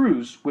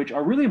screws, which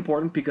are really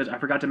important because I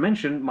forgot to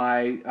mention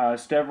my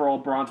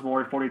Stevrol Bronze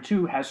Mori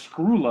 42 has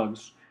screw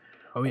lugs,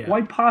 Oh yeah.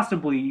 quite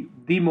possibly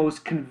the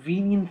most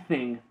convenient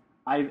thing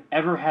I've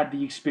ever had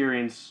the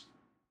experience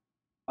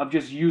of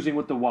just using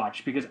with the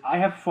watch because I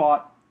have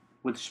fought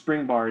with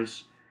spring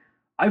bars.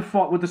 I've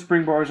fought with the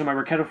spring bars on my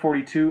Raketa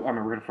 42, or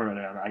my Raketa 40,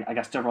 I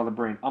got several on the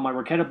brain. On my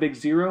Raketa Big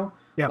Zero,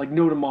 Yep. like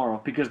no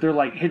tomorrow, because they're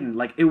like hidden.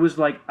 Like it was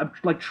like I'm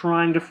like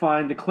trying to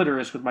find the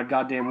clitoris with my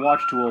goddamn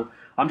watch tool.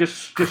 I'm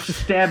just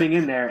stabbing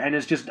in there, and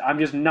I'm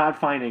just not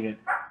finding it.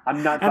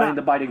 I'm not And finding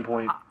the biting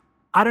point.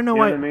 I don't know You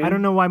know why what I I don't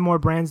mean? know why more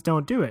brands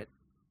don't do it.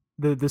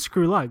 The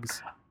screw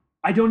lugs.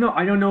 I don't know.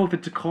 I don't know if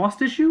it's a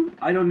cost issue.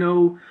 I don't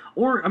know.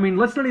 Or I mean,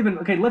 let's not even.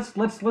 Okay, let's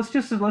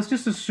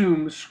just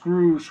assume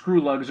screw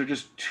lugs are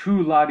just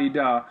too la di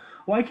da.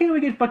 Why can't we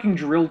get fucking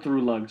drilled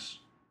through lugs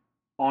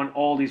on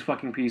all these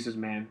fucking pieces,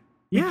 man?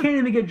 You Yeah. can't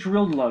even get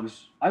drilled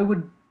lugs. I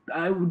would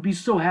be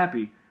so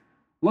happy.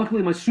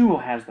 Luckily, my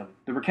Sumo has them.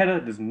 The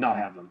Raketa does not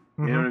have them.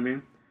 You know what I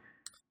mean?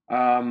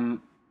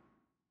 Um,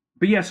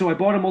 but yeah, so I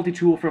bought a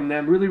multi-tool from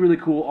them. Really, really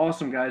cool.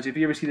 Awesome guys. If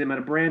you ever see them at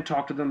a brand,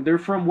 talk to them. They're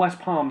from West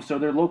Palm, so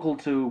they're local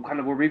to kind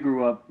of where we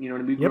grew up. You know,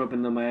 and we grew Yep. up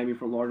in the Miami,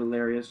 Fort Lauderdale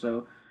area.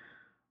 So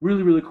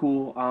really, really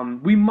cool.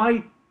 We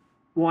might.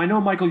 Well, I know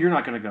Michael, you're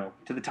not going to go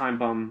to the Time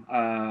Bum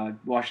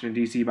Washington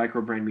D.C.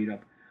 micro brand meetup.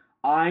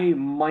 I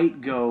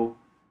might go.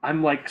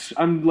 I'm like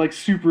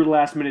super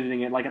last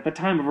minuting it. Like at the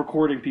time of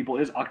recording, people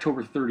is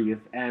October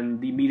 30th, and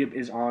the meetup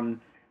is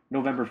on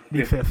November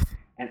The 5th, 5th.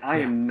 and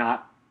Yeah.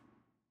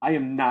 I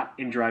am not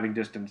in driving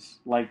distance.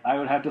 Like I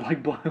would have to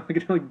like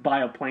buy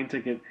a plane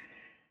ticket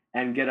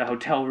and get a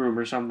hotel room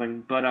or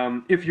something. But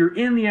if you're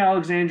in the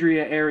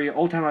Alexandria area,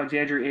 Old Town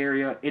Alexandria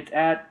area, it's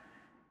at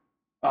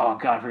oh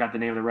god, I forgot the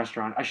name of the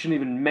restaurant. I shouldn't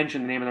even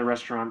mention the name of the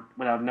restaurant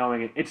without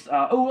knowing it. It's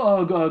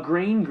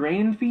Grain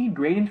and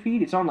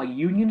Feed. It's on like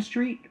Union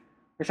Street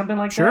or something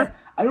like Sure. that.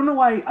 I don't know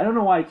why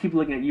I keep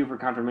looking at you for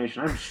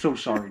confirmation. I'm so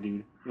sorry,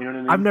 dude. You know what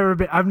I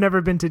mean? I've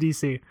never been to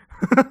DC.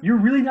 You're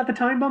really not the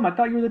time bum? I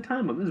thought you were the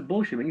time bum. This is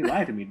bullshit, man. You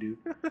lied to me, dude.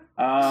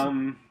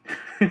 Um,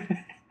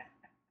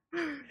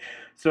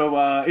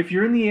 so if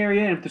you're in the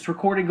area and if this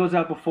recording goes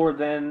out before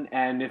then,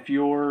 and if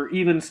you're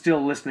even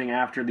still listening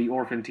after the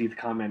orphan teeth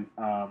comment,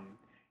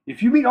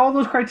 if you meet all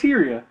those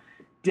criteria,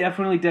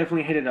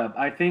 definitely hit it up.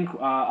 I think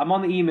I'm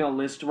on the email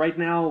list right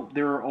now.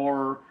 There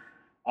are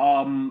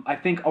I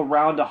think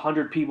around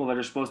 100 people that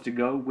are supposed to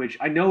go, which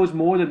I know is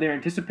more than they're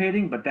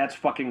anticipating, but that's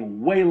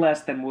fucking way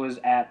less than was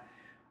at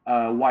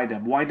Wind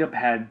Up. Wind Up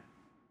had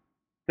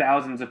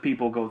thousands of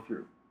people go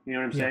through. You know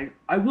what I'm Yeah. saying?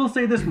 I will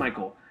say this,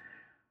 Michael.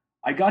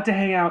 I got to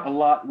hang out a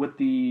lot with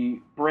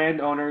the brand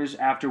owners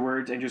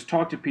afterwards and just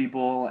talk to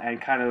people and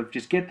kind of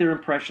just get their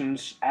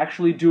impressions,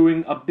 actually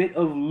doing a bit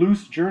of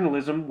loose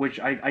journalism, which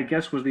I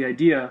guess was the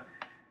idea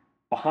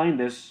behind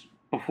this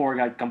before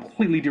I got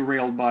completely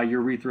derailed by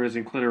urethras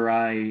and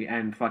clitori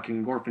and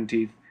fucking orphan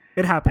teeth.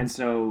 It And happens.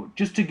 so,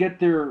 just to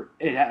get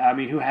I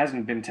mean, who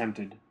hasn't been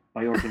tempted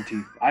by orphan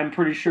teeth? I'm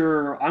pretty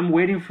sure. I'm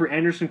waiting for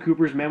Anderson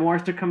Cooper's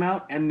memoirs to come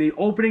out, and the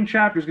opening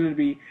chapter is going to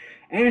be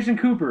Anderson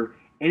Cooper,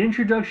 an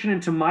introduction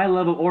into my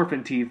love of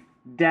orphan teeth.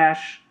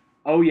 Dash.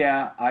 Oh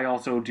yeah, I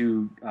also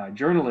do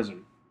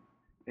journalism.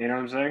 You know what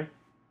I'm saying?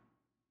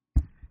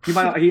 He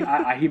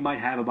might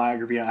have a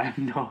biography. I have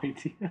no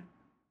idea.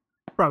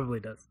 Probably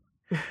does.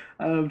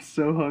 I'm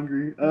so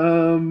hungry.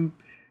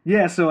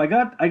 Yeah, so I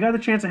got the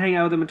chance to hang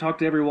out with them and talk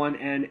to everyone,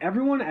 and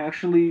everyone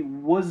actually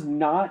was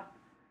not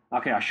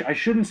okay. I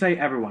shouldn't say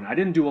everyone. I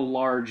didn't do a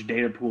large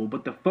data pool,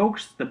 but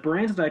the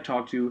brands that I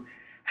talked to,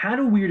 had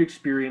a weird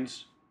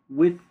experience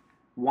with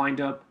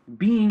Wind Up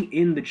being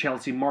in the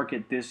Chelsea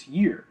market this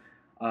year.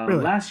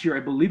 Really? Last year, I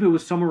believe it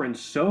was somewhere in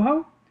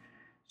Soho.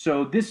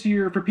 So this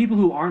year, for people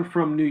who aren't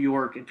from New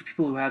York and for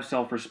people who have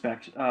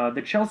self-respect,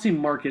 the Chelsea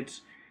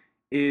market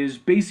is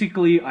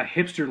basically a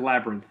hipster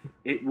labyrinth.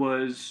 It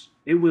was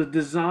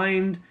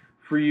designed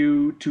for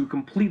you to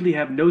completely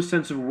have no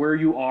sense of where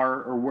you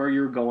are or where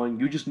you're going.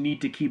 You just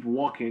need to keep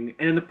walking.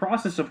 And in the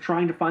process of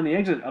trying to find the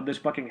exit of this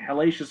fucking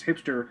hellacious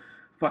hipster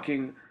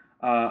fucking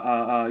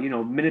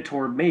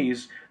Minotaur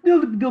maze,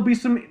 there'll be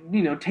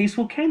some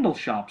tasteful candle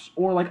shops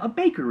or like a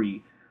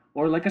bakery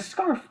or like a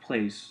scarf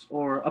place,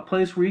 or a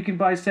place where you can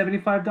buy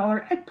 $75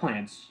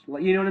 eggplants.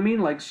 Like, you know what I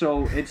mean? Like,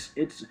 so it's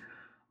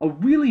a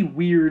really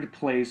weird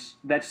place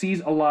that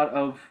sees a lot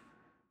of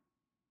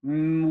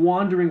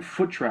wandering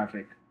foot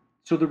traffic.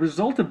 So the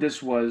result of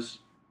this was,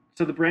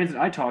 so the brands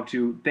that I talked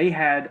to, they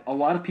had a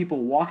lot of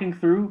people walking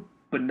through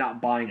but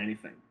not buying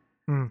anything.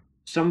 Hmm.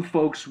 Some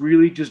folks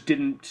really just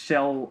didn't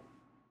sell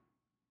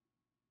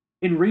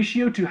in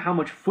ratio to how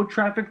much foot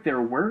traffic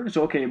there were.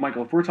 So okay,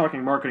 Michael, if we're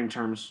talking marketing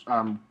terms,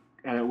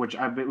 which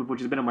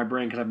has been on my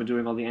brain because I've been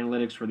doing all the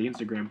analytics for the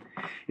Instagram.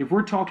 If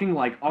we're talking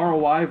like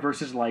ROI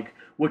versus like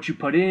what you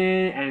put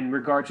in, and in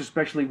regards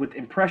especially with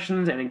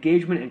impressions and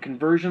engagement and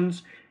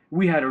conversions,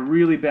 we had a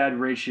really bad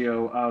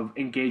ratio of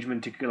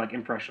engagement to like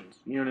impressions.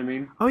 You know what I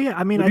mean? Oh yeah,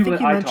 I mean, The I people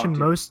think you that I mentioned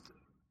talked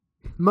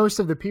to. most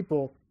of the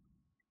people.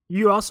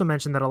 You also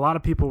mentioned that a lot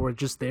of people were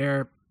just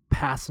there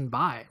passing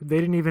by. They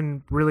didn't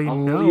even really Oh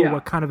know yeah,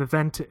 what kind of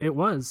event it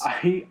was.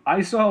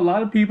 I saw a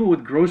lot of people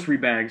with grocery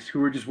bags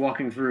who were just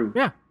walking through.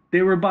 Yeah,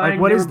 They were like buying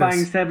what they were is buying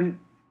this? seven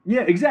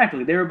Yeah,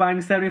 exactly. They were buying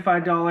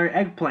 $75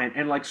 eggplant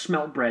and like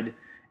smelt bread.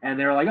 And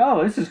they were like,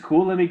 "Oh, this is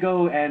cool. Let me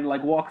go and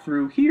like walk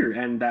through here."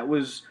 And that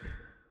was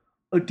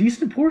a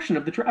decent portion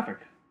of the traffic,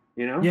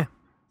 you know? Yeah,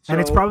 and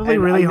it's So, probably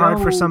and I really hard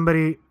know, for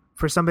somebody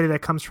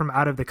that comes from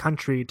out of the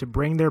country to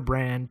bring their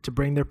brand, to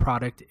bring their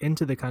product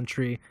into the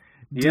country,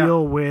 yeah.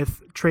 deal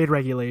with trade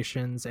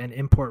regulations and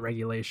import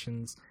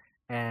regulations,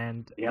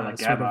 and Yeah, like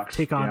sort of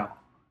Gavox. Yeah.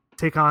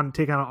 take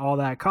on all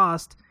that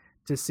cost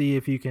to see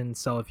if you can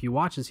sell a few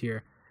watches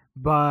here.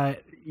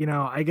 But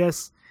I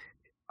guess,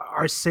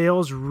 are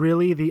sales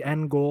really the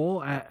end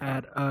goal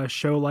at a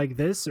show like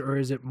this, or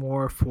is it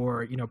more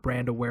for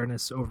brand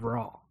awareness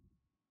overall?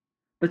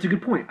 That's a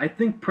good point. I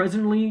think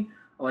presently,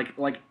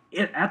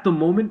 at the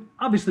moment,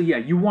 obviously, yeah,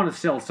 you want to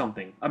sell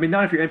something. I mean,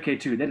 not if you're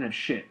MK2, they didn't have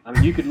shit. I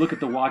mean, you could look at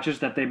the watches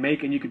that they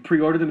make and you could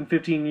pre-order them in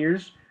 15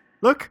 years.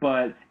 Look,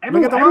 But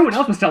look at the everyone watch.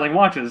 else was selling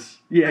watches.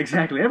 Yeah,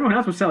 exactly. Everyone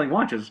else was selling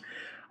watches.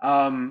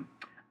 Um,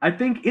 I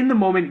think in the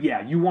moment,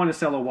 yeah, you want to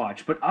sell a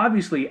watch, but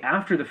obviously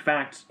after the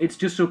fact, it's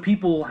just so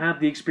people have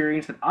the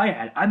experience that I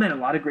had. I met a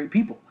lot of great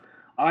people.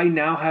 I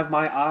now have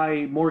my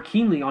eye more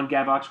keenly on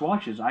Gavox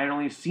watches. I had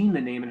only seen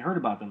the name and heard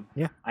about them.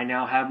 Yeah, I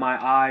now have my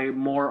eye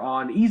more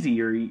on Easy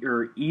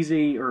or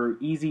Easy or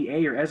Easy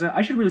A or EZA.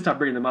 I should really stop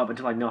bringing them up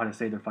until I know how to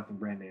say their fucking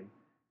brand name.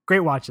 great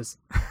watches.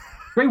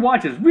 Great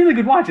watches, really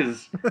good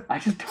watches. I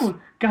just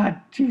don't. God,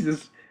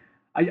 Jesus.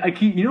 I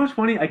keep. You know what's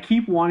funny? I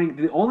keep wanting.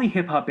 The only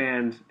hip hop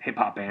band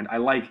I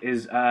like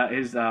is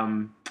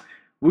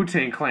Wu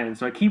Tang Clan.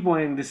 So I keep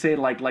wanting to say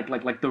like the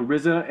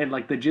RZA and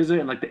like the Jizza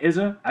and like the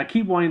Izza. I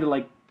keep wanting to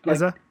like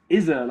Ezza.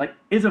 Izza, like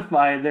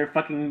Izzify their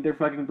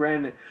fucking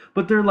brand,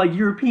 but they're like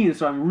European,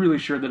 so I'm really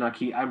sure they're not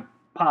keen. I'm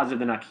positive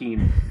they're not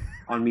keen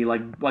on me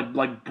like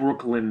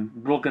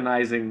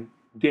Brooklynizing,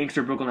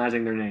 gangster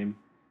Brooklynizing their name.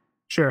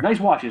 Sure. Nice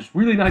watches,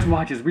 really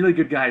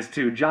good guys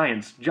too.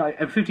 Giants,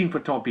 15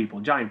 foot tall people,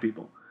 giant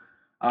people.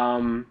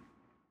 Um,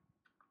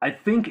 I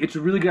think it's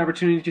a really good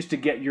opportunity just to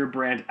get your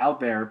brand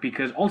out there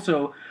because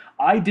also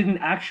I didn't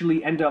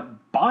actually end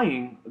up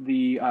buying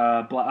the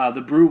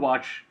Brew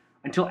watch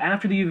until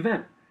after the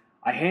event.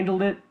 I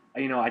handled it.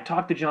 I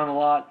talked to John a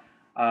lot.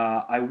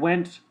 I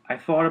went. I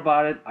thought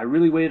about it. I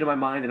really weighed it in my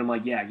mind, and I'm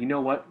like, yeah, you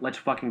know what? Let's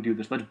fucking do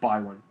this. Let's buy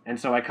one. And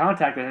so I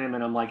contacted him,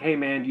 and I'm like, hey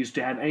man, do you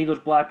still have any of those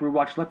black Brew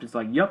watches left? It's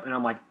like, yep. And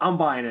I'm like, I'm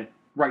buying it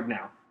right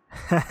now.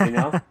 You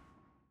know,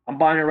 I'm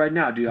buying it right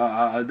now,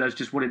 dude. That's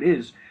just what it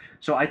is.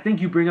 So I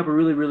think you bring up a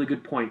really, really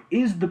good point.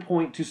 Is the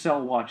point to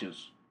sell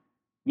watches?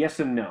 Yes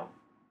and no.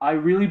 I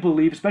really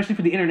believe, especially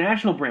for the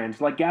international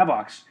brands like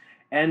Gavox,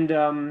 and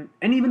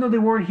even though they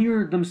weren't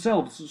here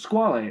themselves,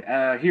 Squale,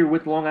 here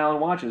with Long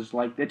Island watches,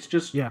 like it's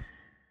just Yeah.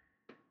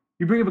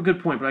 you bring up a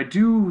good point. But I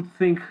do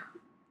think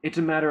it's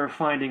a matter of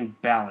finding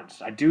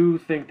balance. I do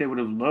think they would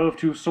have loved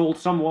to have sold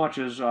some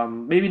watches.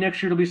 Maybe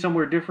next year it'll be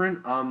somewhere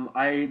different.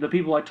 The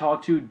people I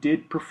talked to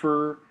did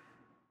prefer.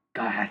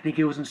 God, I think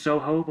it was in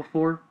Soho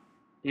before.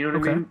 You know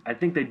what I Okay. mean? I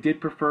think they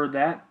did prefer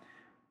that.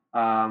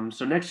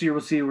 So next year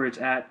we'll see where it's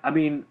at. I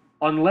mean,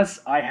 unless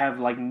I have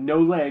like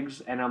no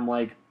legs and I'm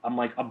like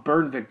a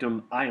burn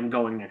victim, I am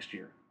going next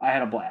year. I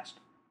had a blast.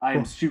 I am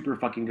Cool. super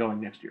fucking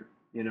going next year.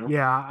 You know?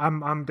 Yeah,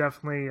 I'm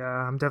definitely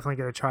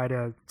gonna try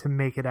to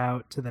make it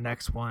out to the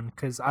next one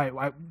because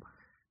I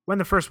when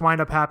the first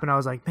windup happened, I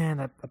was like, man,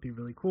 that'd be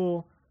really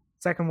cool.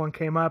 Second one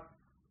came up,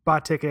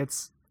 bought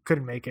tickets,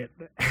 couldn't make it,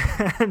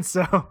 and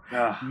so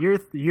Ugh. year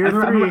I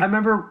remember, I remember, three, I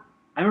remember,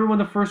 I remember when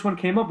the first one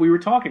came up. We were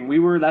talking.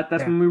 That's yeah,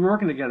 when we were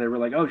working together. We're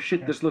like, oh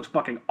shit, yeah, this looks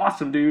fucking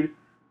awesome, dude.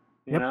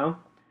 You yep. know?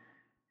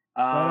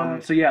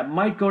 But So yeah,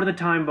 might go to the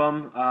Time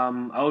Bum.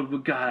 I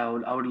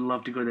would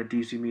love to go to that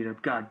DC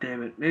meetup. God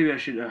damn it. Maybe I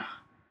should.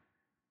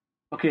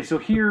 Okay, so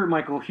here,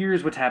 Michael,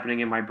 here's what's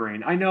happening in my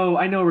brain. I know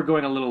we're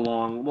going a little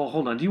long. Well,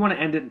 hold on. Do you want to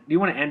end it? Do you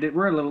want to end it?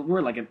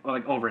 We're like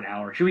over an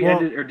hour. Should we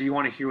end well, it, or do you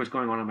want to hear what's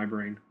going on in my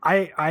brain?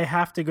 I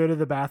have to go to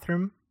the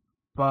bathroom,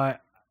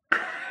 but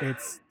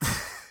it's.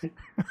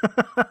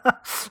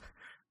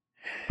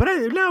 But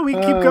no, we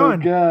can keep Oh going.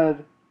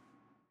 God.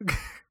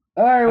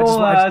 All right. I just Well,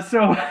 watched.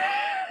 so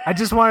I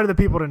just wanted the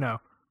people to know.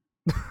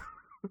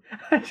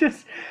 I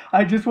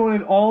just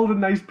wanted all the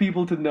nice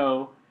people to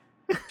know.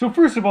 So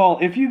first of all,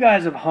 if you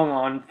guys have hung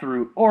on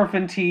through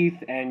orphan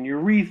teeth and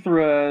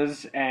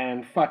urethras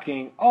and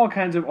fucking all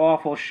kinds of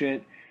awful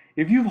shit,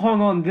 if you've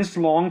hung on this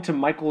long to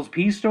Michael's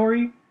pee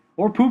story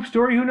or poop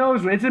story, who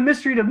knows? It's a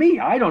mystery to me.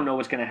 I don't know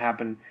what's gonna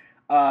happen.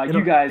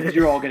 You guys,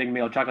 you're all getting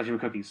mailed chocolate chip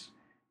cookies.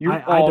 You're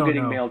I all don't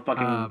getting know. mailed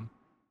fucking.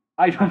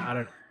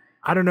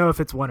 I don't know if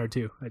it's one or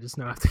two. I just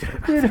know I have to get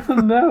it. I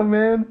don't know,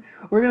 man.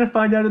 We're gonna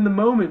find out in the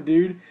moment,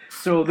 dude.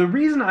 So the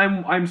reason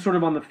I'm sort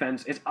of on the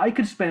fence is I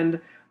could spend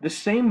the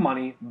same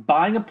money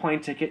buying a plane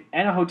ticket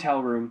and a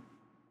hotel room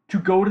to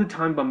go to the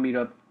Time Bum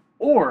meetup,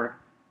 or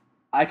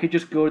I could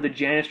just go to the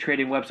Janus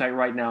Trading website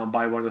right now and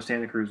buy one of those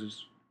Santa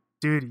Cruzes.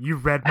 Dude, you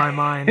read my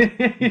mind.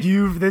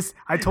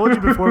 I told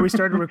you before we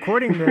started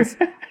recording this.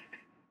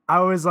 I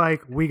was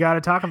like, we got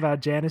to talk about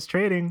Janus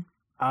Trading.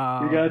 We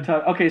gotta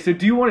talk. Okay, so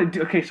do you want to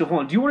do? Okay, so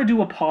hold on. Do you want to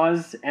do a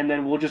pause and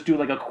then we'll just do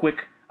like a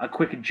quick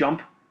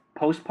jump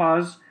post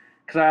pause?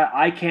 Because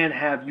I can't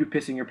have you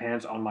pissing your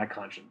pants on my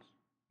conscience.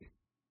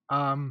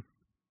 I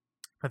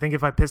think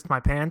if I pissed my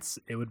pants,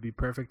 it would be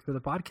perfect for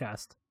the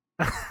podcast.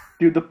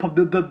 Dude, the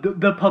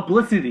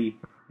publicity,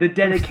 the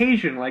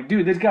dedication. Like,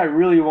 dude, this guy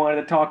really wanted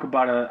to talk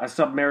about a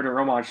Submariner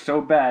homage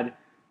so bad.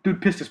 Dude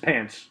pissed his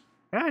pants.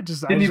 Yeah, I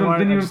just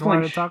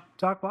wanted to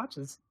talk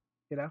watches.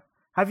 You know.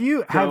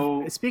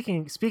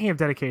 Speaking of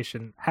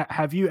dedication,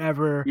 have you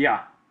ever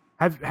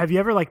have you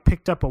ever like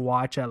picked up a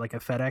watch at like a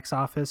FedEx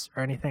office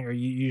or anything, or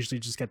you usually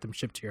just get them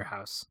shipped to your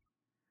house?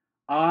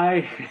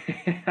 I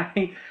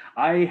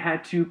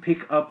had to pick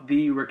up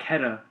the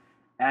Raketa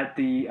at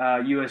the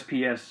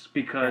USPS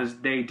because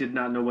they did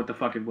not know what the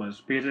fuck it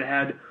was, because it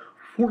had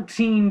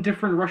 14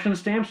 different Russian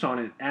stamps on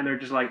it, and they're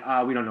just like,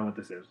 we don't know what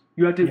this is.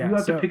 You have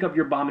to pick up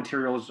your bomb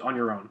materials on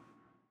your own.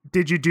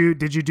 Did you do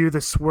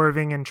the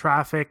swerving in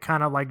traffic,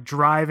 kind of like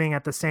driving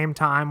at the same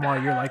time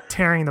while you're like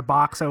tearing the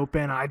box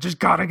open? I just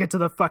gotta get to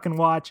the fucking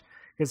watch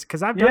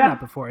because I've done that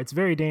before. It's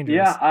very dangerous.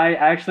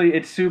 Yeah,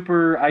 it's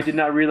super. I did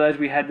not realize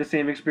we had the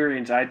same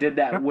experience. I did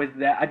that with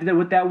that. I did it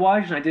with that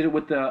watch, and I did it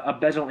with a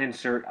bezel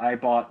insert I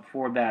bought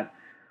for that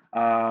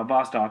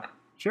Vostok.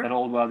 Sure. That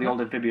old the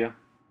old Amphibia.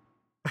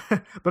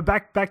 But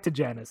back to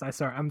Janus.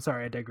 I'm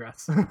sorry, I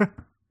digress.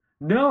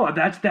 No,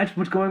 that's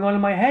what's going on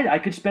in my head. I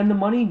could spend the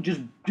money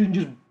just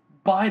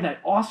buy that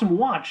awesome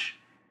watch,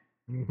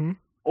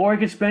 or I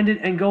could spend it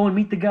and go and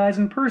meet the guys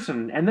in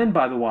person, and then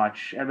buy the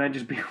watch, and then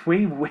just be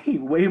way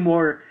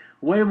more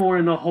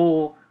in the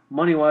hole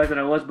money wise than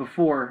I was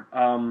before.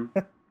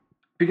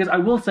 Because I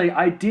will say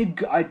I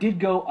did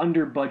go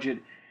under budget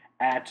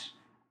at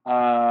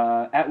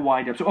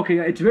Wind Up. So okay,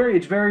 it's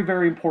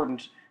very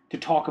important to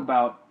talk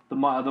about the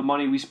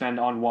money we spend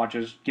on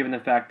watches, given the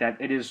fact that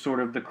it is sort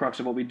of the crux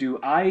of what we do.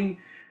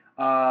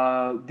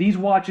 These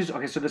watches,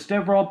 okay, so the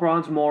Stevral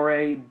Bronze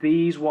Moire,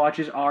 these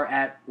watches are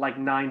at like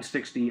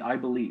 $960, I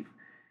believe.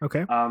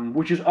 Okay.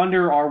 Which is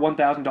under our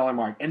 $1,000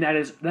 mark, and that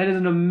is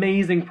an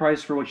amazing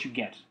price for what you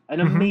get.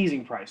 An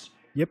amazing price.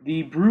 Yep.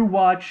 The Brew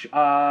watch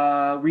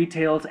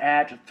retails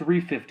at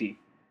 $350.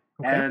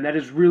 Okay. And that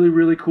is really,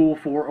 really cool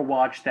for a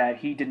watch that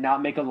he did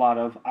not make a lot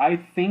of. I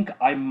think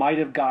I might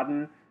have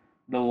gotten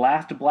the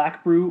last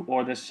Black Brew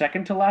or the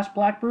second to last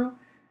Black Brew.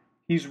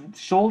 He's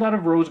sold out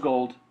of Rose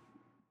Gold,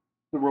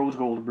 the Rose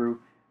Gold Brew.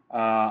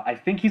 I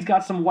think he's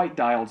got some white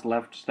dials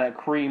left, that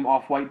cream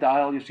off-white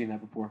dial. You've seen that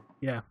before.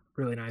 Yeah,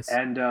 really nice.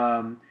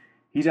 And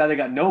he's either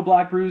got no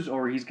Black Brews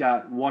or he's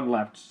got one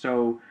left.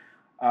 So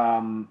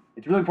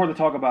it's really important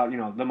to talk about,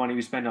 the money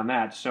we spend on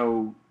that.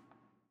 So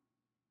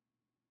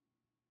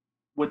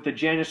with the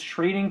Janus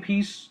Trading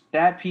piece,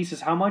 that piece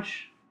is how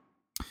much?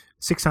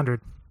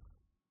 $600.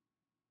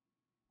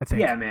 I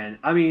think. Yeah, man.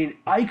 I mean,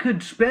 I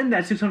could spend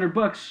that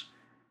 $600,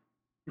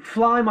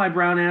 fly my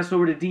brown ass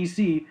over to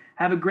DC,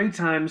 have a great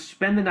time,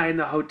 spend the night in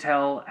the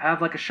hotel,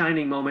 have like a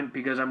shining moment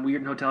because I'm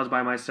weird in hotels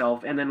by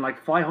myself, and then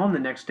like fly home the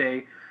next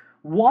day,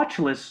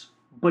 watchless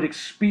but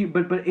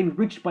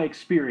enriched by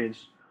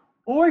experience.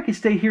 Or I could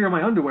stay here in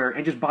my underwear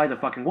and just buy the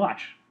fucking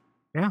watch.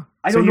 Yeah.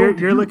 So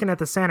you're looking at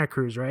the Santa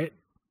Cruz, right?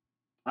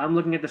 I'm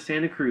looking at the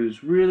Santa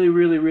Cruz. Really,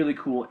 really, really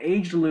cool.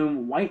 Aged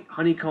loom, white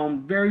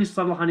honeycomb, very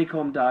subtle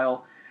honeycomb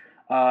dial.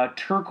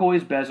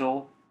 Turquoise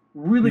bezel,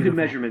 really good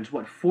measurements.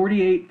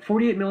 48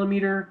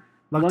 millimeter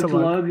lug to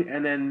lug,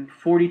 and then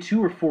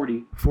 42 or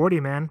 40. 40,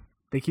 man.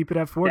 They keep it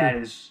at 40. That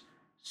is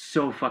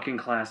so fucking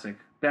classic.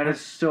 That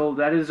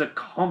is a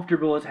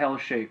comfortable as hell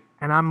shape.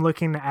 And I'm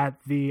looking at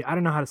I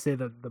don't know how to say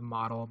the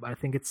model, but I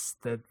think it's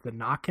the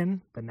Naken.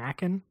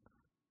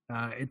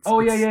 Yeah.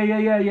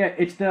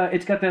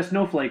 It's got the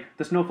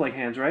snowflake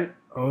hands, right?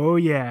 Oh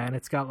yeah, and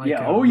it's got like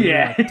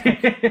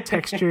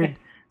textured.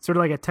 Sort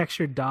of like a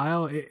textured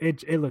dial.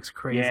 It looks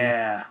crazy.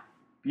 Yeah.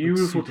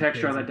 Beautiful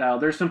texture on that dial.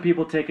 There's some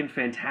people taking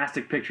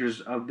fantastic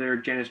pictures of their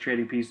Janus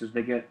Trading pieces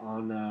they get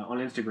on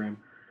Instagram.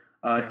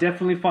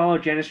 Definitely follow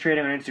Janus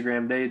Trading on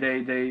Instagram.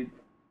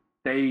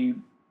 They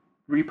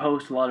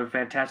repost a lot of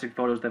fantastic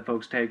photos that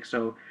folks take.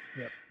 So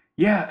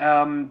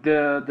Yeah,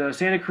 the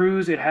Santa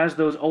Cruz, it has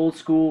those old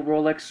school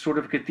Rolex sort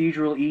of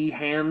cathedral E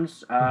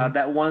hands. Hmm.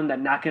 That one that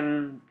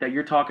knocking that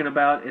you're talking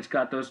about, it's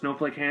got those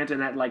snowflake hands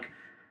and that like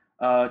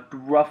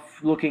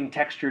rough looking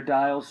texture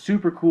dials.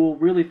 Super cool,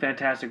 really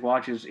fantastic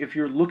watches. If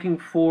you're looking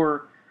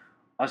for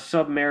a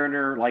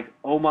Submariner like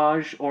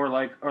homage or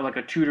like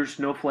a Tudor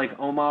snowflake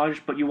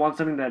homage, but you want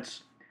something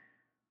that's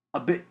a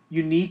bit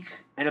unique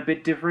and a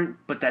bit different,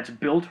 but that's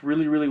built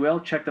really really well,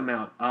 check them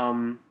out.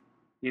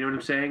 You know what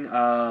I'm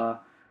saying?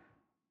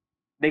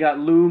 They got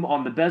loom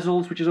on the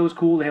bezels, which is always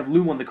cool. They have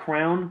loom on the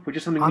crown, which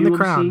is something On the new I'm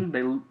crown.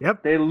 seeing.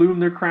 Yep. They loom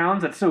their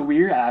crowns. That's so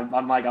weird.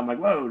 I'm like,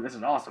 whoa, this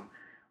is awesome.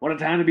 What a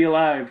time to be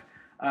alive.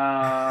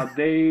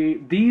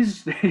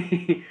 These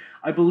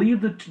I believe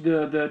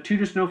the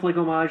Tudor Snowflake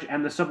homage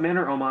and the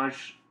Submariner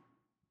homage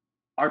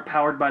are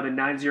powered by the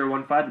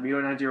 9015, the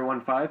Miura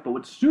 9015. But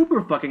what's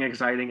super fucking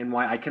exciting and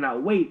why I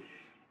cannot wait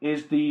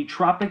is the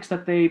Tropics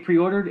that they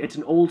pre-ordered. It's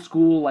an old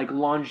school like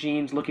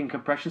Longines looking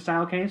compression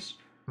style case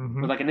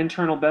Hmm. with like an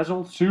internal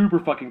bezel. Super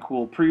fucking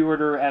cool.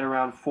 Pre-order at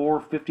around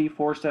 450,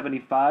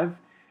 475.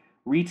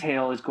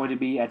 Retail is going to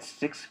be at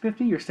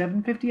 650 or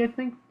 750, I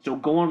think. So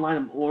go online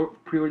and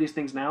pre-order these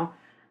things now.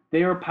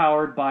 They are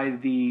powered by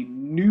the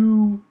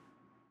new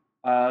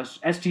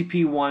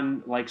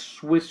STP-1 like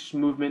Swiss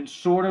movement,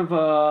 sort of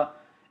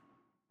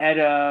at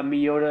a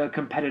Miyota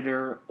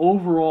competitor.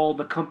 Overall,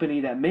 the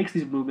company that makes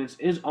these movements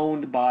is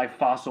owned by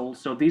Fossil.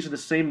 So these are the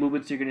same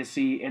movements you're going to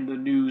see in the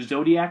new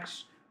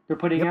Zodiacs they're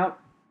putting Yep. out,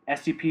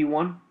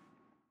 SCP-1.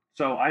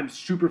 So I'm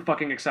super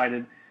fucking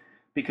excited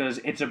because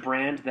it's a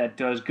brand that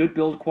does good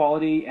build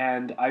quality,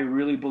 and I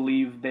really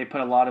believe they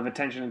put a lot of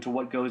attention into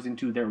what goes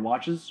into their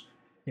watches.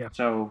 Yeah.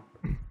 So,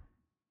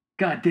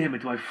 god damn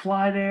it, do I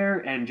fly there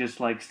and just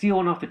like steal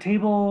one off the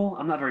table?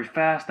 I'm not very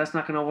fast. That's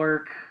not gonna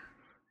work.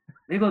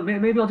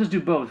 Maybe I'll just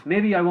do both.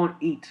 Maybe I won't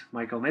eat,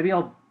 Michael. Maybe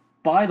I'll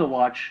buy the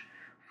watch,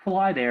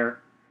 fly there,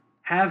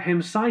 have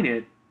him sign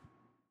it,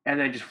 and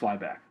then just fly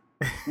back.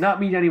 Not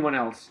meet anyone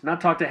else.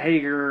 Not talk to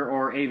Hager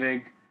or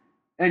Avig,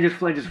 and just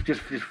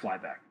fly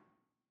back.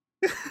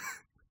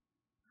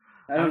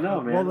 I don't know,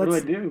 Well, man. What do I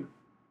let's. do?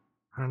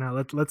 I don't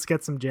know. Let's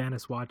get some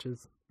Janus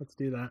watches. Let's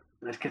do that.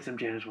 Let's get some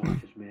Janus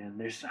watches, man.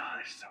 They're so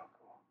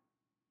cool.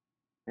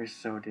 They're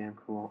so damn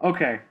cool.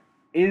 Okay,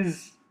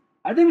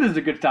 I think this is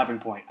a good stopping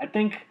point. I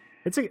think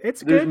It's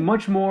there's good.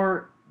 much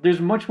more. There's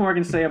much more I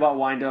can say about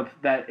Wind Up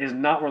that is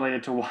not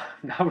related to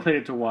not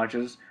related to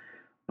watches,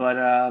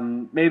 but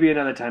maybe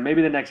another time.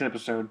 Maybe the next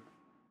episode.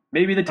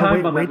 Maybe the Oh, time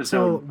wait, bump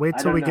episode. wait I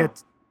till don't we know.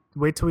 get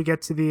wait till we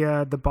get to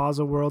the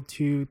Basel World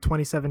to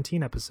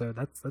 2017 episode.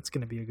 That's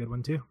gonna be a good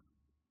one too.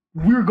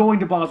 We're going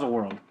to Basel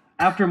World.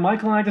 After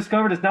Michael and I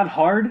discovered it's not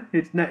hard.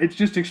 It's not. It's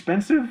just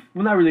expensive.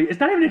 Well, not really. It's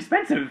not even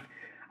expensive.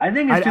 I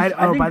think it's just.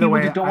 I Oh, think by the people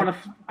way, just don't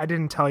want to. I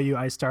didn't tell you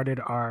I started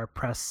our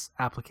press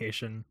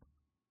application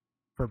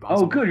for Basel. Oh,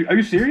 World. good. Are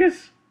you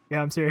serious?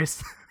 Yeah, I'm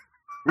serious.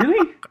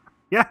 Really?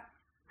 Yeah.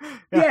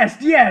 Yes.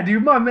 Yeah,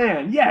 dude. My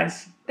man.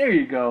 Yes. There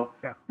you go.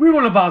 Yeah. We're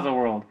going to Basel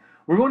World.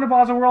 We're going to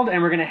Basel World,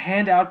 and we're going to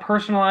hand out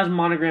personalized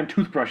monogram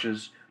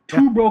toothbrushes.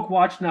 Two broke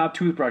watch snob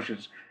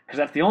toothbrushes. Because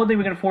that's the only thing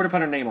we can afford to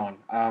put our name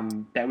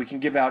on. That we can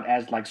give out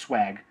as like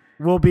swag.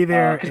 We'll be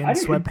there 'cause in I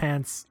didn't-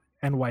 sweatpants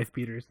and wife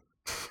beaters.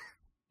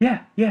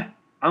 Yeah. Yeah.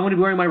 I'm going to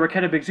be wearing my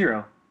Raketa Big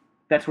Zero.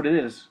 That's what it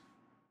is.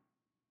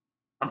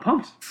 I'm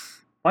pumped.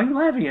 Why are you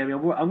laughing at me?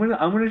 I'm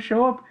gonna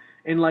show up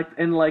in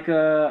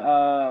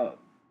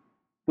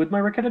with my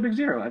Raketa Big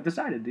Zero. I've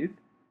decided, dude.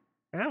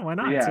 Yeah, why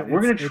not? Yeah,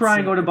 we're gonna try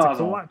and go to it's a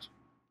Basel. cool watch.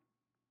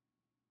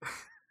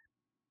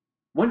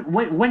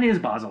 When is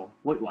Basel?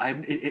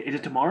 Is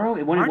it tomorrow?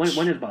 March?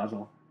 When is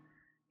Basel?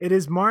 It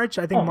is March,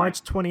 I think Oh my.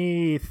 March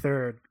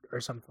 23rd or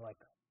something like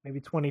that. Maybe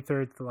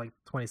 23rd to like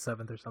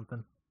 27th or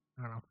something.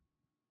 I don't know.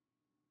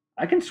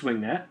 I can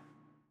swing that,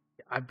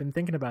 I've been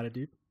thinking about it,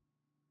 dude.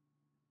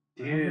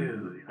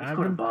 dude. Let's I've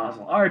go to been-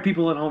 Basel. All right,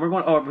 people at home. We're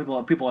going.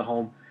 Oh, people at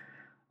home.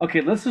 Okay,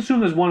 let's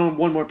assume there's one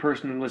more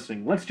person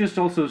listening. Let's just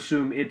also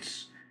assume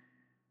it's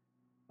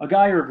a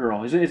guy or a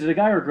girl. Is it a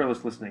guy or a girl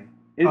that's listening?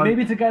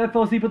 Maybe it's a guy that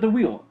fell asleep at the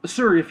wheel.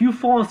 Sir, if you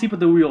fall asleep at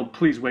the wheel,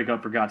 please wake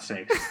up for God's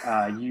sake.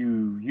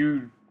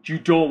 You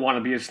don't want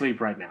to be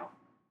asleep right now.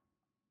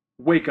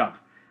 Wake up.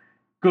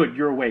 Good,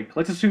 you're awake.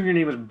 Let's assume your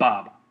name is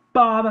Bob.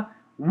 Bob,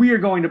 we are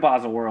going to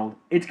Basel World.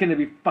 It's going to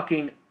be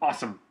fucking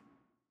awesome.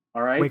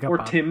 All right? Wake up, or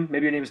Bob. Tim.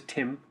 Maybe your name is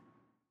Tim.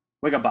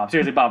 Wake up, Bob.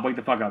 Seriously, Bob, wake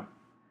the fuck up.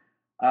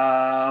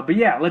 But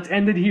yeah, let's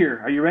end it here.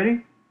 Are you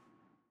ready?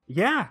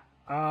 Yeah.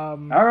 All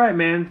right,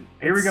 man.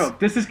 Here we go.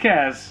 This is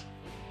Kaz.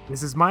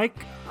 This is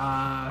Mike.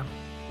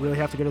 Really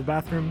have to go to the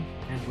bathroom,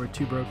 and we're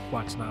two broke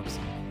watch snobs.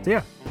 So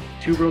yeah.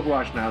 Two broke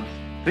watch knobs.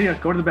 So yeah,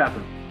 go to the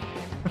bathroom.